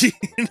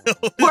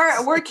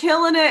We're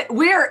killing it.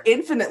 We're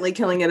infinitely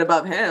killing it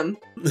above him.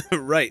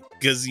 right,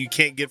 because you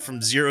can't get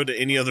from 0 to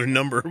any other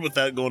number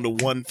without going to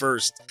 1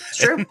 first.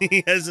 True. And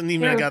he hasn't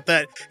even True. got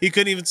that. He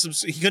couldn't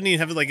even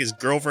have like his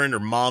girlfriend or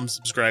mom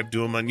subscribe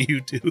to him on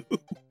YouTube.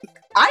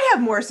 I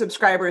have more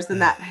subscribers than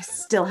that. I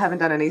still haven't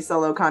done any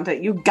solo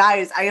content. You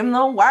guys, I am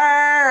the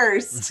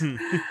worst.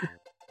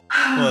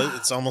 Well,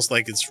 it's almost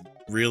like it's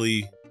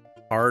really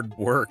hard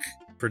work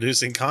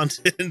producing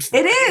content.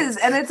 It is,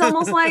 and it's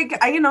almost like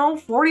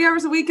 40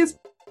 hours a week is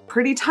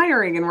pretty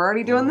tiring, and we're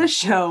already doing this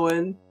show,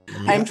 and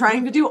I'm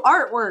trying to do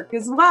artwork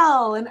as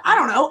well, and I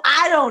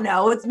don't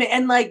know. It's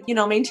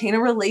maintain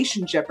a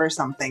relationship or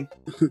something.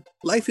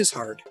 Life is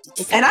hard,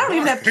 and I don't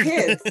even have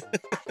kids.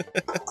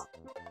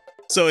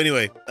 So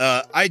anyway,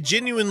 I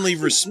genuinely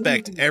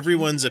respect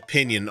everyone's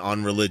opinion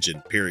on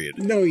religion, period.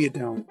 No, you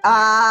don't.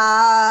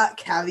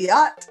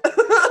 Caveat.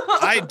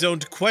 I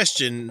don't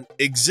question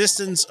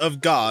existence of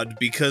God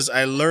because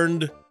I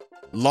learned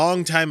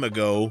long time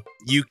ago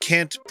you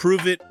can't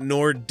prove it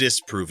nor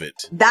disprove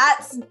it.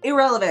 That's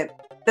irrelevant.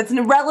 That's an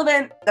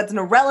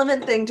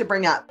irrelevant thing to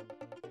bring up.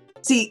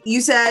 See,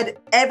 you said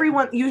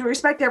you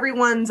respect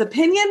everyone's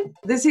opinion.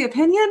 Is the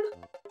opinion?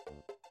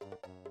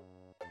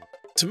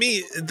 To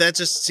me, that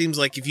just seems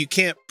like if you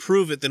can't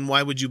prove it, then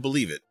why would you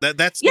believe it?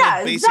 That's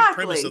my basic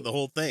premise of the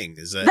whole thing.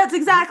 That's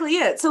exactly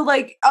it. So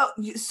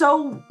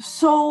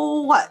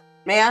so what,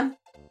 man?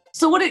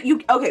 So what?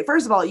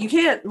 First of all, you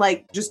can't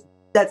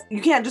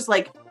you can't just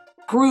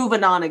prove a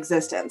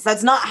non-existence.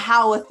 That's not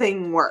how a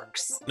thing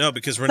works. No,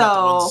 because we're not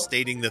the ones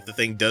stating that the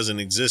thing doesn't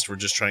exist. We're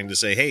just trying to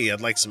say, hey,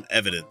 I'd like some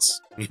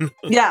evidence.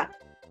 Yeah.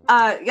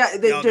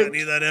 Y'all don't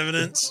need that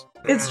evidence.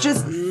 It's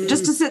just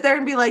to sit there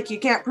and be like, you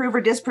can't prove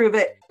or disprove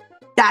it.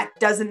 That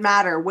doesn't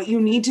matter. What you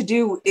need to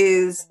do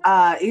is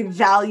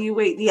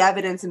evaluate the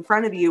evidence in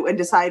front of you and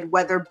decide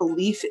whether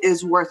belief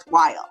is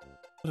worthwhile.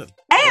 And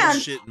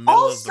bullshit,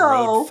 middle of the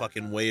road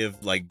fucking way of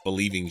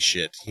believing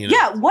shit.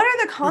 Yeah, what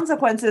are the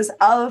consequences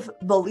of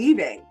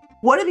believing?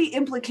 What are the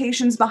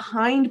implications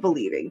behind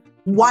believing?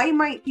 Why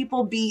might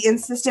people be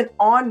insistent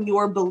on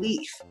your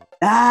belief?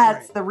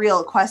 That's the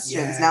real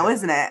questions now,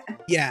 isn't it?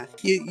 Yeah.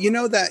 You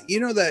know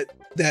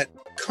that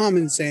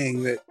common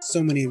saying that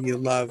so many of you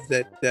love,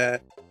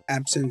 that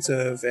absence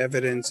of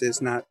evidence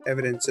is not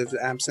evidence of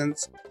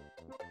absence.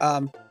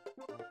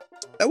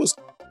 That was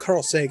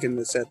Carl Sagan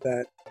that said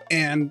that.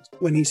 And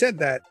when he said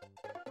that,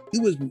 he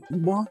was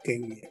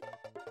mocking you.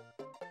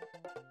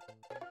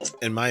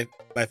 And my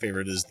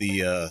favorite is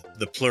the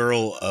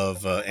plural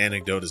of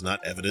anecdote is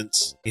not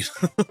evidence.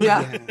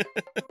 Yeah.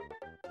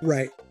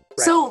 Right.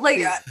 So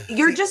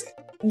you're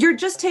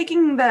just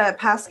taking the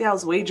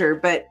Pascal's wager,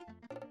 but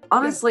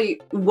honestly,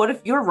 what if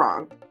you're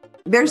wrong?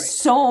 There's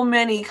so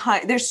many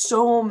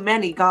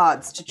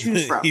gods to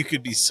choose from. You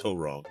could be so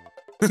wrong.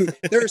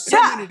 There are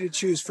so many to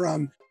choose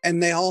from,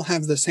 and they all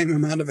have the same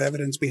amount of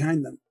evidence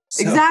behind them.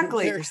 So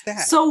exactly. There's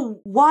that.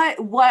 So what?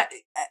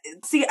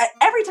 See,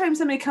 every time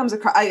somebody comes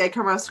across, I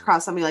come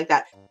across something like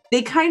that,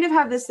 they kind of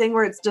have this thing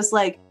where it's just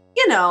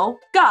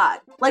God,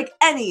 like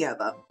any of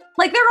them,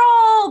 they're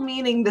all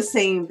meaning the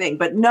same thing,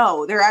 but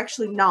no, they're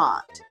actually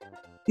not.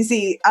 You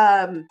see,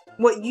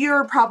 what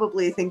you're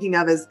probably thinking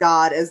of as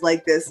God as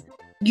this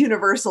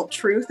universal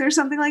truth or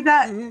something like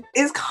that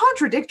is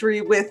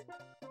contradictory with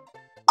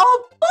a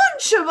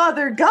bunch of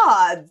other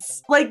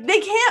gods.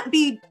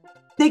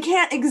 They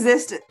can't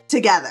exist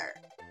together.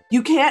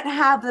 You can't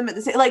have them at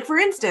the same. For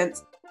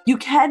instance, you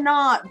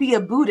cannot be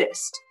a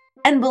Buddhist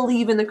and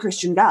believe in the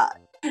Christian God,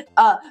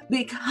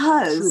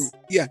 because True.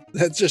 Yeah,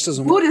 that just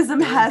doesn't work.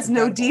 Buddhism has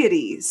no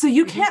deity. So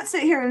you can't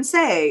sit here and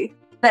say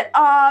that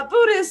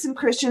Buddhists and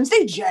Christians,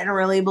 they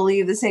generally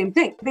believe the same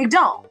thing. They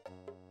don't.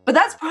 But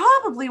that's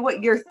probably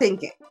what you're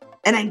thinking.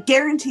 And I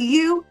guarantee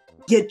you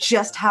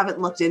just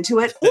haven't looked into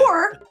it,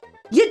 or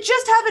you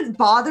just haven't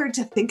bothered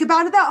to think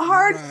about it that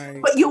hard,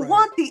 but you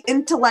want the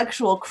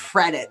intellectual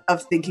credit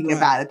of thinking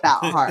about it that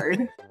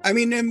hard. I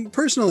mean, and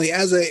personally,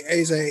 as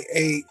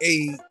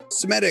a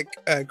Semitic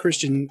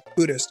Christian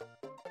Buddhist,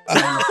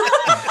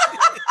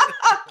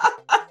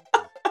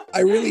 I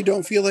really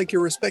don't feel like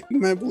you're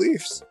respecting my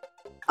beliefs.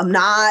 I'm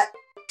not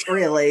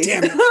really.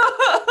 Damn it.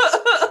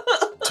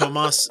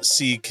 Tomas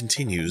C.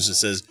 continues. It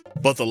says,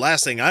 but the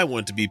last thing I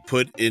want to be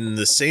put in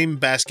the same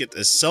basket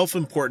as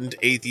self-important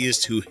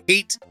atheists who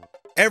hate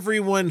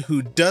everyone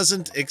who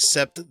doesn't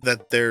accept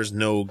that there's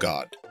no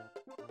God.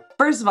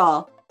 First of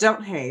all,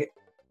 don't hate.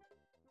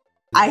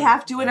 I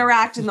have to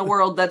interact in the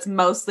world that's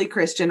mostly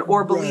Christian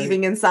or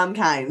believing in some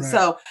kind. Right.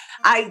 So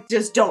I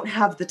just don't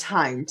have the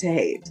time to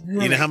hate.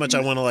 You know how much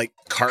I want to like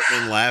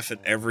Cartman laugh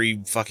at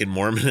every fucking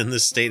Mormon in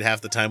this state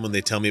half the time when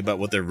they tell me about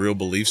what their real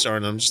beliefs are,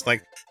 and I'm just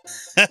like,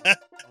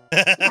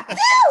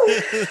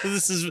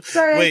 this is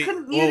Sorry, wait, I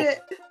couldn't mute it.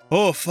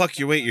 Oh fuck,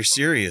 you're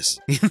serious.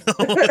 You know,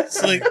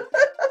 it's like,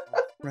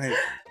 right?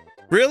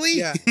 Really?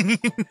 Yeah.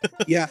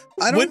 Yeah.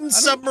 Wooden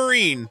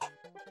submarine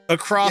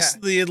across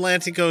the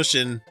Atlantic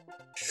Ocean.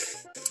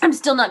 I'm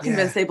still not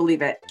convinced they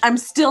believe it. I'm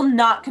still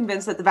not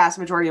convinced that the vast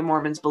majority of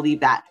Mormons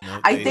believe that.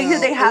 I think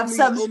that they have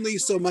only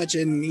so much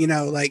in, you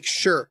know, like,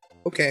 sure,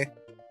 okay.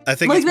 I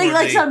think like it's more they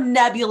like some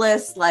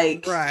nebulous,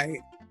 like, right.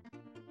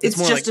 It's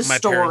more just like a my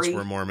story. parents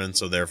were Mormon,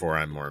 so therefore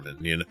I'm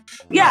Mormon. You know.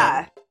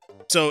 Yeah.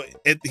 So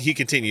he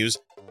continues.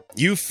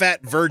 You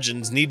fat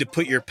virgins need to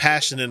put your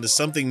passion into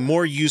something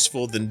more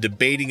useful than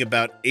debating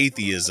about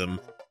atheism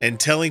and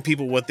telling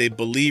people what they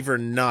believe or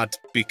not,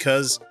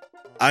 because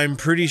I'm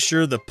pretty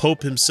sure the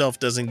Pope himself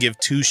doesn't give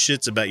two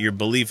shits about your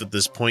belief at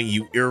this point,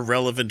 you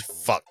irrelevant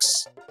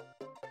fucks.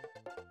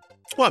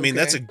 Well, I mean,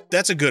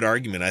 that's a good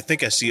argument. I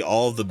think I see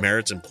all the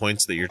merits and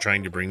points that you're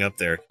trying to bring up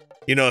there.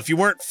 You know, if you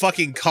weren't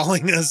fucking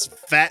calling us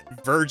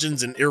fat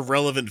virgins and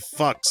irrelevant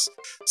fucks,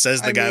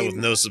 says the guy with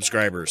no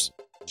subscribers.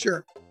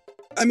 Sure.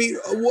 I mean,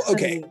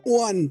 okay,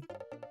 one,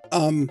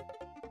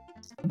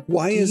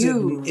 why is it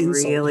an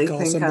insult really to call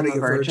think somebody I'm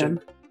a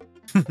virgin?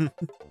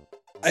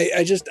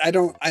 I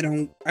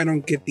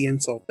don't get the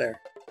insult there.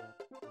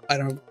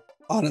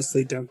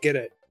 Honestly don't get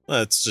it.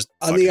 Well, it's just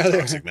On fucking the other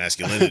toxic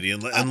masculinity,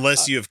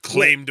 unless you have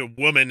claimed a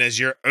woman as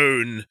your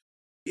own.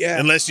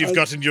 Yeah. Unless you've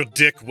gotten your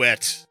dick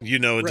wet, you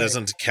know, it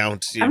doesn't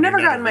count. I've never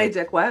gotten my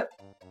dick wet.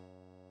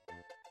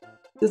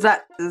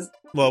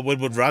 Well, what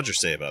would Roger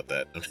say about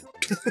that?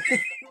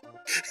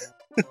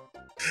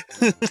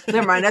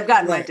 Never mind, I've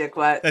gotten my dick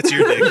wet. That's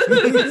your dick.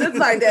 That's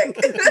my dick.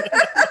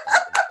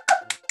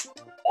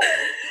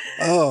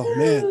 Oh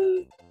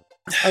man.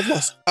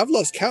 I've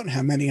lost count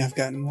how many I've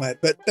gotten wet,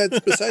 but that's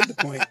beside the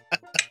point.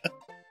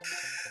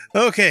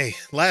 Okay,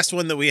 last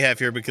one that we have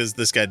here because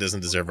this guy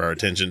doesn't deserve our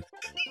attention.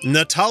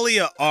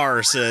 Natalia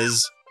R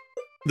says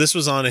this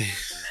was on a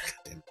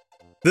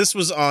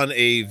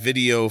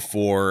video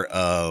for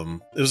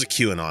it was a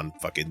QAnon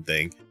fucking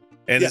thing.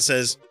 And it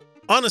says,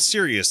 on a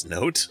serious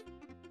note.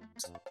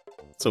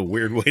 It's a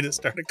weird way to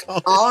start a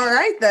comment. All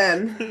right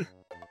then.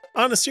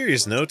 On a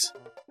serious note,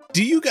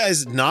 do you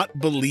guys not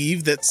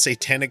believe that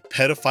satanic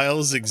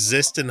pedophiles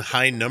exist in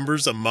high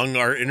numbers among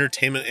our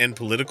entertainment and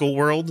political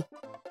world?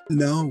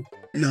 No,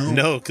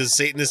 because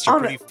Satanists are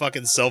pretty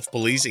fucking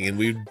self-policing, and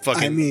we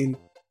fucking. I mean,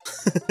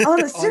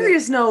 on a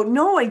serious note,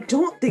 no, I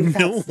don't think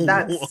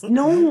that's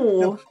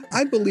no.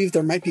 I believe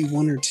there might be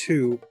one or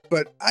two,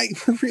 but I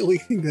really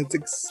think that's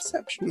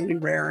exceptionally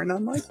rare and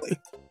unlikely.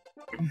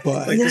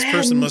 But like this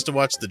person must have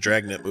watched the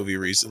Dragnet movie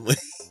recently.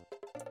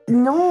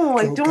 No,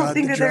 I don't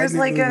think that there's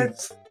like I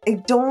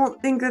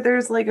don't think that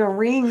there's like a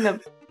ring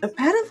of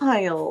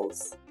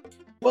pedophiles.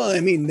 Well, I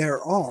mean,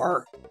 there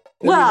are.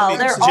 Well,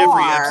 there Jeffrey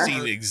are.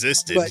 Epstein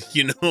existed,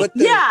 you know.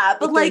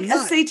 But like a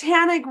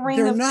satanic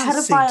ring of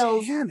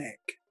pedophiles. Satanic.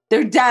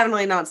 They're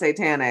definitely not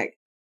satanic.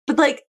 But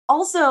like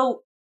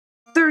also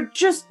they're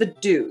just the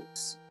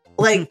dudes.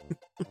 Like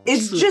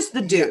it's just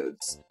the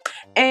dudes.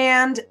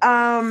 And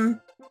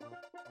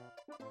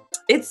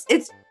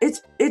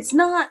it's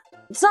not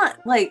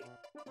like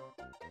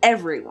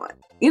everyone.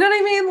 You know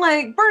what I mean?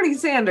 Like Bernie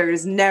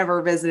Sanders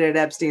never visited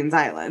Epstein's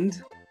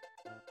Island.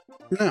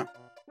 No.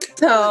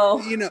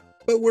 So, you know,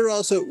 but we're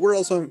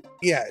also,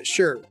 yeah,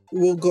 sure.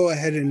 We'll go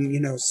ahead and, you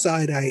know,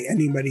 side eye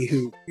anybody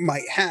who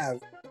might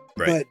have.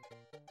 Right. But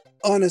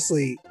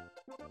honestly,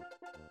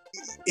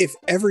 if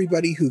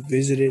everybody who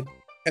visited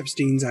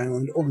Epstein's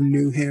Island or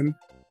knew him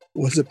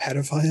was a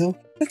pedophile,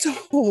 that's a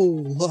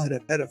whole lot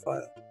of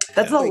pedophiles.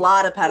 That's a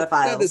lot of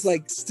pedophiles. That is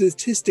like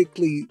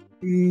statistically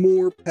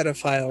more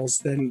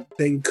pedophiles than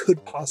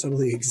could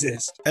possibly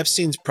exist.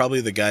 Epstein's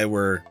probably the guy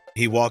where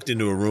he walked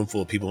into a room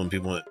full of people and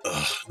people went,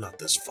 ugh, not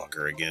this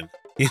fucker again.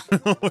 You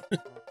know?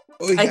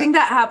 I think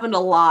that happened a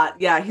lot.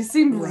 Yeah, he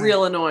seemed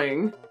real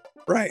annoying.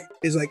 Right.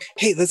 He's like,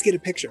 hey, let's get a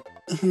picture.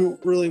 I don't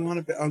really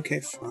want to.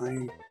 Okay,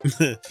 fine.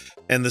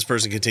 And this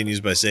person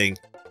continues by saying,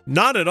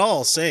 not at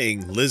all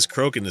saying Liz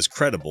Crokin is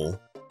credible.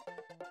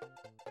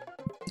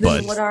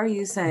 But what are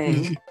you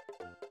saying?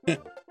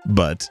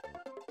 But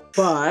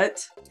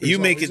you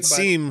make it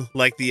seem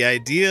like the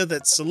idea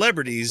that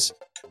celebrities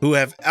who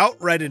have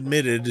outright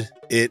admitted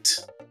it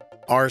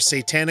are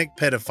satanic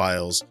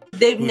pedophiles.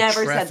 They've who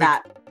never said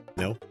that.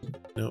 No.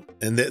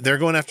 And they're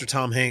going after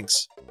Tom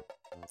Hanks.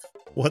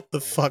 What the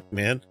fuck,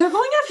 man? They're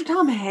going after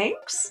Tom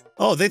Hanks?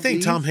 Oh, they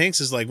think Tom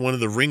Hanks is like one of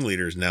the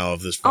ringleaders now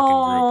of this fucking group.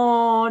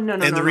 Oh, no.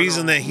 And the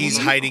reason that he's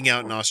hiding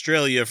out in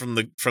Australia from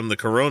the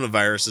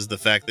coronavirus is the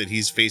fact that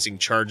he's facing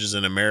charges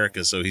in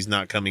America, so he's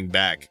not coming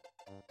back.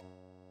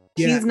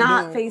 Yeah, he's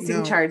not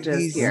facing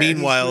charges here.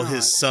 Meanwhile,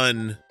 his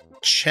son,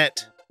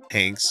 Chet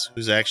Hanks,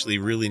 who's actually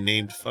really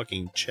named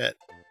fucking Chet,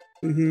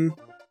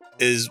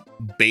 is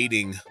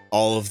baiting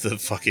all of the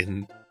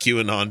fucking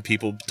QAnon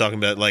people, talking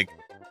about like,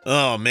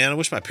 oh man, I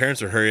wish my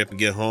parents would hurry up and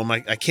get home. I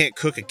can't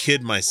cook a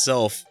kid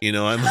myself, you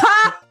know.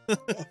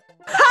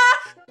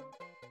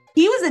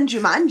 He was in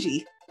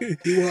Jumanji.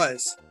 He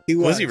was.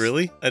 Was he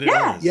really? I didn't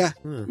know.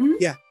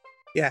 Yeah.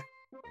 Yeah.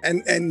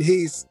 And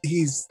he's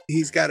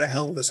got a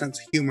hell of a sense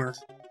of humor.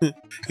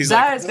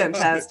 That is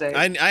fantastic.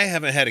 I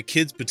haven't had a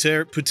kid's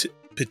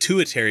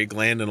pituitary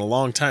gland in a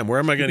long time. Where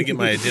am I going to get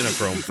my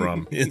adrenochrome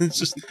from? It's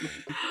just.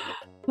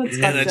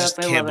 And I just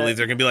can't believe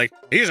they're going to be like,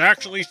 he's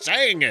actually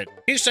saying it.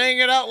 He's saying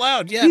it out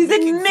loud. Yeah, he's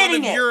making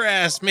admitting fun of it. your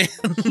ass, man.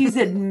 He's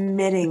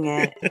admitting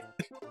it.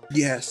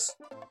 Yes.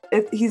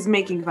 He's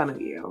making fun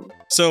of you.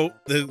 So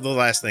the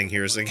last thing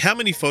here is like, how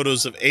many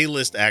photos of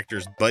A-list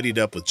actors buddied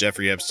up with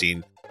Jeffrey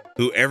Epstein,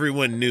 who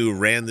everyone knew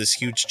ran this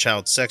huge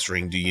child sex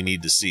ring, do you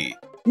need to see?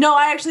 No,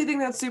 I actually think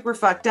that's super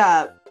fucked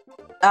up.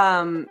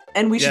 And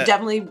we should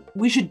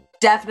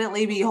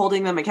definitely be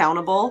holding them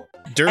accountable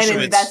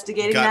and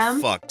investigating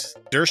them.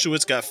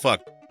 Dershowitz got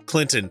fucked.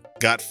 Clinton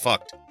got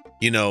fucked.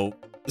 You know,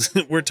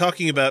 we're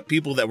talking about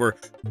people that were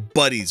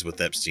buddies with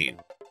Epstein.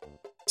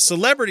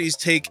 Celebrities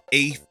take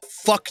a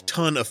fuck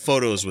ton of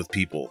photos with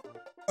people.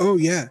 Oh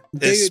yeah,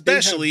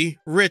 especially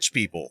rich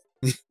people.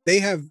 They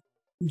have,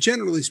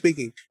 generally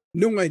speaking,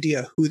 no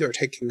idea who they're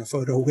taking a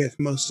photo with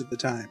most of the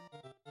time.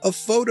 A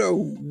photo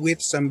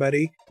with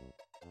somebody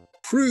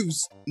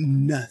proves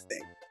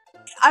nothing.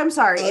 I'm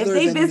sorry, if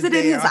they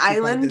visited his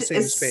island,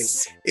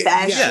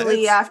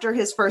 especially after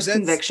his first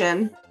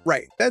conviction.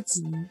 Right, that's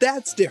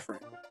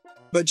different.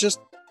 But just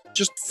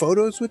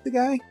photos with the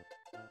guy?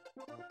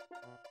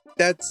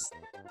 That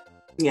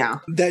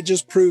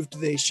just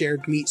proved they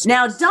shared meat space.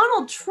 Now,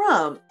 Donald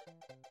Trump.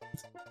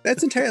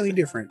 That's entirely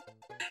different.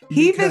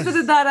 He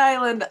visited that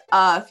island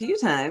a few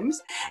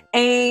times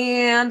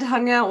and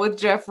hung out with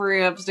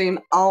Jeffrey Epstein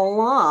a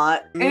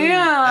lot.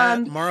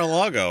 And at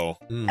Mar-a-Lago.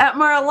 At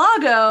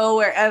Mar-a-Lago,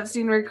 where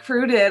Epstein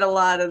recruited a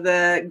lot of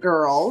the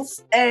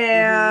girls.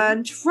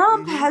 And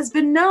Trump has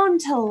been known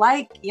to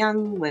like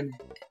young women.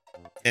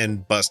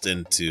 And bust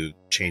into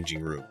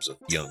changing rooms of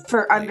young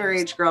for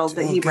underage girls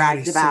that he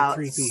bragged about. So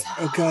creepy.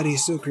 Oh god,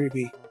 he's so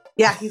creepy.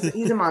 Yeah,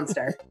 he's a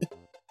monster.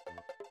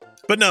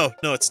 But no,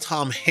 it's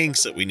Tom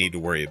Hanks that we need to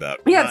worry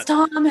about. Yeah, it's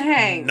Tom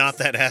Hanks. Not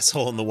that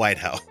asshole in the White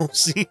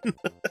House.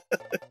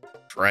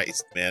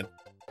 Christ, man.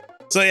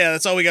 So yeah,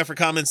 that's all we got for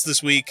comments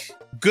this week.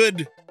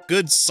 Good,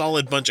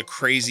 solid bunch of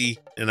crazy,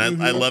 and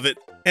I love it.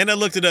 And I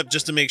looked it up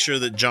just to make sure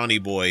that Johnny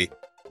Boy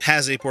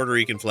has a Puerto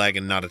Rican flag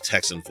and not a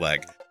Texan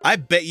flag. I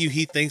bet you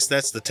he thinks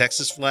that's the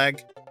Texas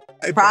flag.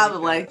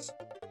 Probably.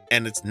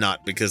 And it's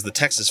not, because the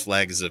Texas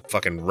flag is a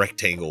fucking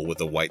rectangle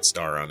with a white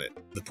star on it.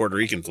 The Puerto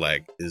Rican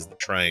flag is the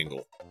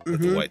triangle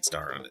with the white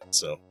star on it.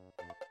 So,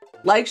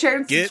 like, share,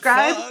 and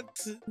subscribe.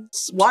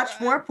 Watch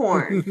more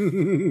porn.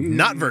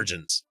 Not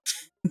virgins.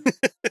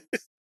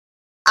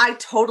 I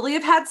totally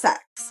have had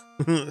sex.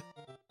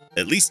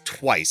 At least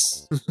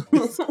twice.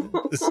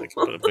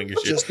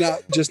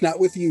 Just not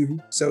with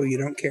you, so you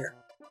don't care.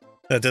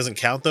 That doesn't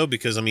count though,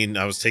 because I mean,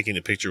 I was taking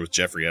a picture with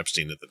Jeffrey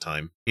Epstein at the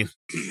time.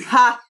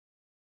 Ha!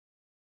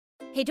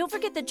 Hey, don't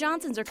forget the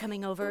Johnsons are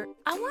coming over.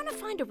 I want to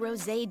find a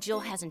rosé Jill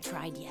hasn't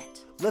tried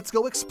yet. Let's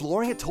go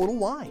exploring at Total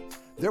Wine.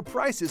 Their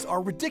prices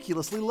are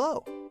ridiculously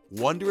low.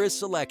 Wondrous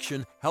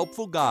selection,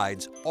 helpful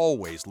guides,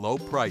 always low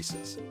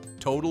prices.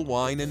 Total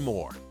Wine and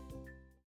more.